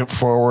to skip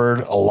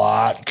forward a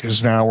lot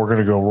because now we're going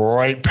to go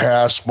right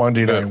past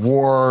Monday Night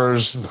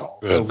Wars, the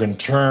Hogan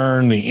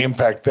turn, the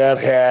impact that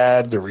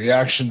had, the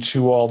reaction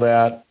to all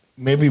that.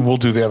 Maybe we'll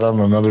do that on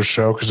another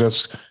show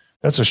because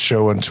that's a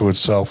show unto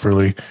itself,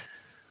 really.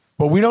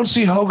 But we don't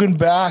see Hogan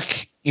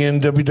back in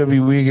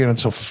WWE again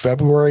until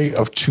February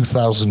of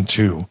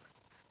 2002.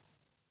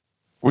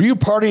 Were you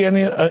part of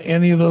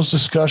any of those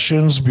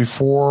discussions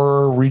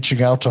before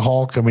reaching out to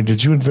Hulk? I mean,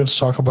 did you and Vince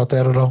talk about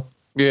that at all?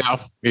 Yeah,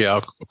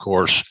 of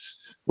course.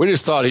 We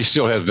just thought he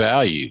still had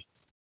value,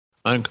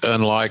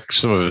 unlike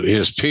some of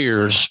his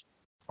peers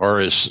or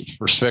his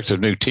prospective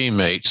new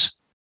teammates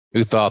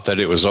who thought that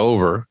it was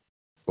over.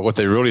 But what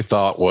they really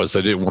thought was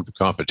they didn't want the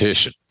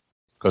competition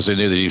because they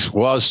knew that he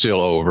was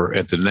still over.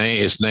 And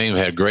his name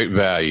had great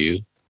value,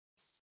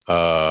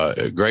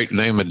 great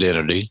name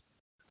identity.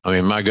 I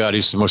mean, my God,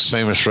 he's the most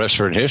famous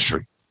wrestler in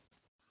history.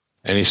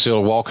 And he's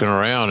still walking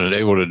around and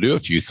able to do a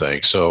few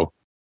things. So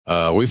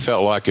we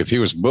felt like if he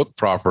was booked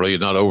properly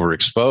and not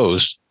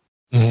overexposed,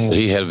 that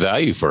he had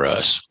value for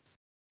us.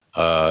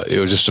 It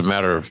was just a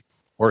matter of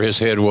where his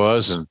head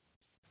was and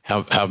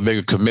how big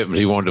a commitment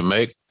he wanted to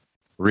make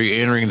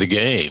re-entering the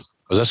game.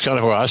 Because that's kind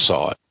of where I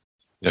saw it.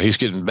 You know, he's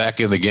getting back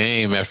in the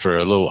game after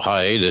a little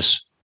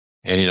hiatus.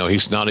 And, you know,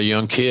 he's not a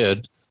young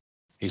kid.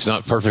 He's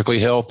not perfectly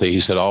healthy.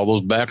 He's had all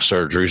those back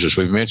surgeries, as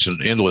we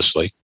mentioned,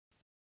 endlessly.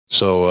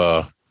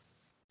 So,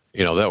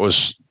 you know,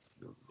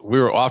 we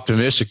were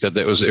optimistic that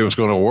it was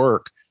going to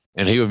work,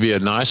 and he would be a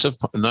nice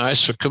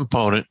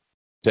component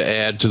to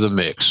add to the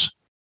mix.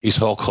 He's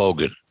Hulk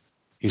Hogan.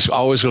 He's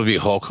always going to be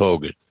Hulk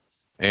Hogan.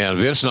 And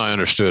Vince and I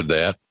understood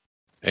that,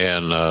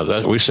 and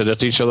we said that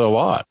to each other a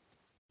lot.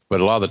 But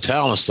a lot of the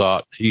talents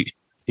thought he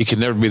can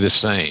never be the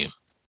same.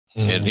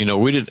 And, you know,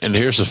 we didn't. And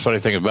here's the funny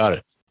thing about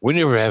it. We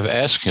never have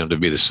asked him to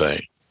be the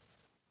same.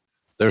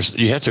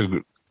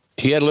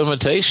 He had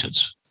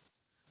limitations.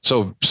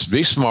 So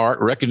be smart,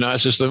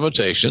 recognize his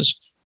limitations,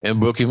 and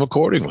book him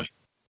accordingly.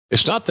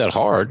 It's not that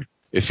hard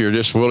if you're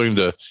just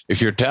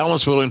if your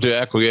talent's willing to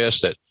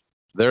acquiesce that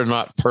they're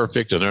not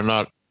perfect and they're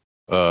not,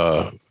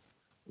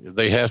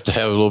 they have to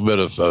have a little bit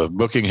of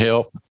booking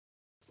help, a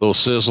little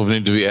sizzle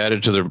need to be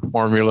added to their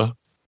formula.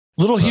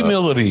 Little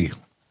humility.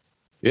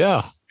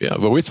 Yeah.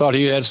 But we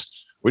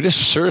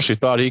just seriously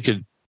thought he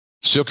could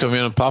still come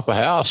in and pop a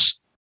house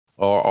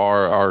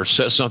or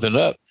set something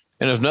up.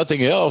 And if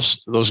nothing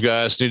else, those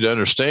guys need to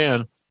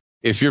understand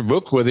if you're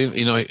booked with him,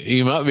 you know,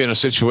 you might be in a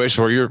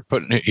situation where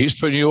he's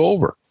putting you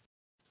over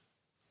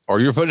or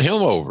you're putting him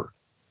over,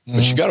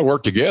 but you got to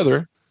work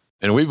together.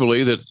 And we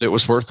believe that it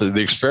was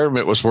the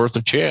experiment was worth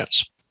a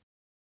chance.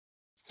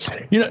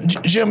 You know,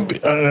 Jim,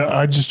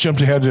 I just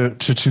jumped ahead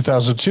to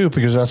 2002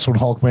 because that's when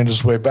Hulk made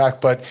his way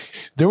back. But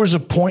there was a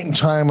point in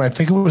time, I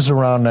think it was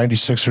around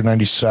 96 or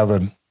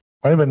 97.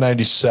 Might have been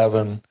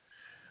 97.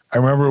 I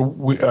remember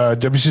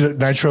WC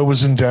Nitro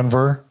was in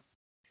Denver,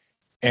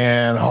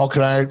 and Hulk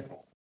and I,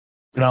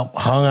 you know,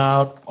 hung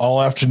out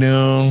all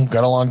afternoon,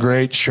 got along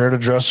great, shared a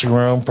dressing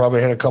room,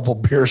 probably had a couple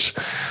beers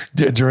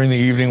during the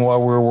evening while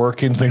we were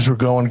working. Things were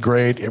going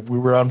great. We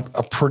were on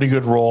a pretty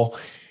good roll.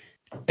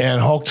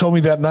 And Hulk told me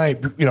that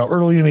night, you know,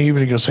 early in the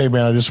evening, he goes, "Hey,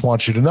 man, I just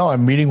want you to know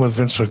I'm meeting with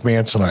Vince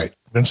McMahon tonight.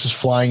 Vince is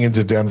flying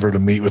into Denver to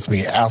meet with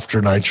me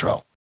after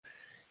Nitro."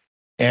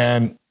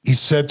 And he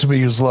said to me,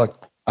 he goes,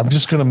 "Look, I'm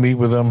just going to meet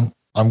with him.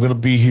 I'm going to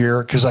be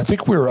here." Because I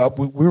think we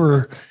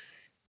were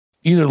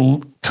either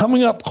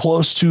coming up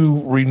close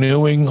to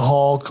renewing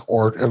Hulk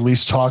or at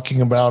least talking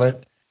about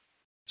it.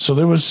 So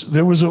there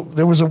was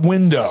a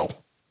window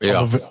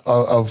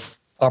of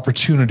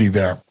opportunity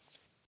there.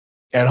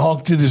 And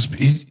Hulk did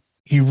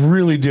he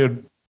really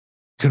did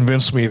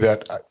convince me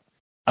that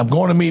I'm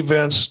going to meet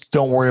Vince.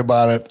 Don't worry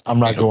about it. I'm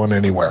not going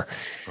anywhere.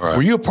 Right.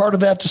 Were you a part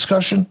of that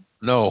discussion?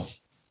 No,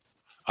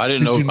 I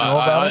didn't know. Did you know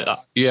about it?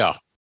 Yeah,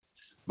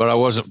 but I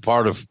wasn't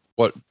part of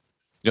what,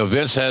 you know,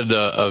 Vince had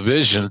a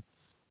vision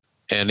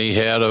and he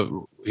had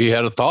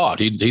a thought.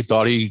 He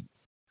thought he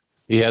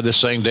had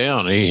this thing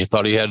down. He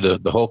thought he had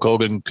the Hulk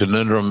Hogan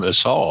conundrum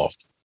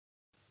solved,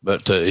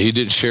 but he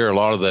didn't share a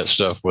lot of that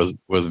stuff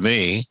with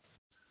me.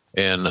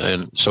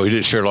 And so he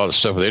didn't share a lot of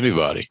stuff with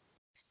anybody.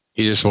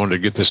 He just wanted to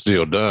get this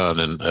deal done.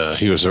 And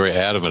he was very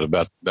adamant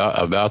about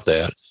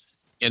that.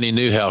 And he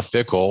knew how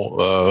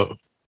fickle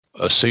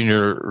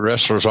senior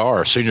wrestlers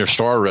are, senior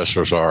star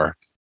wrestlers are.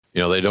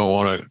 They don't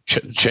want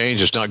to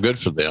change. It's not good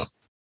for them,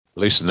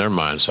 at least in their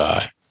mind's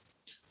eye.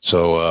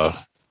 So,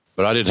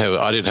 but I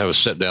didn't have a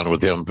sit down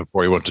with him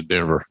before he went to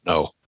Denver.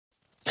 No.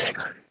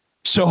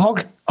 So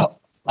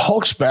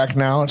Hulk's back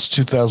now. It's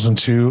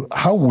 2002.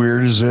 How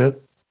weird is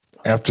it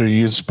after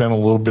you'd spent a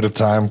little bit of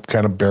time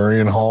kind of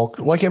burying Hulk,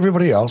 like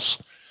everybody else,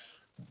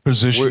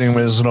 positioning him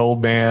as an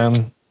old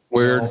man?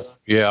 Weird.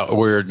 Yeah,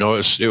 weird. No,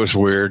 it was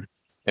weird.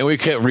 And we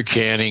kept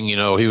recanting,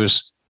 it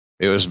was,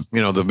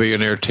 the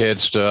billionaire Ted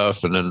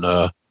stuff. And then,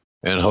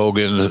 and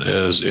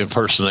Hogan's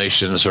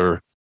impersonations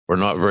were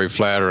not very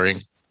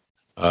flattering.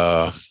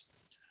 And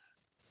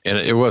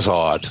it was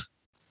odd.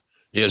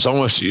 Yeah, it's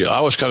almost,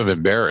 I was kind of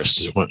embarrassed,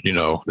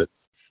 that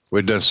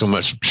we'd done so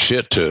much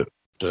shit to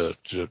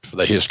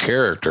his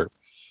character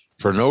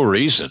for no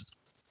reason.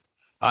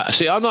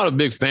 I'm not a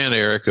big fan,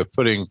 Eric, of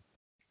putting,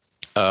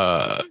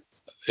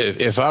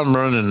 if I'm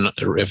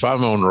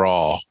on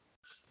Raw,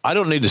 I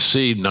don't need to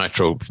see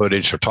Nitro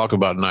footage or talk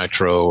about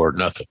Nitro or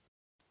nothing.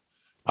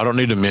 I don't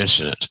need to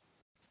mention it.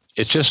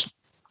 It just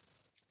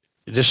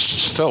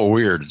felt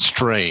weird and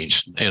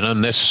strange and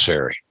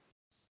unnecessary.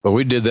 But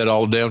we did that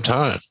all the damn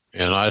time.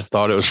 And I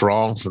thought it was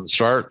wrong from the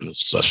start. And I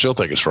still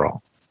think it's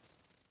wrong.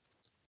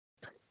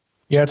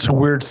 Yeah, it's a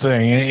weird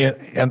thing.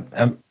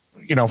 And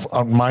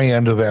on my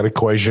end of that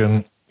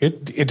equation,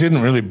 it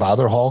didn't really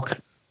bother Hulk.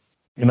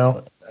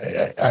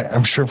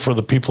 I'm sure for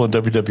the people in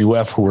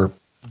WWF who were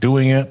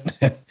doing it,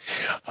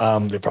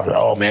 they probably,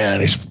 oh man,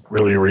 he's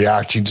really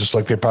reacting just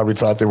like they probably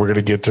thought they were going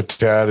to get to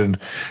Ted. And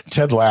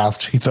Ted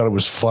laughed. He thought it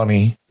was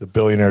funny, the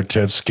billionaire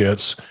Ted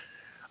skits.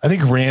 I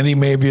think Randy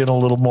may be a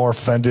little more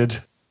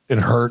offended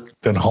and hurt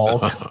than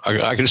Hulk.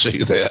 I can see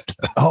that.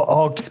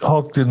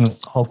 Hulk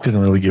didn't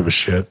really give a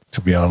shit,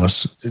 to be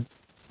honest. It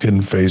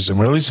didn't faze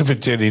him, or at least if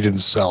it did, he didn't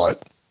sell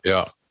it.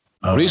 Yeah.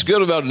 But he's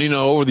good about,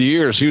 over the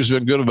years, he's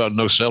been good about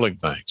no selling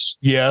things.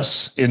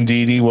 Yes,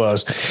 indeed he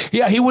was.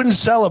 Yeah, he wouldn't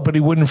sell it, but he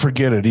wouldn't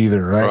forget it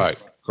either, right? Right,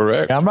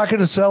 correct. Yeah, I'm not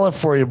going to sell it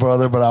for you,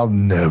 brother, but I'll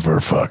never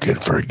fucking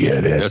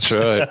forget it. That's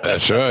right.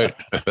 That's right.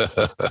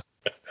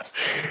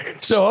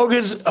 So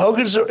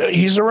Hogan's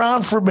he's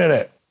around for a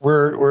minute.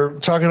 We're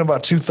talking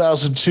about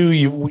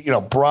 2002.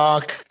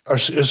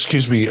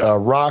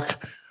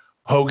 Rock,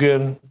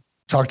 Hogan,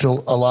 talked a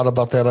lot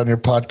about that on your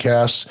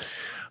podcast.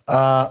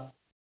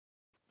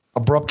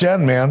 Abrupt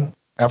end, man.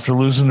 After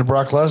losing to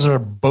Brock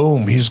Lesnar,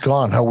 boom, he's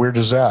gone. How weird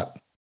is that?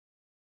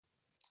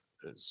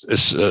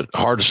 It's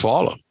hard to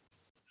swallow.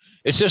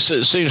 It's just,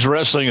 it seems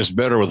wrestling is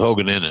better with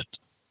Hogan in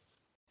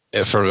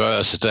it. For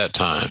us at that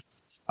time,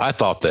 I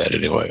thought that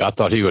anyway. I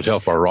thought he would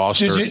help our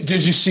roster.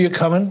 Did you see it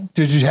coming?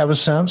 Did you have a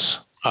sense?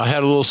 I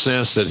had a little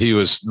sense that he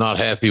was not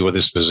happy with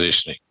his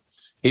positioning.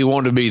 He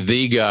wanted to be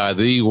the guy,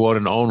 the one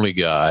and only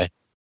guy,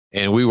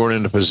 and we weren't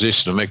in a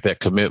position to make that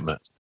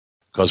commitment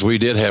because we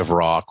did have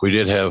Rock, we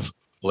did have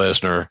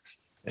Lesnar,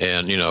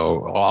 and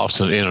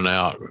Austin in and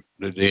out,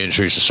 the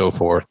injuries and so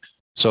forth.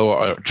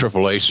 So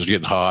Triple H was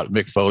getting hot.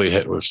 Mick Foley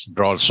was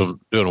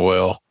doing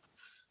well.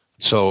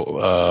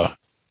 So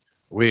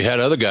we had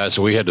other guys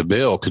that we had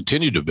to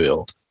continue to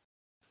build,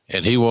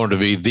 and he wanted to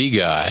be the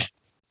guy.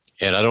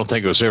 And I don't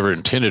think it was ever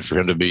intended for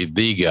him to be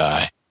the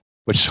guy,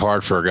 which is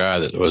hard for a guy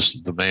that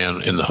was the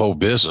man in the whole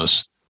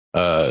business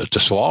to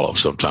swallow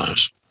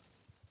sometimes.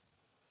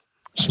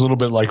 It's a little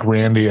bit like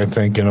Randy, I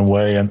think, in a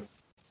way.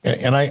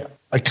 And I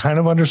kind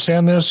of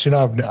understand this.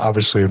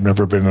 Obviously I've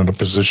never been in a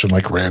position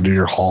like Randy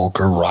or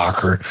Hulk or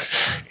Rock or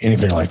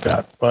anything like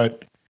that.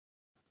 But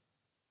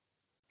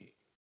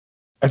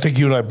I think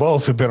you and I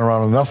both have been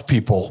around enough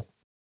people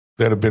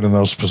that have been in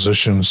those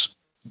positions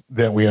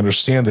that we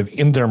understand that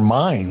in their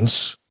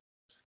minds,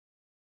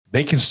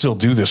 they can still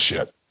do this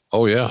shit.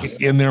 Oh, yeah.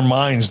 In their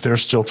minds, they're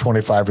still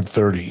 25 and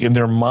 30. In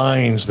their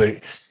minds,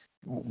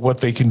 what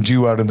they can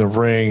do out in the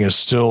ring is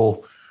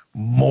still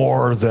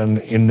more than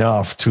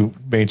enough to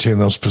maintain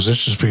those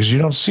positions because you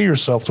don't see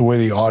yourself the way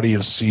the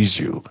audience sees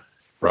you.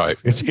 Right.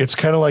 It's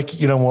kind of like,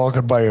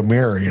 walking by a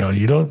mirror,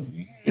 you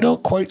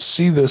don't quite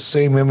see the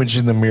same image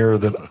in the mirror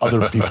that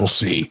other people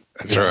see.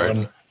 That's right.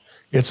 And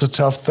it's a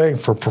tough thing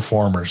for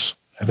performers.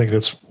 I think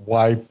that's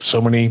why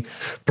so many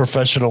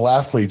professional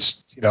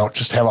athletes,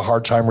 just have a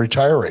hard time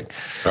retiring.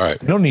 Right.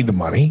 They don't need the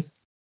money.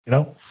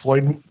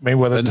 Floyd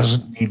Mayweather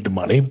doesn't need the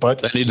money, but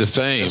they need the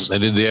fame. They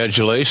need the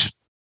adulation.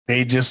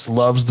 He just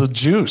loves the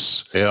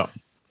juice. Yeah.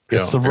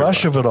 It's the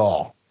rush of it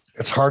all.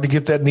 It's hard to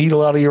get that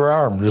needle out of your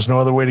arm. There's no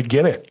other way to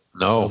get it.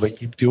 No. So they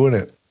keep doing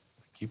it.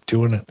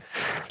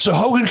 So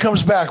Hogan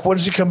comes back. When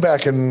does he come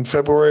back? In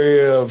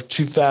February of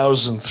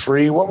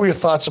 2003. What were your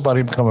thoughts about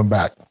him coming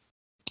back?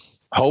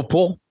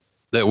 Hopeful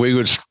that we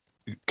would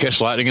catch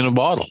lightning in a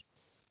bottle.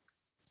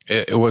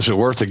 Was it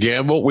worth a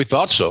gamble? We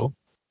thought so,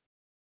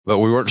 but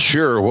we weren't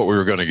sure what we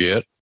were going to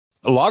get.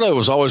 A lot of it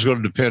was always going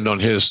to depend on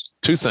his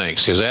two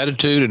things, his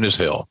attitude and his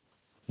health.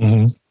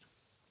 Mm-hmm.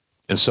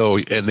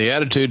 And the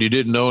attitude you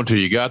didn't know until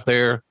you got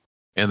there,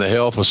 and the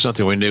health was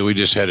something we knew we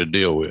just had to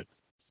deal with.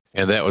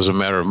 And that was a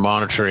matter of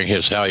monitoring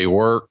how he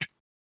worked,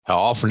 how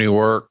often he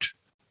worked,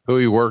 who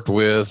he worked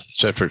with, et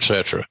cetera, et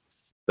cetera.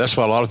 that's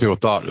why a lot of people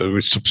thought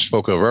we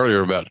spoke of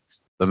earlier about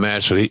the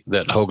match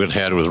that Hogan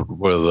had with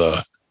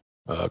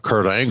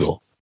Kurt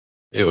Angle.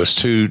 It was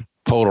two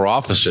polar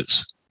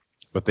opposites,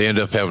 but they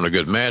ended up having a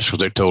good match because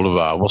they told a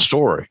viable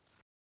story.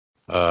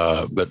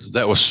 But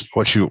that was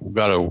what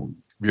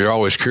you're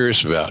always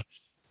curious about.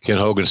 Can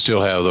Hogan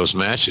still have those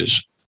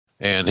matches?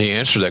 And he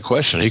answered that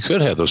question. He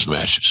could have those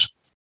matches.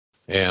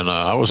 And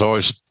I was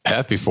always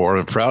happy for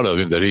him and proud of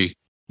him that he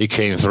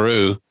came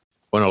through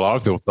when a lot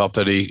of people thought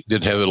that he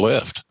didn't have it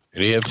left.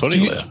 And he had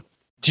plenty left.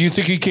 Do you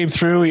think he came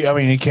through? I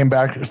mean, he came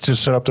back to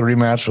set up the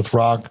rematch with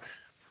Rock,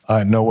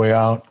 No Way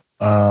Out,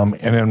 and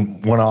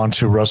then went on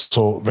to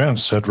wrestle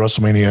Vince at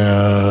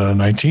WrestleMania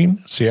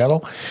 19,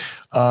 Seattle.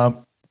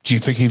 Do you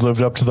think he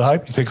lived up to the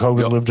hype? You think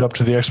Hogan lived up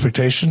to the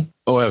expectation?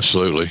 Oh,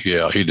 absolutely.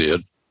 Yeah, he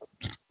did.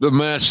 The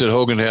match that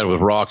Hogan had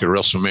with Rock at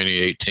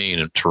WrestleMania 18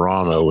 in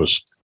Toronto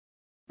was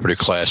pretty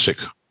classic,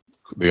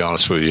 to be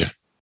honest with you.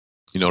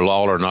 You know,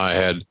 Lawler and I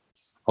had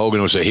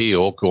Hogan was a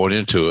heel going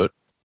into it.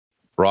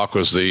 Rock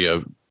was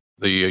the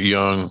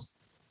young,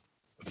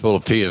 full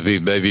of P&V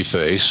baby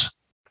face.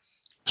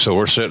 So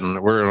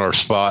we're in our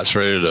spots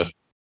ready to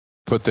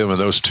put them in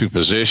those two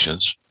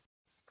positions.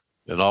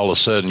 And all of a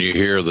sudden you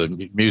hear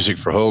the music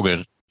for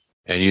Hogan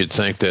and you'd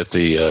think that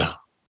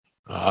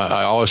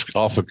I always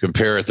often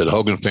compare it that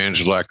Hogan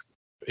fans are like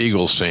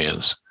Eagles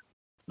fans,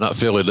 not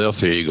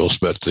Philadelphia Eagles,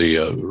 but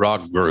the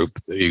rock group,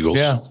 the Eagles.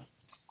 Yeah.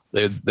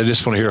 They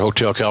just want to hear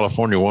Hotel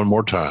California one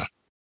more time.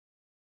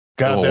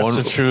 God, that's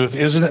the truth,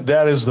 isn't it?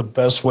 That is the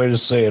best way to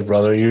say it,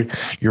 brother.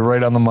 You're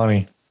right on the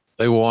money.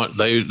 They want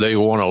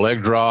a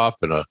leg drop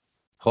and a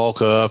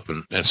Hulk up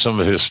and some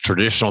of his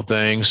traditional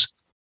things,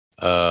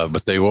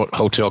 but they want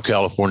Hotel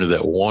California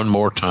that one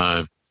more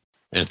time.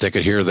 And if they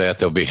could hear that,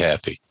 they'll be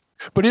happy.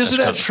 But isn't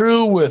that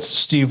true with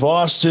Steve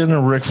Austin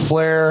and Ric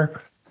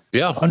Flair?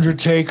 Yeah.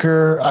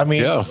 Undertaker. I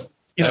mean,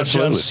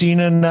 John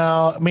Cena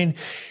now. I mean,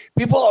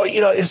 people,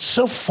 it's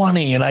so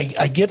funny. And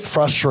I get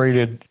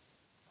frustrated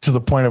to the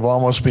point of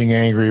almost being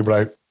angry,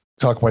 but I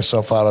talk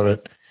myself out of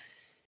it.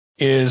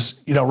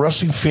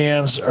 Wrestling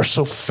fans are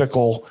so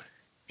fickle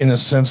in the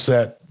sense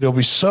that they'll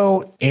be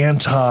so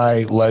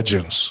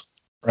anti-legends,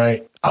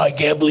 right? I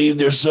can't believe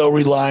they're so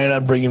reliant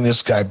on bringing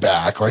this guy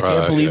back, or I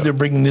can't believe they're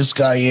bringing this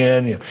guy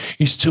in.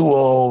 He's too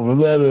old.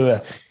 Blah, blah, blah.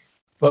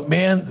 But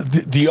man,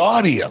 the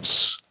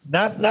audience,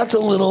 not the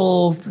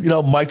little,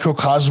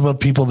 microcosm of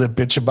people that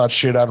bitch about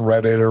shit on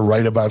Reddit or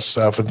write about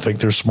stuff and think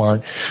they're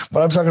smart.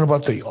 But I'm talking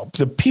about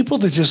the people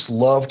that just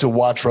love to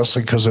watch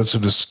wrestling because it's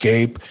an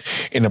escape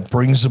and it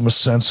brings them a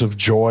sense of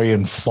joy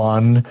and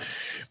fun.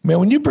 Man,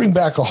 when you bring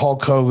back a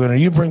Hulk Hogan or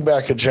you bring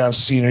back a John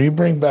Cena, or you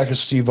bring back a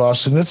Steve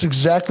Austin, that's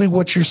exactly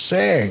what you're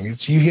saying.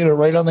 You hit it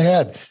right on the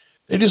head.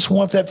 They just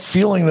want that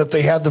feeling that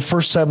they had the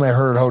first time they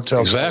heard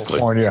Hotel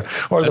California,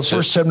 or the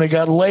first time they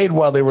got laid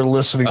while they were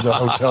listening to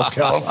Hotel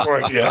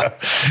California.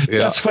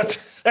 Yeah.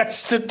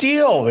 That's the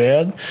deal,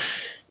 man.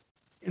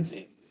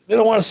 They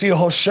don't want to see a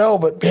whole show,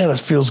 but man, it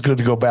feels good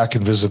to go back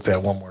and visit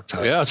that one more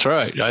time. Yeah, that's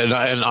right.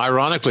 And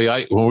ironically,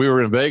 when we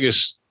were in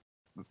Vegas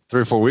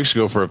 3 or 4 weeks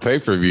ago for a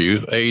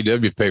pay-per-view,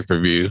 AEW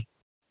pay-per-view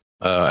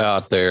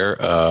out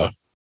there,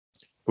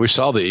 we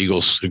saw the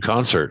Eagles in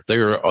concert. They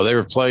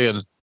were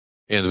playing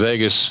in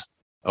Vegas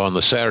on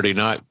the Saturday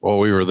night while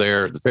we were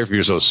there. The pay-per-view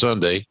was on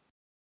Sunday.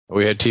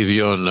 We had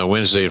TV on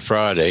Wednesday and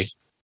Friday,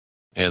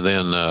 and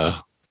then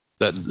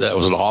that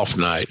was an off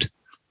night.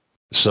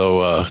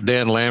 So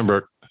Dan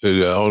Lambert,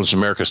 who owns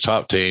America's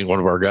Top Team, one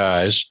of our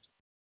guys,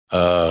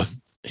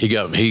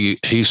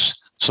 he's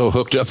so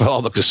hooked up at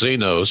all the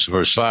casinos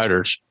for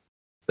ciders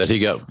that he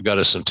got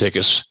us some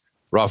tickets.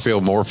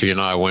 Raphael Morphy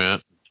and I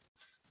went,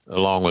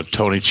 along with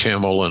Tony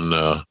Chimmel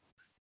and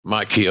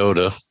Mike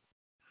Chioda,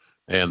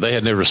 and they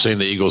had never seen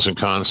the Eagles in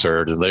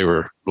concert, and they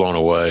were blown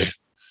away.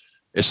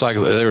 It's like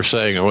they were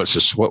saying,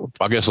 what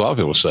I guess a lot of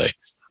people say,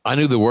 I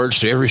knew the words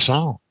to every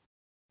song.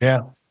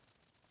 Yeah.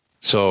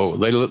 So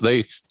they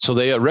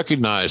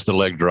recognized the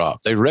leg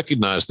drop. They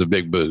recognized the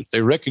big boot.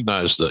 They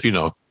recognized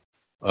the,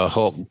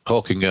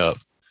 hulking up.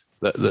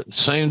 The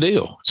same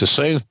deal. It's the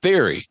same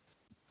theory.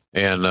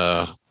 And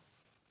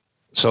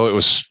so it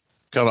was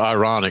kind of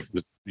ironic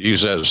to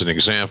use that as an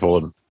example.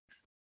 And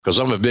because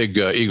I'm a big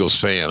Eagles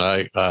fan,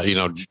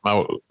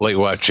 my late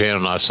wife Jan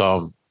and I saw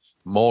them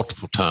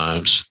multiple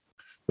times.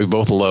 We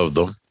both loved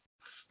them.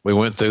 We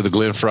went through the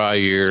Glenn Fry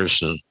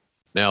years, and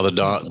now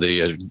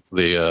the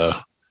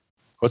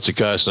what's the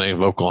guy's name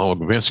of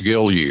Oklahoma, Vince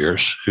Gill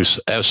years, who's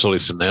absolutely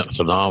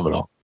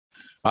phenomenal.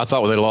 I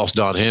thought when they lost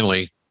Don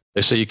Henley,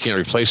 they say you can't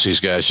replace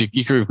these guys.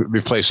 You can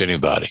replace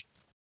anybody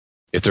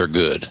if they're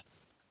good.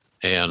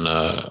 And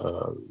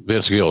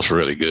Vince Gill's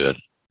really good.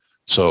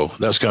 So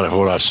that's kind of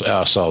what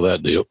I saw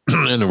that deal.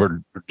 And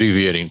we're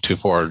deviating too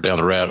far down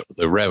the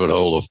rabbit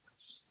hole of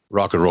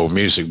rock and roll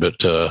music.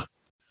 But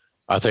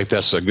I think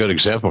that's a good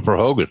example for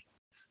Hogan.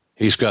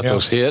 He's got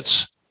those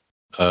hits.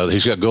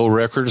 He's got gold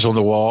records on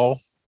the wall,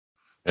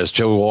 as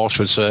Joe Walsh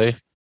would say.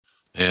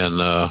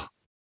 And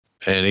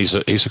he's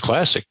a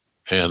classic.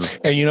 And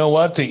you know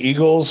what? The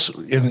Eagles,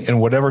 in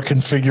whatever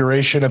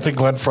configuration, I think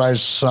Glenn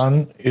Fry's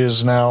son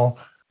is now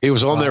He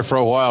was on there for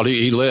a while.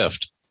 He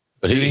left,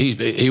 but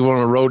he went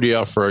on a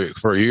rodeo for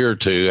a year or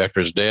two after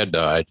his dad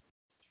died,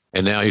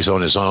 and now he's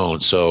on his own.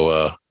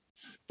 So,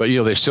 but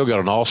they still got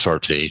an all-star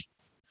team.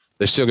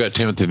 They still got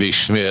Timothy B.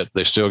 Schmidt.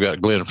 They still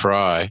got Glenn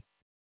Fry,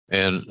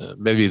 and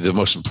maybe the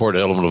most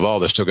important element of all,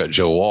 they still got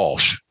Joe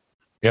Walsh.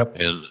 Yep.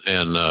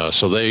 And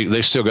so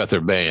they still got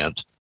their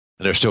band,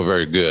 and they're still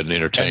very good and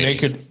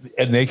entertaining.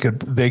 And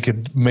they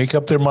could make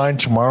up their mind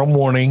tomorrow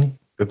morning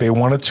that they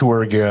want to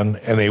tour again,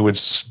 and they would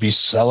be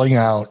selling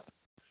out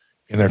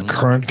in their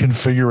current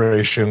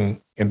configuration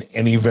in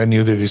any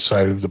venue they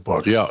decided to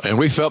book. Yeah, and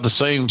we felt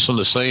some of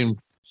the same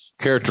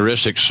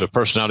characteristics,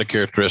 personality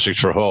characteristics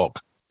for Hulk.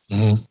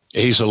 Mm-hmm.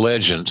 He's a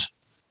legend,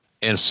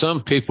 and some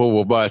people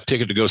will buy a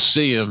ticket to go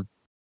see him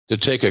to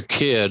take a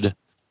kid,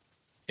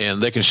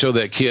 and they can show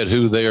that kid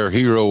who their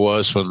hero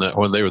was when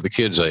they were the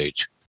kid's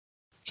age.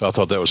 So I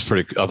thought that was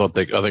pretty. I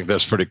think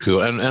that's pretty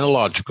cool and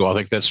illogical. I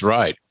think that's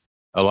right.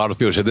 A lot of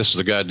people say this is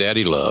the guy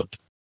Daddy loved.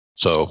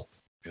 So,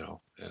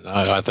 and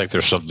I think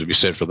there's something to be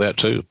said for that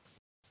too.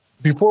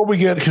 Before we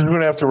get, because we're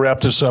going to have to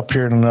wrap this up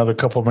here in another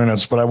couple of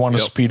minutes, but I want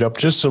to speed up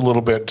just a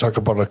little bit, talk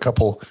about a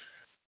couple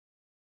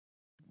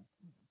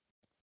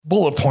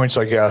bullet points,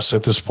 I guess,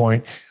 at this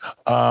point.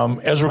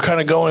 As we're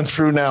kind of going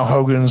through now,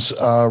 Hogan's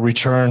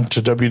return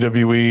to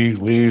WWE,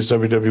 leaves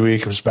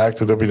WWE, comes back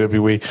to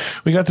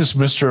WWE. We got this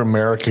Mr.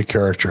 America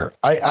character.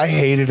 I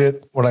hated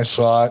it when I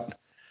saw it.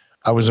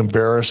 I was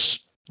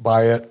embarrassed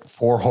by it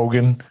for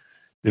Hogan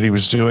that he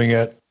was doing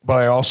it, but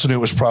I also knew it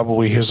was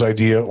probably his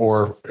idea,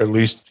 or at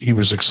least he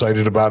was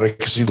excited about it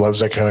because he loves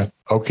that kind of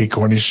hokey,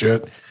 corny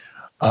shit.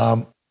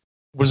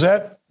 Was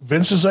that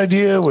Vince's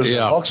idea? Was it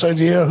Hulk's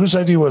idea? Whose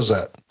idea was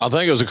that? I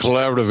think it was a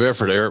collaborative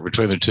effort, Eric,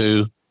 between the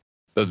two,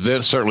 but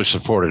Vince certainly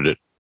supported it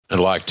and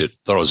liked it,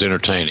 thought it was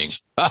entertaining. He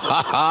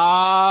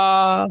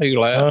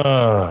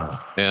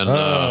laughed.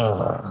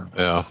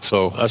 Yeah,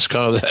 so that's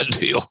kind of that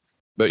deal.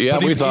 But yeah,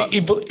 we thought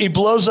he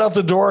blows out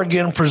the door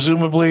again,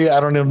 presumably. I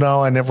don't even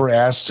know. I never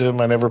asked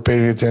him. I never paid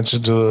any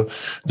attention to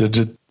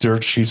the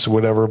dirt sheets or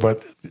whatever,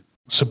 but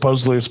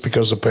supposedly it's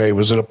because of pay.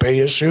 Was it a pay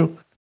issue?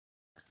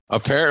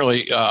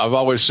 Apparently, I've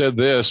always said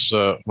this,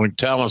 when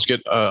talents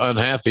get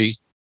unhappy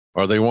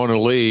or they want to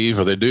leave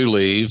or they do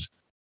leave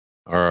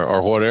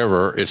or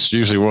whatever, it's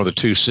usually one of the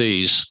two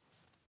C's,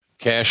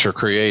 cash or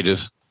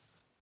creative.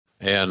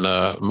 And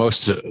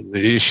most of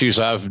the issues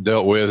I've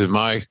dealt with in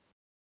my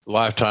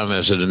lifetime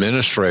as an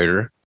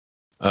administrator,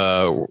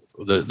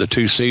 the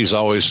two C's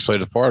always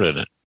played a part in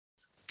it,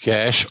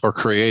 cash or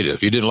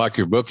creative. You didn't like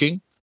your booking.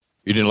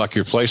 You didn't like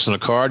your place on the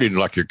card. You didn't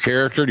like your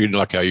character. You didn't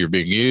like how you're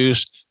being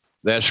used.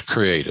 That's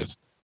creative.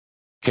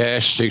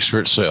 Cash speaks for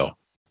itself.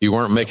 You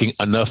weren't making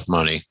enough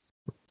money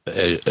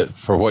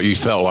for what you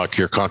felt like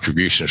your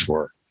contributions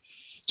were.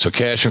 So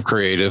cash and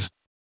creative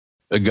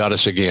got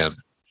us again.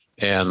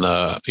 And,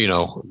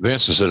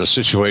 Vince was in a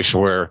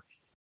situation where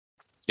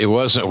it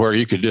wasn't where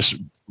you could just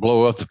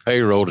blow up the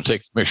payroll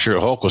to make sure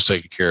Hulk was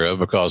taken care of,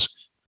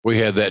 because we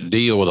had that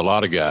deal with a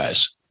lot of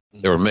guys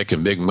that were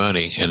making big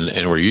money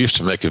and were used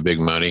to making big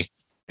money,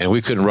 and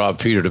we couldn't rob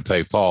Peter to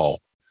pay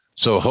Paul.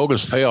 So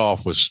Hogan's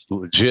payoff was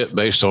legit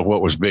based on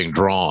what was being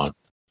drawn,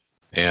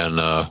 and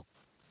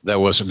that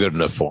wasn't good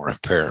enough for him,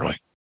 apparently.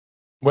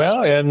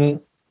 Well, and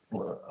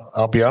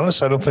I'll be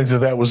honest, I don't think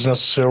that was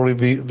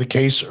necessarily the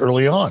case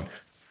early on.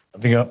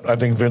 I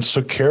think Vince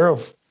took care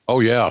of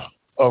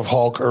of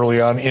Hulk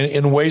early on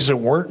in ways that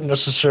weren't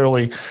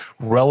necessarily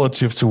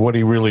relative to what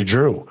he really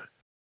drew.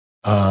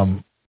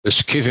 Just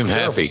to keep him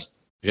happy.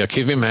 Yeah,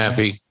 keep him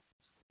happy.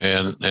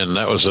 And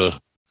that was an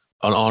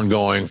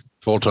ongoing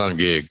full-time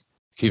gig,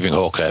 keeping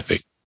Hulk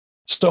happy.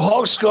 So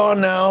Hulk's gone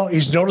now.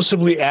 He's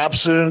noticeably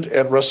absent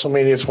at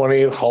WrestleMania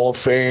 20, Hall of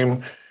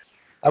Fame.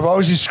 I've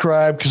always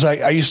described, because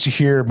I used to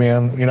hear,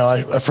 man,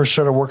 I first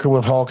started working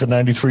with Hulk in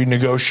 93,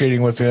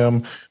 negotiating with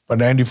him. By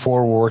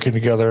 94, we're working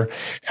together.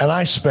 And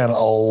I spent a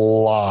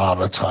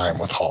lot of time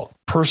with Hulk,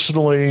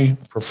 personally,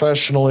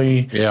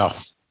 professionally. Yeah.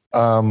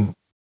 And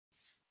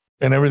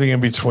everything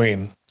in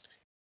between.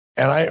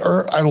 And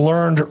I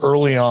learned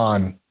early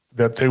on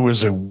that there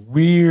was a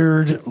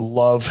weird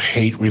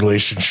love-hate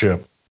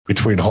relationship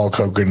between Hulk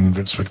Hogan and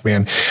Vince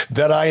McMahon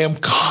that I am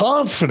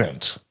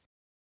confident.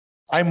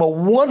 I'm a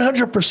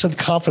 100%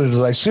 confident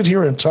as I sit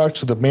here and talk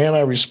to the man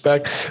I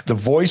respect, the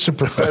voice of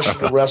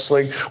professional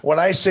wrestling. When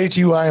I say to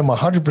you, I am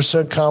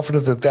 100%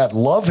 confident that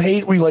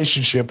love-hate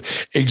relationship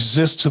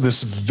exists to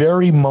this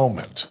very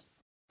moment.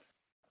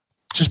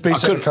 Just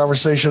based on a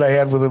conversation I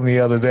had with him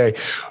the other day.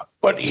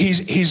 But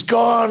he's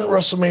gone,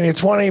 WrestleMania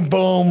 20,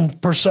 boom,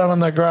 persona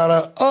non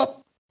grata, up.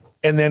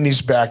 And then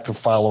he's back the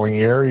following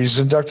year. He's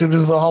inducted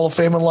into the Hall of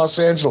Fame in Los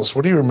Angeles.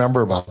 What do you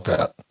remember about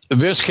that?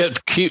 Vince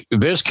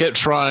kept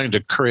trying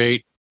to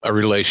create a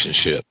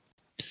relationship.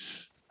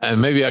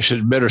 And maybe I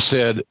should better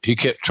said he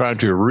kept trying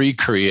to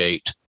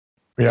recreate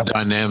the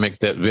dynamic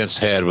that Vince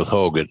had with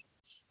Hogan.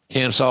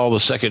 Hence all the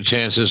second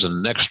chances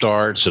and next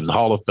starts and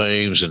Hall of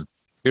Fames. And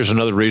here's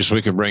another reason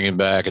we can bring him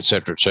back, et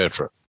cetera, et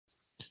cetera.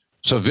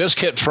 So Vince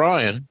kept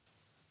trying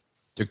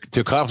to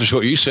accomplish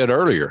what you said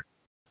earlier,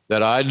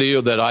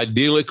 that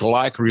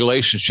idyllic-like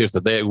relationship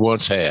that they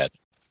once had.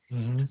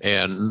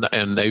 Mm-hmm.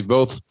 And they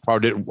both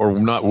probably were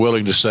not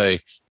willing to say,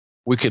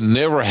 we can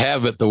never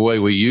have it the way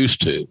we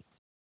used to,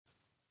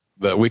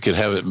 but we can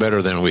have it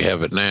better than we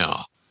have it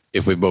now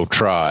if we both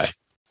try.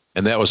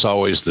 And that was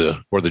always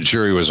where the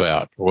jury was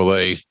out. Will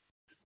they,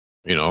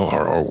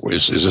 or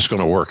is this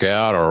going to work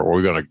out, or are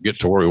we going to get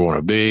to where we want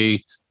to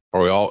be?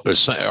 Or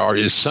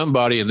is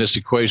somebody in this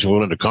equation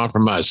willing to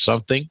compromise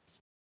something?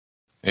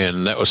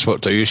 And that was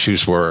what the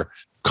issues were,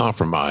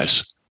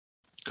 compromise.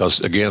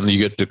 Because, again, you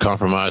get to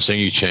compromising,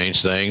 you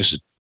change things,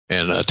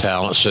 and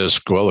talent says,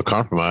 well, the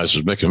compromise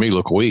is making me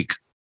look weak.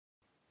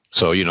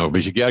 So,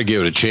 but you got to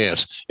give it a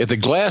chance. If the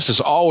glass is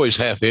always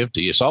half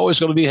empty, it's always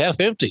going to be half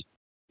empty.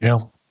 Yeah.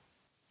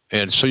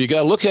 And so you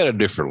got to look at it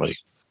differently.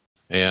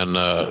 And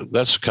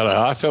that's kind of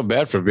how I felt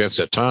bad for Vince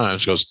at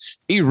times, because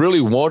he really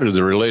wanted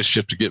the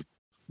relationship to get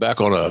back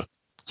on a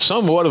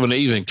somewhat of an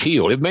even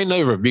keel. It may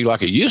never be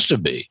like it used to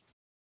be,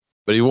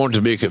 but he wanted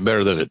to make it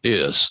better than it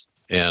is.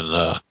 And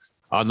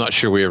I'm not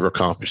sure we ever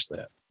accomplished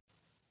that.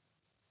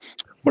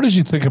 What did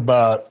you think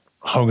about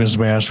Hogan's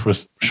match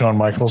with Shawn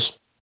Michaels?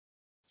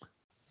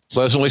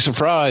 Pleasantly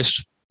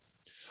surprised.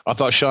 I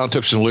thought Shawn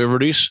took some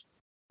liberties.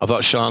 I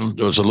thought Shawn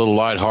was a little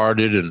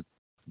lighthearted and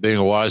being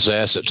a wise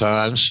ass at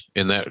times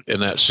in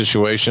that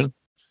situation.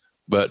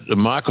 But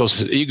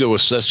Michaels' ego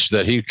was such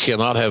that he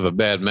cannot have a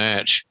bad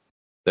match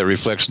that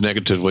reflects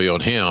negatively on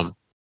him,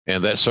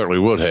 and that certainly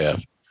would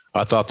have.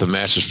 I thought the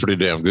match was pretty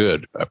damn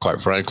good, quite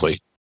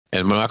frankly.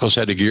 And Michaels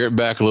had to gear it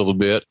back a little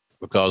bit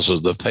because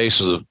of the pace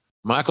of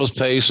Michaels'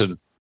 pace and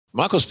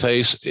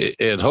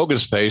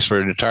Hogan's pace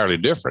were entirely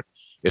different.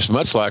 It's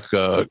much like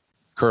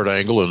Kurt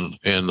Angle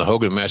and the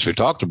Hogan match we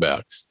talked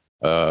about.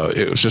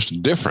 It was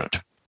just different.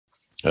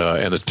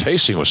 And the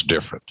pacing was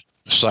different.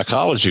 The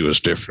psychology was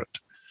different.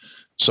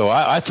 So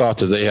I thought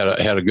that they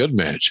had a good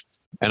match.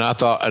 And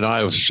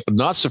I was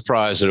not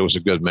surprised that it was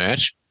a good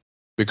match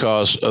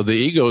because of the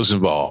egos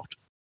involved.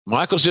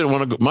 Michaels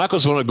wanted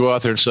to go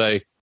out there and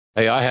say,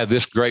 hey, I had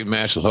this great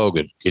match with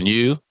Hogan. Can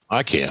you?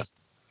 I can.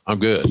 I'm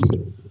good.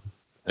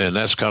 And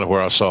that's kind of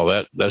where I saw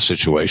that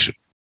situation.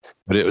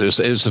 But it was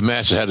the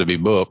match that had to be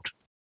booked.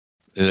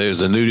 And it was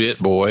the new It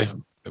Boy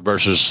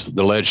versus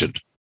the Legend.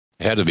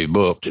 It had to be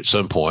booked at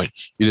some point.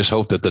 You just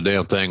hope that the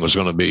damn thing was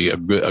going to be a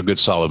good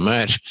solid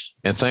match.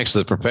 And thanks to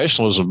the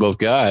professionalism of both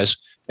guys,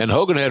 and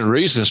Hogan had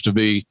reasons to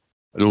be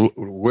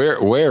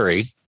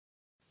wary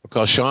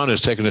because Shawn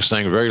is taking this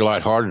thing very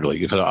lightheartedly.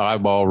 You got an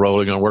eyeball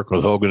rolling on working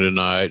with Hogan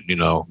tonight,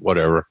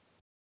 whatever.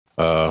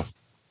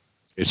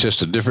 It's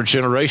just a different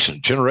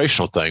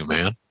generational thing,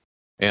 man.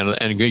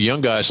 And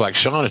young guys like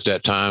Shawn at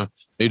that time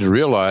need to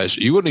realize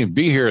you wouldn't even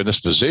be here in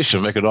this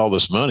position making all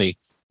this money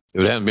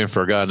if it hadn't been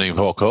for a guy named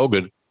Hulk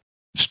Hogan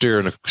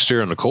steering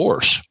the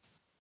course.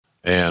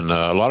 And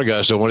a lot of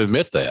guys don't want to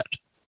admit that.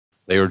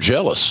 They were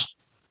jealous.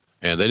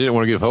 And they didn't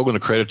want to give Hogan the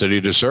credit that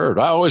he deserved.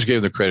 I always gave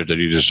him the credit that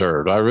he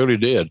deserved. I really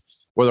did.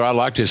 Whether I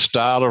liked his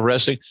style of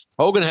wrestling,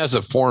 Hogan has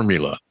a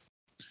formula.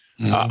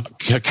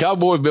 Mm-hmm.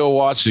 Cowboy Bill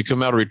Watson, he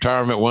come out of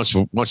retirement once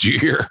a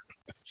year,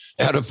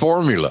 had a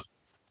formula.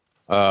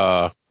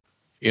 You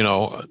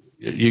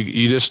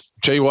just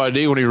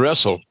JYD when he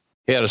wrestled,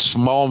 he had a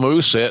small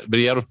moveset, but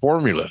he had a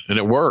formula, and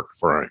it worked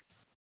for him.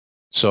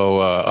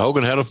 So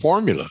Hogan had a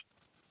formula,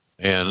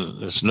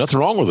 and there's nothing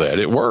wrong with that.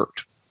 It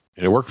worked,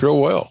 and it worked real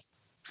well.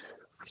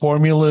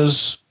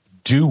 Formulas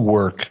do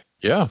work.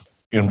 Yeah.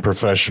 In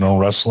professional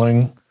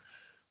wrestling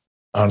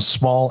on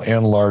small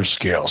and large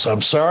scales.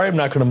 I'm sorry, I'm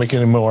not going to make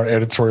any more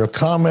editorial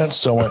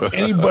comments. Don't want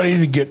anybody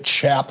to get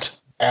chapped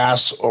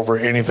ass over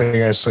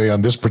anything I say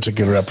on this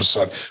particular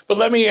episode. But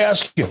let me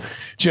ask you,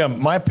 Jim,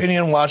 my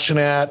opinion watching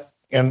that,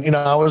 and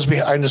I was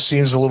behind the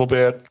scenes a little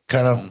bit,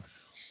 kind of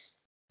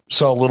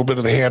saw a little bit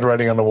of the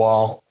handwriting on the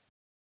wall.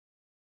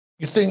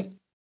 You think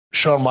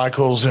Shawn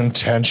Michaels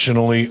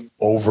intentionally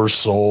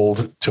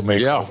oversold to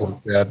make it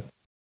look bad?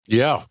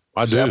 Yeah,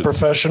 I do. Is that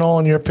professional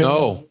in your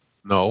opinion?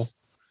 No.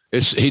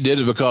 He did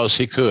it because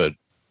he could.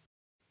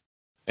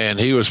 And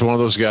he was one of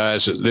those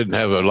guys that didn't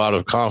have a lot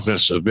of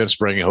confidence of Vince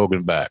bringing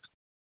Hogan back.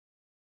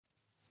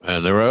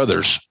 And there were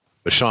others,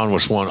 but Shawn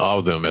was one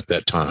of them at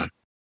that time. At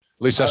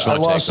least that's my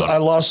take on it. I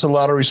lost a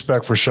lot of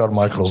respect for Shawn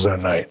Michaels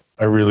that night.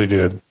 I really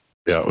did.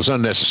 Yeah, it was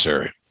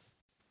unnecessary.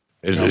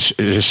 It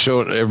just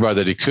showed everybody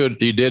that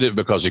he did it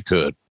because he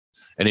could.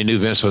 And he knew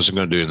Vince wasn't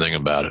going to do anything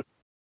about it.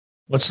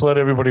 Let's let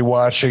everybody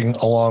watching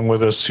along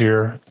with us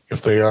here,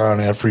 if they are on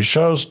ad-free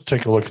shows,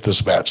 take a look at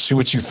this match. See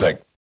what you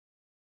think.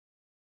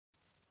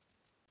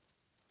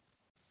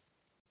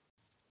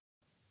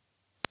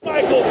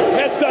 Michaels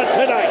has done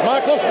tonight.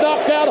 Michaels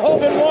knocked out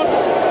Hogan once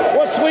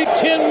with Sweet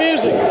Chin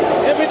Music.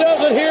 If he does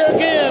it here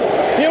again,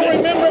 he'll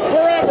remember it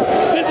forever.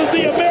 This is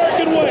the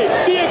American way.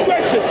 The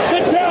aggression,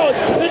 the talent,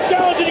 the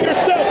challenging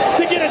yourself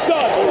to get it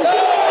done.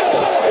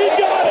 He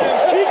got it.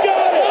 He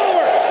got it.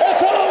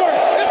 It's over.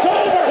 It's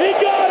over. He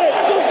got it.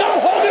 Michaels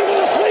got Hogan with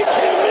the Sweet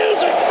Chin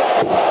Music.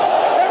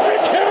 Every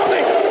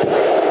county.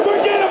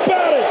 Forget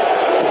about it.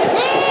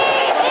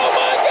 Oh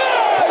my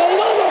God. For the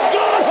love of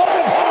God,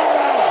 Hogan powered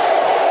out.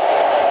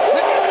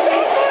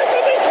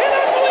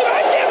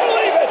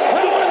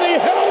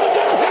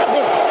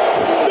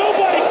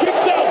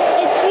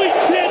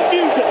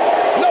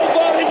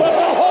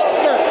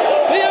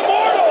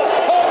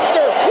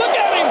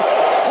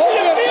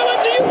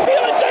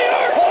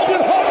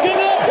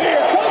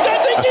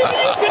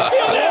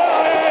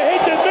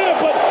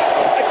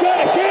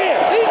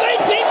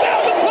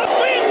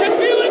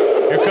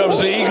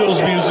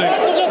 Christmas music.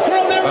 Michaels have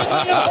thrown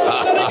everything else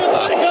that he can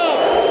think of.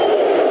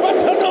 But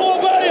to no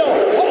avail.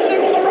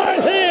 Holding with the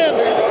right hand.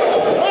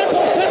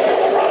 Michaels hit to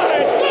the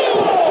right. Boom!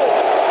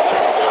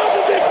 Oh,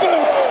 the big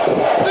boot.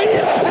 The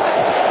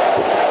impact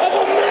of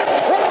a Mack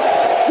truck.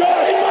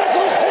 Shawn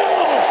Michaels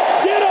held on.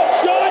 Get up,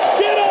 Shawn.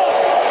 Get up.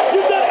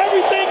 You've done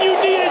everything you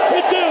needed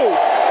to do.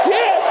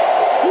 Yes.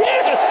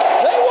 Yes.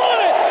 They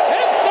want it.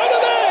 And so do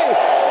they.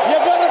 You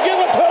better give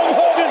it to him,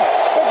 Hogan,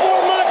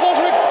 before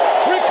Michaels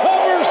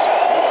recovers.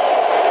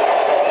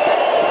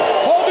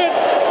 Hogan,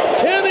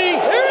 Kenny,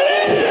 here it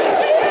is!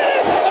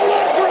 A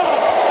leg drop!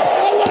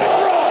 A leg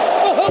drop!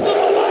 The hook of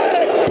the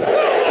leg!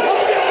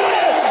 Hogan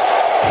wins!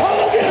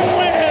 Hogan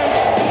wins!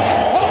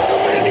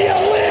 Hulkamania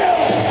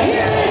lives!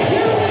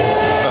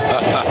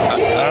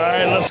 All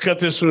right, let's cut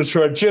this one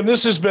short. Jim,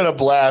 this has been a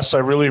blast. I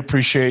really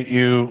appreciate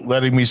you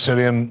letting me sit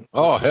in.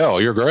 Oh,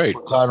 hell, you're great.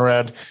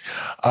 Conrad.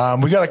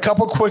 We got a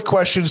couple quick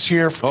questions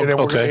here, and then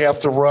we're going to have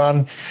to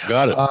run.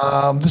 Got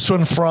it. This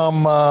one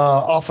from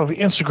off of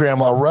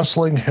Instagram, a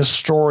wrestling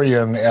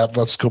historian at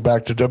Let's Go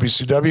Back to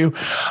WCW.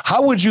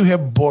 How would you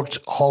have booked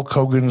Hulk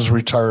Hogan's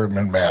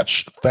retirement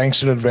match?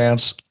 Thanks in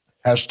advance.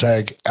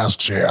 Hashtag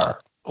AskJR.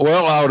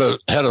 Well, I would have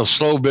had a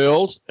slow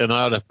build, and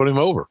I'd have put him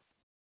over.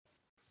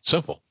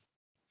 Simple.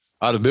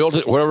 I'd have built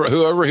it.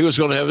 Whoever he was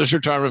going to have this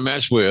retirement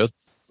match with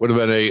would have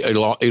been a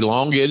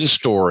elongated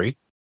story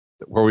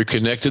where we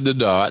connected the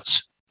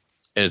dots.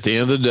 And at the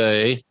end of the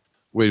day,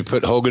 we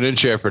put Hogan in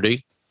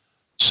jeopardy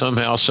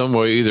somehow, some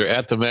way, either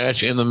at the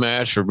match, in the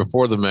match, or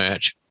before the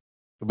match.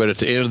 But at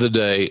the end of the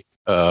day,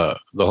 the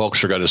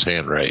Hulkster got his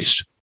hand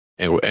raised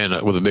and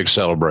with a big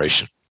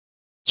celebration.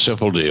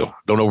 Simple deal.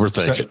 Don't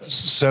overthink it.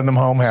 Send them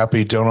home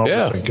happy. Don't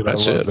overthink it. I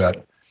That's love it.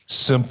 that.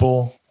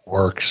 Simple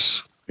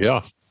works.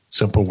 Yeah.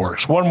 Simple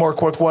works. One more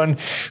quick one.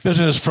 This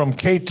is from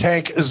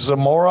K-Tank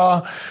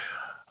Zamora.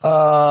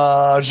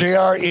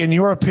 JR, in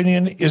your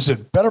opinion, is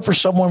it better for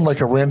someone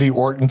like a Randy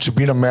Orton to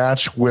be in a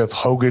match with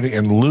Hogan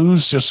and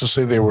lose just to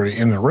say they were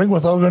in the ring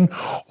with Hogan?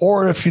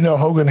 Or if you know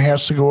Hogan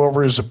has to go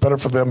over, is it better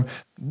for them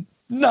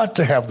not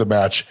to have the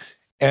match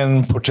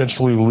and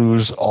potentially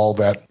lose all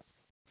that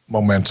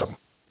momentum?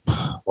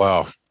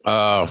 Wow.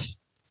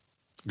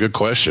 Good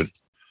question.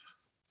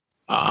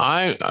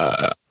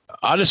 I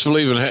just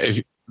believe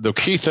in the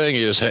key thing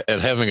is at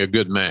having a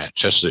good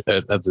match. That's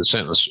at the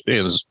sentence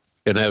ends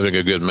in having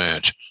a good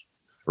match.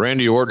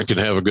 Randy Orton can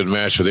have a good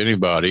match with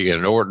anybody,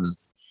 and Orton,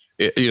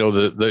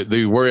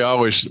 the where he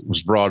always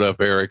was brought up,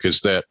 Eric,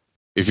 is that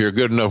if you're a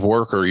good enough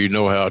worker, you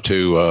know how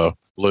to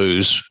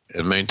lose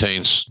and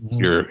maintain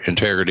your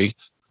integrity,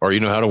 or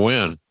you know how to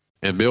win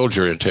and build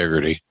your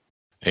integrity.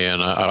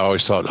 And I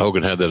always thought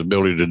Hogan had that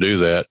ability to do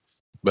that.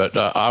 But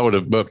I would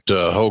have booked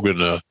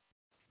Hogan.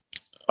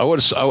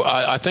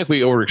 I think we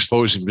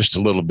overexposed him just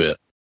a little bit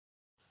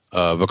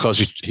because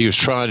he was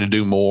trying to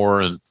do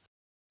more and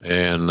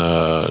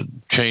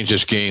change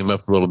his game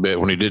up a little bit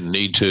when he didn't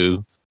need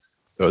to.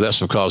 That's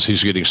because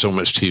he's getting so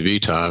much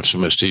TV time, so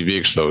much TV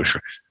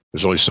exposure.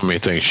 There's only so many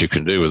things you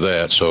can do with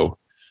that. So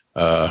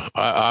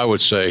I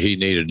would say he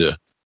needed to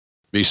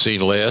be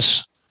seen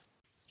less.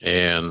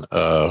 But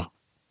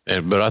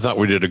I thought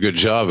we did a good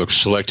job of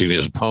selecting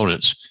his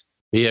opponents.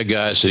 He had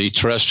guys that he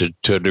trusted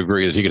to a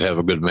degree that he could have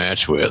a good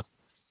match with.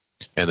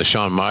 And the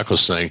Shawn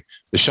Michaels thing,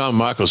 the Shawn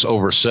Michaels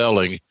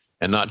overselling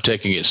and not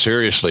taking it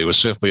seriously was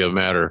simply a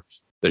matter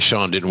that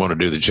Shawn didn't want to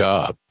do the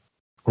job.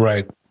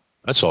 Right.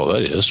 That's all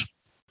that is.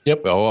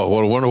 Yep. Well,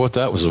 I wonder what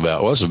that was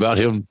about. Well, it was about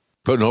him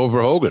putting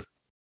over Hogan.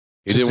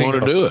 He didn't want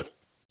to do it.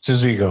 It's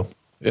his ego.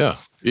 Yeah.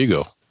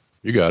 Ego.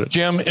 You got it.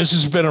 Jim, this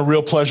has been a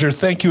real pleasure.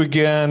 Thank you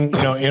again.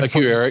 Thank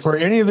you, Eric. For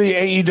any of the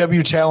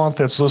AEW talent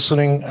that's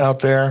listening out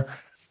there,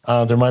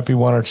 there might be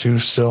one or two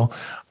still.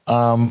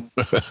 Well,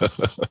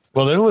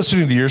 they're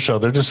listening to your show.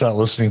 They're just not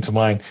listening to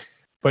mine.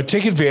 But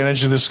take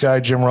advantage of this guy,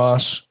 Jim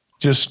Ross.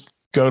 Just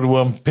go to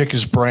him, pick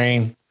his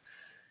brain.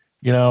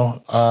 You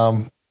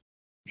can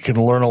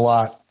learn a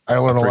lot. I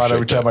learn a lot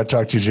every time I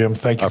talk to you, Jim.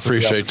 Thank you. I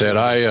appreciate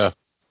that.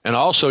 And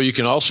also, you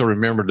can also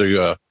remember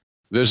to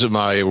visit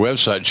my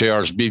website,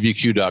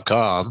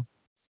 jrsbbq.com,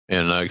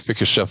 and pick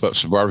yourself up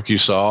some barbecue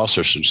sauce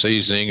or some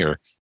seasoning or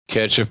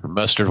ketchup or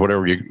mustard,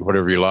 whatever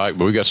you like.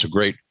 But we got some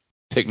great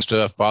picnic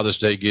stuff, Father's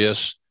Day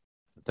gifts,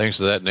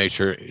 things of that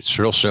nature. It's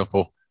real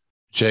simple,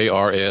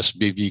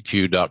 jrsbbq.com,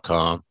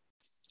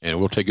 and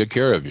we'll take good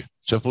care of you.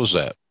 Simple as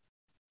that.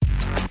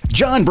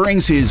 John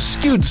brings his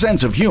skewed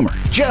sense of humor.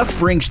 Jeff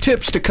brings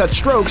tips to cut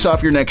strokes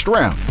off your next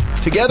round.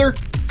 Together,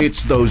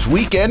 it's those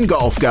weekend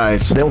golf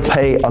guys. They'll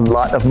pay a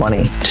lot of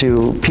money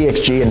to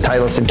PXG and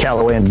Titleist and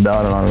Callaway and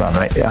on and on and on,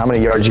 right? How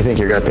many yards do you think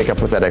you're going to pick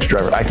up with that extra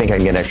driver? I think I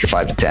can get an extra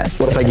 5 to 10.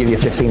 What if I give you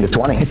 15 to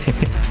 20?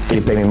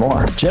 You pay me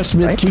more. Jeff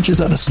Smith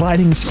teaches on a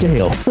sliding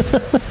scale.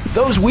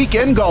 Those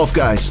Weekend Golf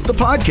Guys, the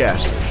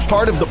podcast,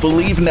 part of the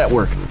Believe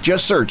Network.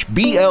 Just search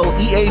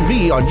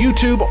BLEAV on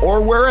YouTube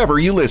or wherever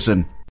you listen.